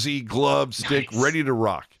 jersey, glove, stick, nice. Ready to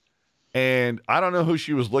rock. And I don't know who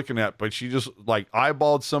she was looking at, but she just like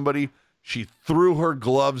eyeballed somebody. She threw her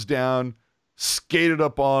gloves down, skated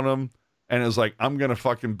up on him, and is like, I'm gonna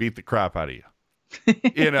fucking beat the crap out of you.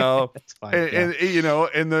 That's fine. And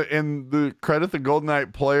the credit, the Golden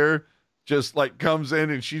Knight player just like comes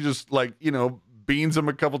in and she just like, beans him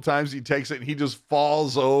a couple times. He takes it and he just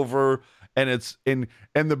falls over. And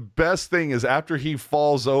the best thing is after he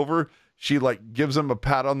falls over, she like gives him a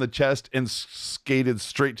pat on the chest and skated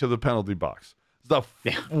straight to the penalty box.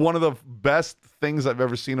 One of the best things I've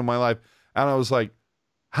ever seen in my life. And I was like,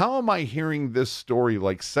 how am I hearing this story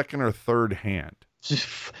like second or third hand?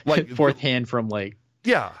 Like fourth hand from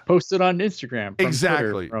posted on Instagram.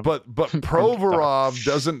 Exactly. Twitter, but Provorov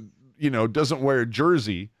doesn't wear a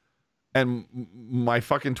jersey, and my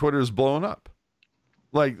fucking Twitter is blowing up.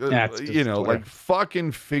 Like, like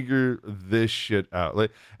fucking figure this shit out.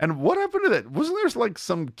 Like, and what happened to that? Wasn't there like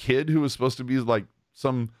some kid who was supposed to be like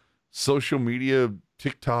some social media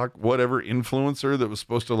TikTok, whatever influencer that was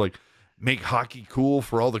supposed to like make hockey cool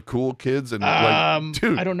for all the cool kids? And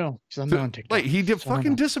dude, I don't know. I'm not on TikTok. Like he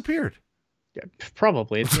fucking disappeared. Yeah,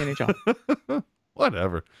 probably. It's the NHL.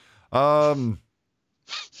 Whatever. All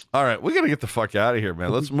right, we got to get the fuck out of here,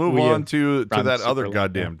 man. Let's move on to that other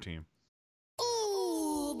goddamn team.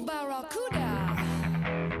 Ooh, Barracuda.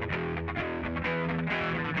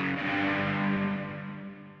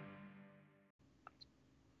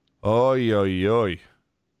 Oy, oy, oy.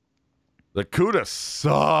 The CUDA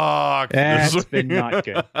sucked. It's been not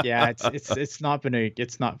good. Yeah, it's not been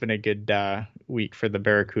a good week for the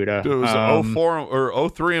Barracuda. Dude, it was 04 or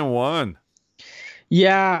 03-1.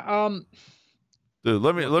 Yeah. Dude,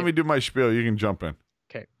 let me do my spiel. You can jump in.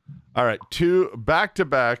 Okay. All right. 2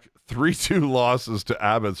 back-to-back 3-2 losses to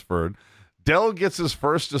Abbotsford. Dell gets his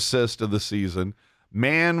first assist of the season.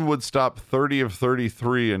 Mann would stop 30 of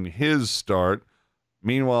 33 in his start.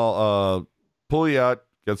 Meanwhile, Pouliot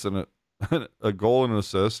gets a goal and an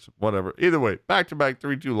assist, whatever. Either way, back-to-back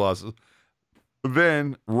 3-2 losses.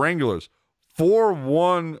 Then Wranglers,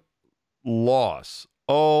 4-1 loss.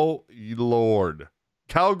 Oh, Lord.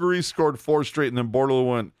 Calgary scored 4 straight, and then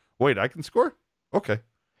Bordelot went, wait, I can score? Okay.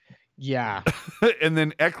 Yeah. And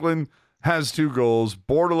then Eklund has 2 goals.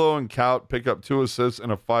 Bordelot and Kaut pick up 2 assists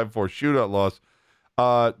and a 5-4 shootout loss.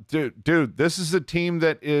 Dude, this is a team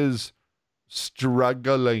that is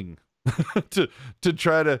struggling to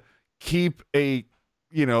try to keep a,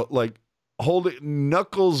 hold it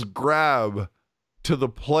knuckles grab to the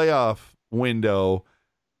playoff window.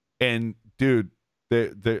 And dude,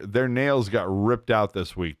 their nails got ripped out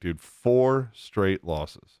this week, dude. 4 straight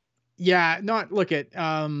losses. Yeah,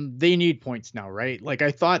 they need points now, right? Like I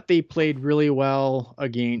thought they played really well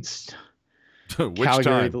against Which Calgary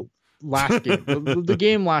time? the last game.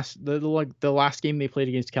 The last game they played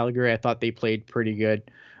against Calgary, I thought they played pretty good.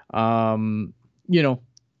 Obviously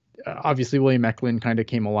William Eklund kind of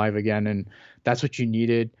came alive again, and that's what you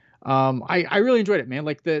needed. I really enjoyed it, man.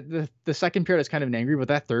 Like the second period I was kind of angry, but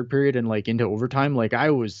that third period and like into overtime, like I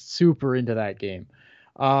was super into that game.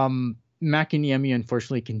 Makiniemi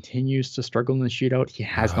unfortunately continues to struggle in the shootout. He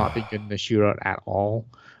has not been good in the shootout at all.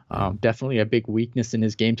 Definitely a big weakness in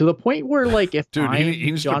his game, to the point where, like, if Dude, I'm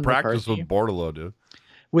he needs John to practice McCarthy, with Bordelot, dude.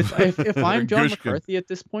 if I'm John Gushkin. McCarthy at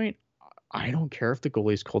this point, I don't care if the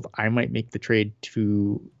goalie's cold. I might make the change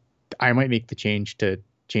to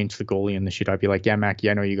change the goalie in the shootout. I'd be like, yeah,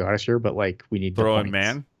 Mackie, I know you got us here, but like we need Throw the in points.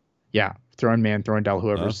 man. Yeah, throw in man, throw in Dell,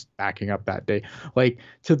 whoever's backing up that day. Like,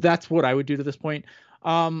 so that's what I would do to this point.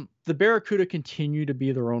 The Barracuda continue to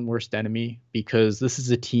be their own worst enemy, because this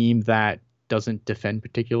is a team that doesn't defend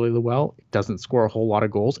particularly well. It doesn't score a whole lot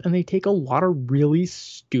of goals, and they take a lot of really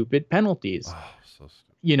stupid penalties. Oh, so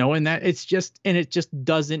stupid. And that it just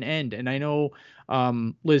doesn't end. And I know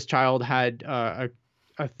Liz Child had a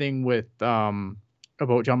thing with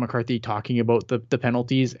about John McCarthy talking about the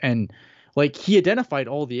penalties, and like he identified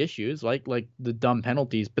all the issues, like the dumb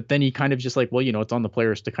penalties, but then he kind of just like, well, it's on the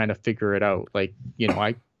players to kind of figure it out. Like,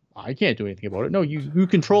 I can't do anything about it. No, you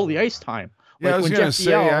control the ice time. Yeah, Like I was when gonna Jeff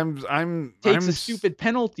say Biel takes a stupid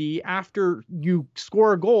penalty after you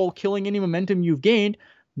score a goal, killing any momentum you've gained.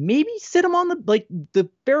 Maybe sit him on the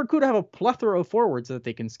Barracuda have a plethora of forwards that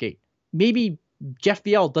they can skate. Maybe Jeff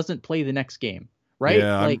Biel doesn't play the next game, right?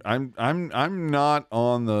 Yeah, like I'm not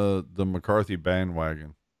on the McCarthy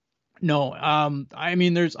bandwagon. no, I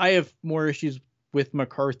mean I have more issues with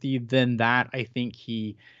McCarthy than that. I think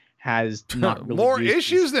he has not really More used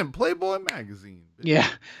issues than Playboy magazine. Bitch. Yeah.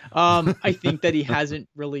 I think that he hasn't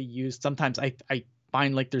really used. Sometimes I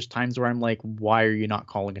find like there's times where I'm like, why are you not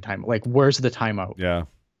calling a timeout? Like, where's the timeout? Yeah.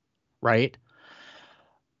 Right.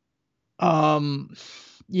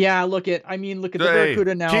 Yeah. Look at the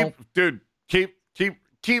Barracuda now.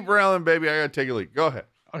 Keep railing, baby. I gotta take a leak. Go ahead.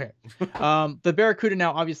 Okay. The Barracuda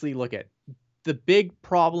now, obviously, look at the big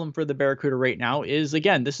problem for the Barracuda right now is,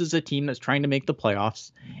 again, this is a team that's trying to make the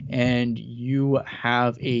playoffs, and you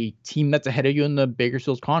have a team that's ahead of you in the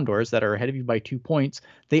Bakersfield Condors that are ahead of you by 2 points.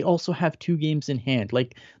 They also have 2 games in hand.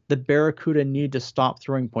 Like, the Barracuda need to stop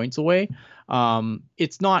throwing points away.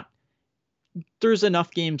 There's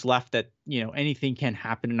enough games left that, anything can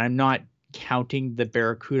happen, and I'm not counting the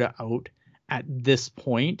Barracuda out at this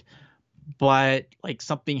point, but like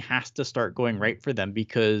something has to start going right for them,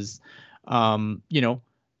 because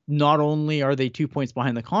not only are they 2 points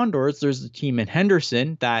behind the Condors, there's a team in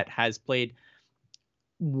Henderson that has played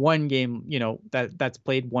one game, that's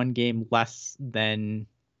played one game less than,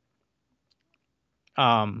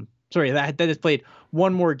 that has played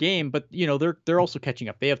one more game, but they're also catching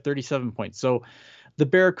up. They have 37 points. So the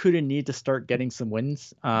Barracuda need to start getting some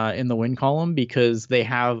wins in the win column, because they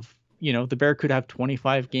have, the Barracuda have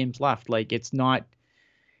 25 games left. Like, it's not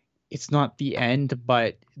the end,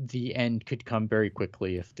 but the end could come very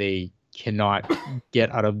quickly if they cannot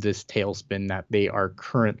get out of this tailspin that they are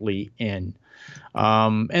currently in.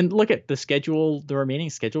 And look at the schedule. The remaining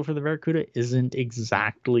schedule for the Barracuda isn't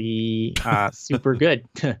exactly super good.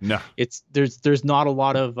 No, there's not a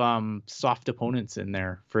lot of soft opponents in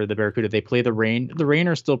there for the Barracuda. They play the Rain. The Rain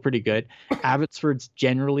are still pretty good. Abbotsford's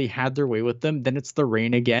generally had their way with them. Then it's the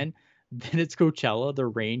Rain again. Then it's Coachella, the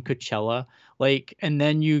Rain, Coachella, and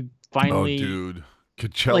then you finally. Oh, dude,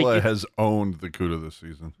 Coachella has owned the CUDA this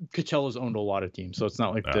season. Coachella's owned a lot of teams, so it's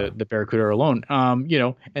not like the Barracuda are alone.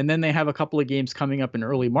 And then they have a couple of games coming up in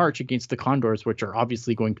early March against the Condors, which are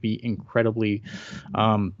obviously going to be incredibly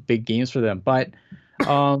big games for them. But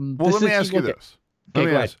let me ask you this.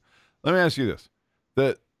 Let me ask you this.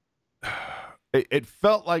 That it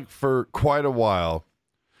felt like for quite a while,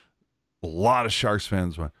 a lot of Sharks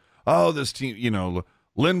fans went, "Oh, this team,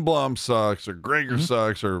 Lindblom sucks, or Gregor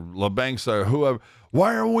sucks, or LeBanc sucks, whoever.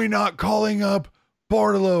 Why are we not calling up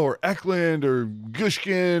Bordelot or Eklund or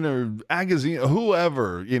Gushkin or Agazine,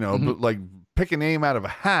 whoever, but like pick a name out of a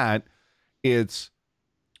hat, and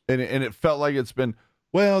it felt like it's been,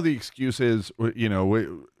 well, the excuse is,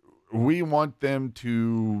 we want them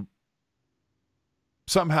to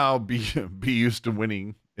somehow be used to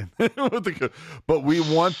winning but we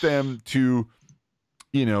want them to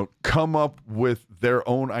come up with their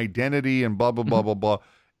own identity and blah blah blah blah blah.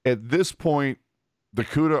 At this point, the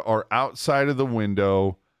CUDA are outside of the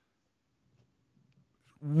window.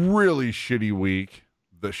 Really shitty week.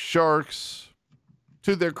 The Sharks,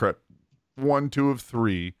 to their credit, 1, 2 of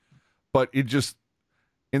 3, but it just,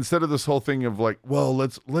 instead of this whole thing of like, well,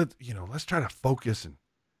 let's try to focus and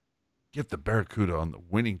get the Barracuda on the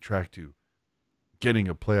winning track to getting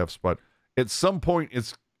a playoff spot. At some point,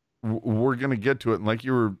 we're going to get to it. And like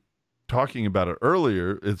you were talking about it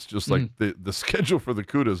earlier, it's just like the schedule for the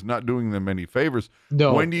CUDA is not doing them any favors.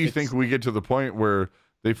 No. When do you think we get to the point where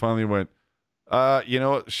they finally went, you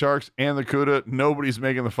know what, Sharks and the CUDA, nobody's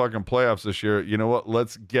making the fucking playoffs this year. You know what?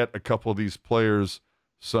 Let's get a couple of these players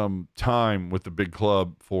some time with the big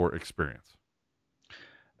club for experience.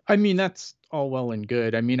 I mean, that's all well and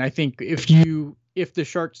good. I mean, I think if the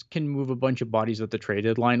Sharks can move a bunch of bodies at the trade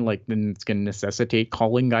deadline, like, then it's going to necessitate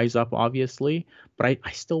calling guys up, obviously. But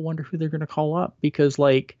I still wonder who they're going to call up, because,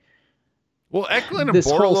 like, well, Eklund and this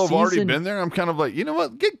whole Bortolo have already season- been there. I'm kind of like, you know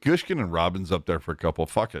what? Get Gushkin and Robbins up there for a couple.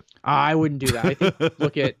 Fuck it. I wouldn't do that. I think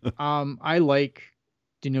look at I like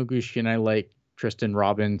Daniil Gushkin, I like Tristan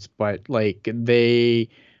Robbins, but like they've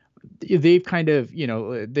kind of,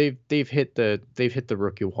 they've hit the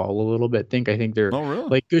rookie wall a little bit. I think they're Oh, really?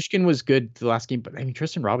 like, Gushkin was good the last game, but I mean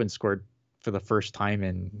Tristan Robbins scored for the first time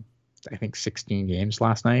in I think 16 games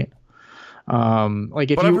last night.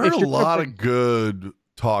 Like, if but you, I've heard if a you're lot covering- of good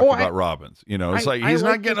talk Oh, about Robbins. It's like I he's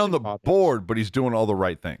like not getting on the Tristan Robbins. board, but he's doing all the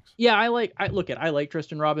right things. Yeah, I like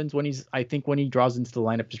Tristan Robbins I think when he draws into the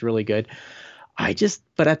lineup is really good.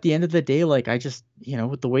 But at the end of the day, like,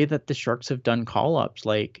 with the way that the Sharks have done call ups,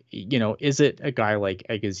 like, is it a guy like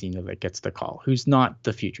Egazina that gets the call, who's not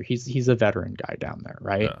the future? He's a veteran guy down there,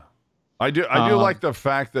 right? Yeah. I do like the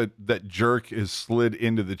fact that Jerk is slid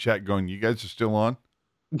into the chat going, you guys are still on?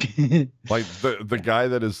 Like the guy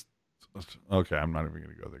that is, okay, I'm not even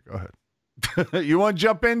going to go there. Go ahead. You want to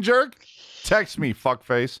jump in, Jerk? Text me,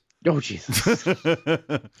 fuckface. Oh, Jesus.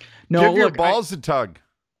 No, Give your look, balls a tug.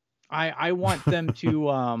 I want them to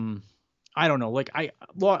I don't know, like,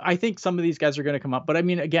 I think some of these guys are going to come up, but I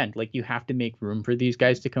mean, again, like, you have to make room for these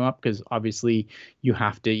guys to come up, because obviously you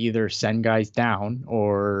have to either send guys down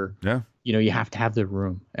or you have to have the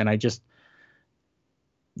room. And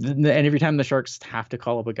and every time the Sharks have to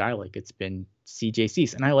call up a guy, like, it's been CJ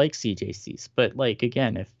Cease, and I like CJ Cease, but like,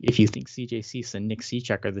 again, if you think CJ Cease and Nick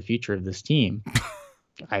Cechek are the future of this team,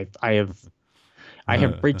 I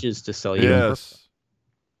have bridges to sell you. Yes,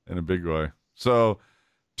 in a big way. So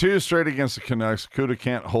 2 straight against the Canucks. CUDA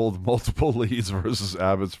can't hold multiple leads versus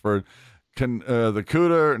Abbotsford. The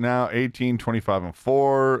CUDA now 18, 25, and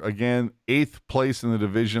 4. Again, 8th place in the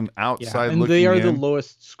division outside. And looking they are in. the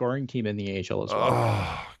lowest scoring team in the AHL as well.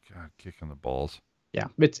 Oh God, kicking the balls. Yeah,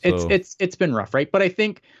 it's been rough, right? But I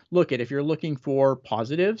think, if you're looking for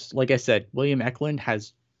positives, like I said, William Eklund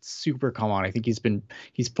has super come on. I think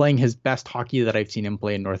he's playing his best hockey that I've seen him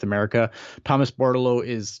play in North America. Thomas Bortolo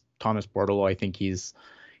is Thomas Bortolo. I think he's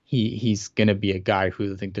going to be a guy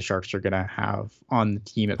who I think the Sharks are going to have on the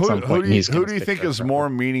team at some point. Who do you think is more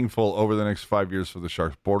meaningful over the next 5 years for the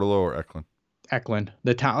Sharks, Bortolo or Eklund? Eklund.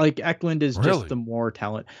 The talent, like, Eklund is Really? just the more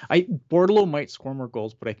talent. Bortolo might score more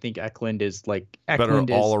goals, but I think Eklund is Better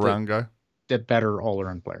all around guy. The better all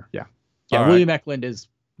around player. Yeah. All William right. Eklund is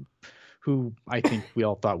who I think we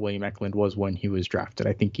all thought William Eklund was when he was drafted.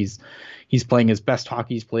 I think he's playing his best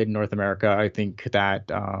hockey he's played in North America. I think that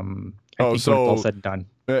when it's all said and done,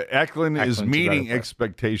 Eklund is Eklund's a better meeting player.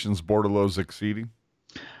 expectations. Bortolo's exceeding.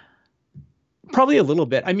 Probably a little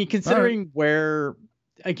bit. I mean, considering where,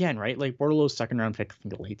 again, right? Like, Bortolo's second round pick, I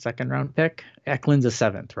think a late second round pick. Eklund's a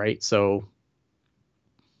 7th, right? So,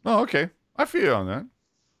 Oh, okay. I feel you on that.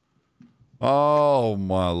 Oh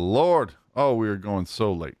my Lord. Oh, we are going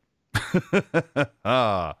so late.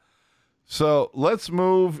 So let's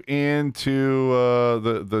move into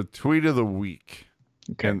the tweet of the week.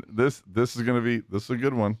 okay, And this is a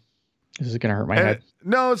good one. this is gonna hurt my And- head.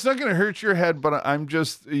 No, it's not going to hurt your head, but I'm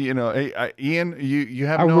just, hey, Ian, you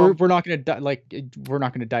have We're not gonna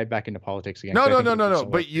dive back into politics again. No. 'cause I think it's so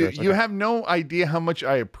But you serious. Okay. have no idea how much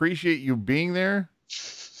I appreciate you being there,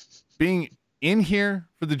 being in here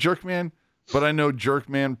for the Jerkman. But I know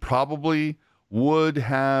Jerkman probably would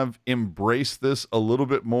have embraced this a little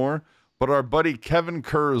bit more. But our buddy Kevin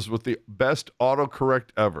Kurz with the best autocorrect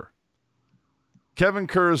ever. Kevin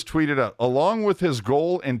Kurz tweeted out, along with his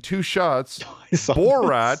goal and 2 shots, I saw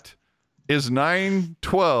Borat is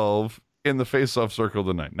 9-12 in the face-off circle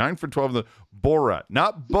tonight. 9 for 12 in the Borat.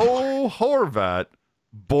 Not Bo Horvat,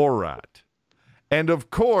 Borat. And,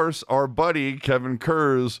 of course, our buddy Kevin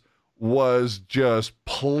Kurz was just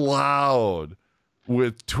plowed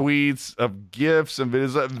with tweets of GIFs and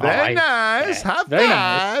videos. Very nice. High Very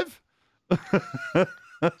five.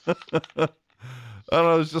 I don't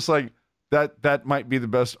know. It's just like that might be the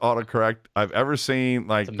best autocorrect I've ever seen.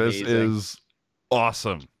 Like, this is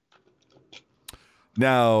awesome.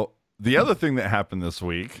 Now, the other thing that happened this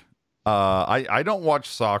week, I don't watch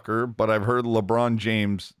soccer, but I've heard LeBron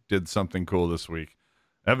James did something cool this week.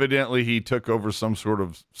 Evidently, he took over some sort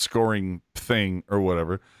of scoring thing or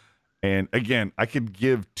whatever. And again, I could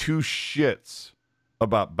give 2 shits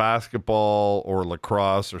about basketball or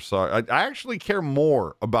lacrosse or soccer. I actually care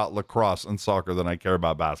more about lacrosse and soccer than I care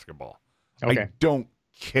about basketball. Okay. I don't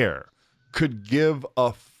care. Could give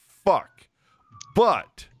a fuck.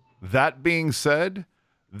 But that being said,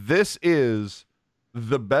 this is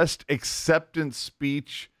the best acceptance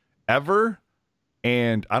speech ever.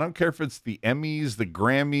 And I don't care if it's the Emmys, the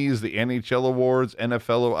Grammys, the NHL awards,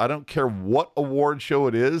 NFL. I don't care what award show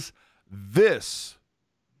it is. This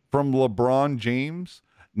from LeBron James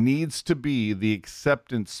needs to be the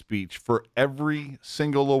acceptance speech for every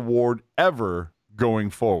single award ever going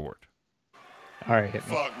forward. All right. Hit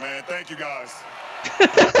me. Fuck, man. Thank you, guys.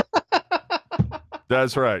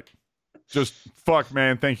 That's right. Just fuck,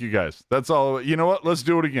 man. Thank you, guys. That's all. You know what? Let's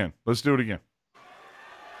do it again.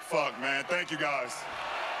 Fuck, man. Thank you, guys.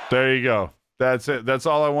 There you go. That's it. That's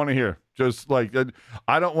all I want to hear. Just like,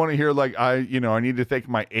 I don't want to hear like, I need to thank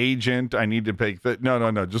my agent. I need to pay.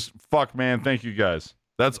 No. Just fuck, man. Thank you, guys.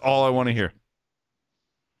 That's all I want to hear.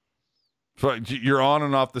 You're on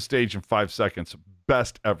and off the stage in 5 seconds.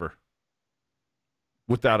 Best ever.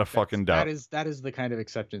 Without a fucking doubt. That is the kind of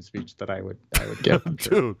acceptance speech that I would give.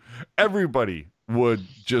 Dude, everybody would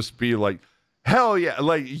just be like, hell yeah.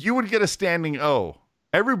 Like, you would get a standing O.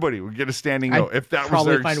 Everybody would get a standing O if that was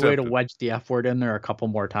their probably find a way to wedge the F word in there a couple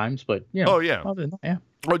more times, but you know. Oh, yeah. Yeah.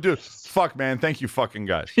 Oh, dude, fuck, man. Thank you, fucking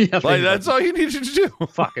guys. Yeah, like, that's all you needed to do.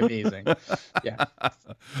 Fuck, amazing. Yeah.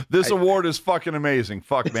 This award is fucking amazing.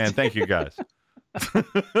 Fuck, man. Thank you, guys.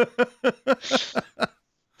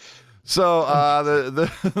 So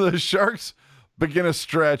the Sharks begin a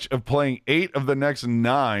stretch of playing 8 of the next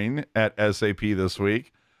 9 at SAP this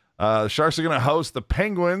week. The Sharks are going to host the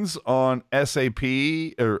Penguins on SAP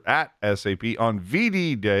or at SAP on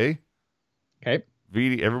VD Day. Okay.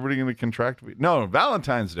 VD, everybody going to contract? No,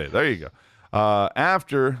 Valentine's Day. There you go.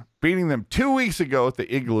 After beating them 2 weeks ago at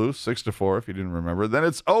the Igloo, 6-4, if you didn't remember. Then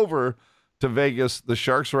it's over to Vegas. The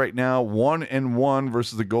Sharks right now 1-1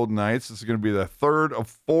 versus the Golden Knights. This is going to be the third of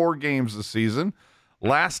 4 games this season.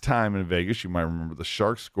 Last time in Vegas, you might remember the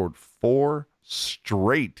Sharks scored 4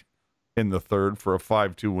 straight in the third for a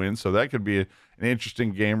 5-2 win. So that could be an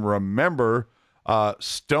interesting game. Remember,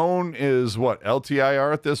 Stone is what,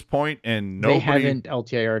 LTIR at this point, and nobody. They haven't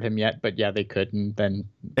LTIR'd him yet, but yeah, they could, and then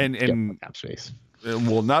and cap space.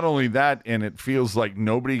 Well, not only that, and it feels like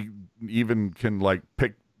nobody even can like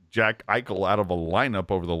pick Jack Eichel out of a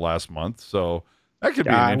lineup over the last month. So that could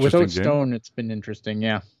be an interesting without game. Stone, it's been interesting.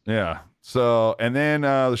 Yeah. Yeah. So, and then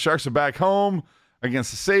the Sharks are back home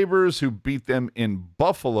against the Sabres, who beat them in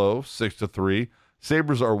Buffalo 6-3.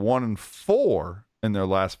 Sabres are 1-4 in their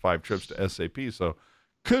last 5 trips to SAP. So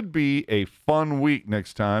could be a fun week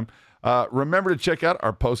next time. Remember to check out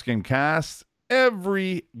our post-game cast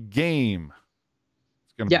every game.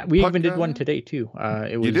 Yeah, we even did one today too.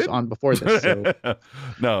 It was on before this. So.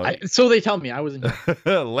 No. So they tell me. I wasn't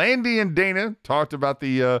here. Landy and Dana talked about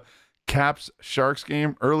the Caps Sharks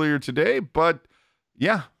game earlier today, but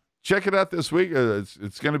yeah, check it out this week.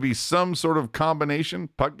 It's going to be some sort of combination.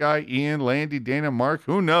 Puck Guy, Ian, Landy, Dana, Mark,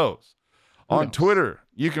 who knows? On Twitter,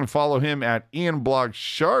 you can follow him at Ian Blogs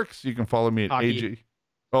Sharks. You can follow me at Hockey. AJ.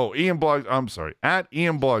 Oh, Ian Blogs. I'm sorry, at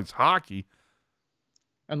Ian Blogs Hockey.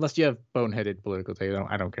 Unless you have boneheaded political take,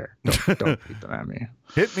 I don't care. Don't tweet them at me.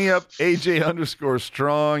 Hit me up,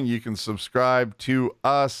 AJ_strong. You can subscribe to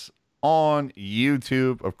us on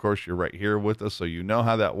YouTube. Of course, you're right here with us, so you know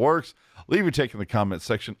how that works. Leave your take in the comment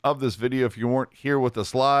section of this video if you weren't here with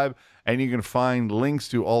us live, and you can find links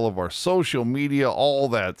to all of our social media, all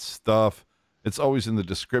that stuff. It's always in the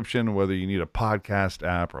description, whether you need a podcast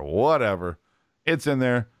app or whatever. It's in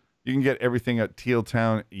there. You can get everything at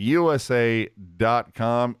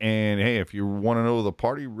tealtownusa.com. And hey, if you want to know what the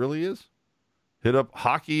party really is, hit up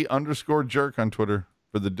hockey_jerk on Twitter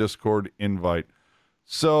for the Discord invite.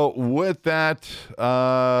 So with that,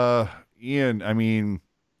 Ian, I mean,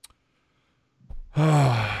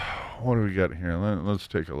 What do we got here? Let's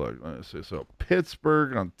take a look. Let's see. So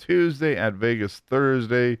Pittsburgh on Tuesday, at Vegas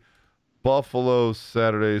Thursday, Buffalo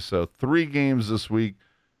Saturday. So 3 games this week.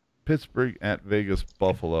 Pittsburgh, at Vegas,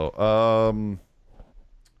 Buffalo.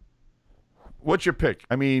 What's your pick?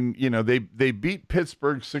 I mean, they beat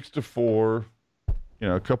Pittsburgh 6-4,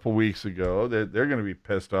 a couple weeks ago. They're going to be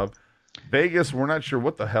pissed off. Vegas, we're not sure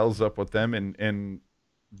what the hell's up with them, and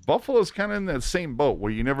Buffalo's kind of in that same boat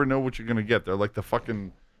where you never know what you're going to get. They're like the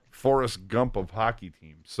fucking Forrest Gump of hockey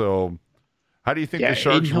teams. So, how do you think the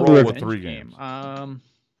Sharks Aiden Hill roll with revenge 3 game. games?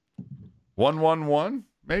 1-1-1,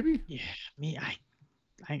 maybe. Yeah,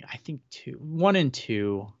 I think 2, 1 and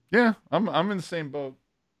 2. Yeah, I'm in the same boat.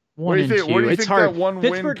 1 Where do and you think, 2. where do you It's think hard. that one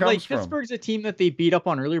win Pittsburgh, comes from? Pittsburgh's a team that they beat up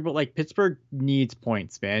on earlier, but like Pittsburgh needs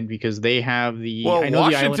points, man, because they have the. Well, I know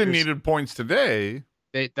Washington the Islanders, needed points today.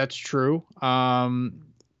 That's true.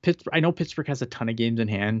 Pittsburgh. I know Pittsburgh has a ton of games in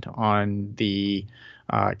hand on the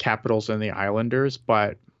Capitals and the Islanders,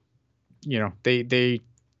 but they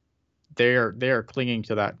are clinging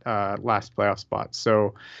to that last playoff spot.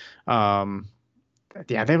 So,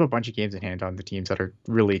 they have a bunch of games in hand on the teams that are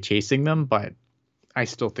really chasing them, but I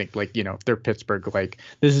still think if they're Pittsburgh,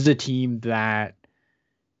 this is a team that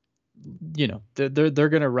they're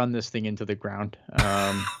gonna run this thing into the ground.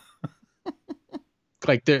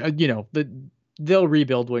 They'll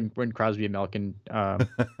rebuild when Crosby and Malkin fall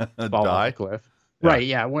off the cliff. Yeah. Right,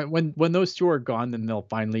 yeah. When those 2 are gone, then they'll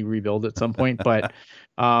finally rebuild at some point. But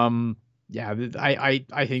I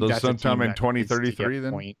think So that's sometime a team in that 2033 needs to get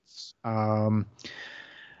then? points.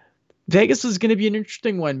 Vegas is going to be an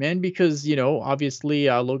interesting one, man, because obviously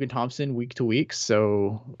Logan Thompson week to week.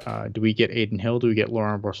 So do we get Aiden Hill? Do we get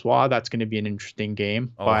Laurent Brossoit? That's going to be an interesting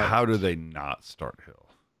game. Oh, but how do they not start Hill?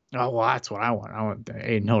 Oh, well, that's what I want. I want the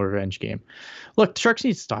Aiden Hill revenge game. Look, the Sharks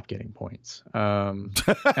need to stop getting points. And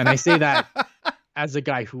I say that as a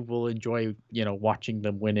guy who will enjoy, watching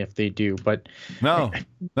them win if they do. But No,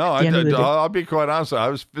 end of the day- I'll be quite honest. I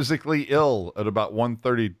was physically ill at about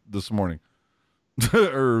 1:30 this morning.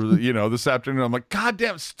 Or, this afternoon. I'm like, God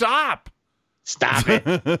damn, stop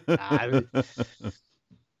it.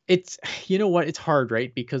 It's, what? It's hard,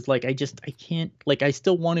 right? Because I can't, I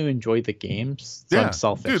still want to enjoy the games. So Yeah, I'm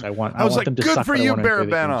selfish. dude, I want I was them to good suck. for but I you, wanna enjoy the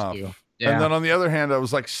games Barabanov. too. And then on the other hand, I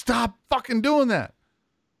was like, stop fucking doing that.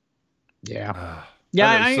 Yeah.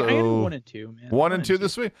 I I am 1 and 2, man. 1 and 2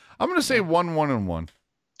 this week. I'm going to say 1-1-1.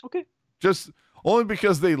 Okay. Just only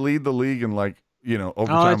because they lead the league in overtime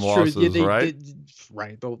that's losses, true. Yeah, right?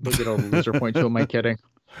 Right. They'll get a loser point. Who am I kidding?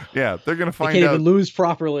 Yeah, they're going to They find can't out. even lose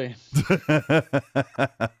properly.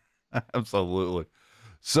 Absolutely.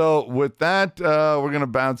 So with that, we're going to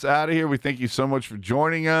bounce out of here. We thank you so much for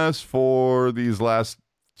joining us for these last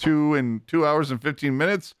 2 hours and 15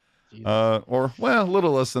 minutes. Or a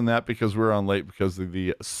little less than that because we're on late because of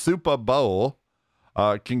the Super Bowl.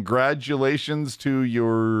 Congratulations to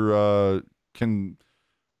your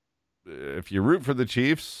if you root for the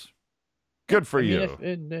Chiefs, good for you.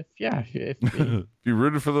 If you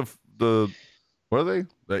rooted for the what are they?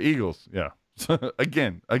 The Eagles. Yeah.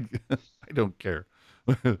 Again, I don't care.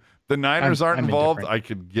 The Niners aren't I'm involved. indifferent. I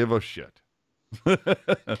could give a shit.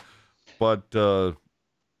 But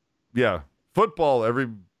yeah, football,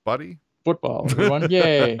 everybody. Football, everyone.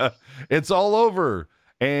 Yay. It's all over.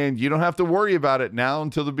 And you don't have to worry about it now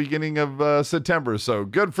until the beginning of September. So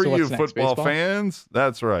good for So you, what's next, football baseball? fans.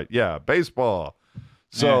 That's right. Yeah, baseball.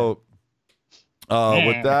 So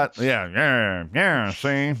with that,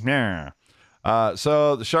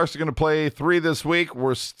 so the Sharks are going to play 3 this week.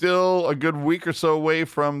 We're still a good week or so away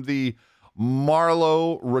from the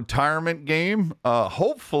Marlowe retirement game.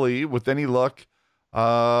 Hopefully, with any luck,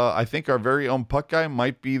 I think our very own puck guy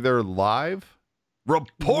might be there live.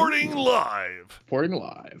 Reporting live. Reporting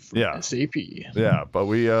live. From Yeah. SAP. Yeah, but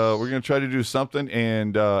we're gonna try to do something.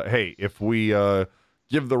 And hey, if we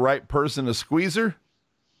give the right person a squeezer,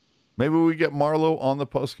 maybe we get Marlowe on the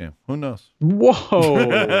postgame. Who knows?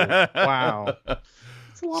 Whoa. Wow.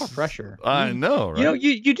 It's a lot of pressure. I know, right?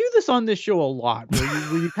 You do this on this show a lot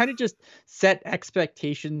where you kind of just set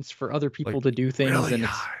expectations for other people to do things, really and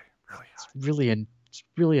high, really high. it's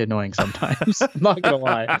really annoying sometimes. I'm not gonna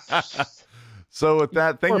lie. So with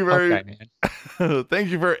that, thank Poor you puck very guy, man. thank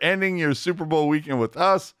you for ending your Super Bowl weekend with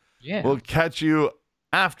us. Yeah. We'll catch you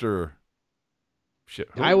after. Shit,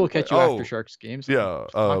 I will catch you after Sharks games. Yeah,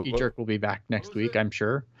 Hockey Jerk will be back next week, I'm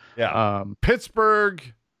sure. Yeah, Pittsburgh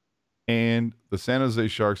and the San Jose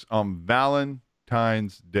Sharks on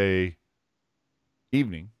Valentine's Day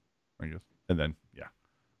evening, I guess, and then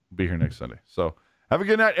we'll be here next Sunday. So have a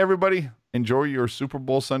good night, everybody. Enjoy your Super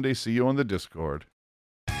Bowl Sunday. See you on the Discord.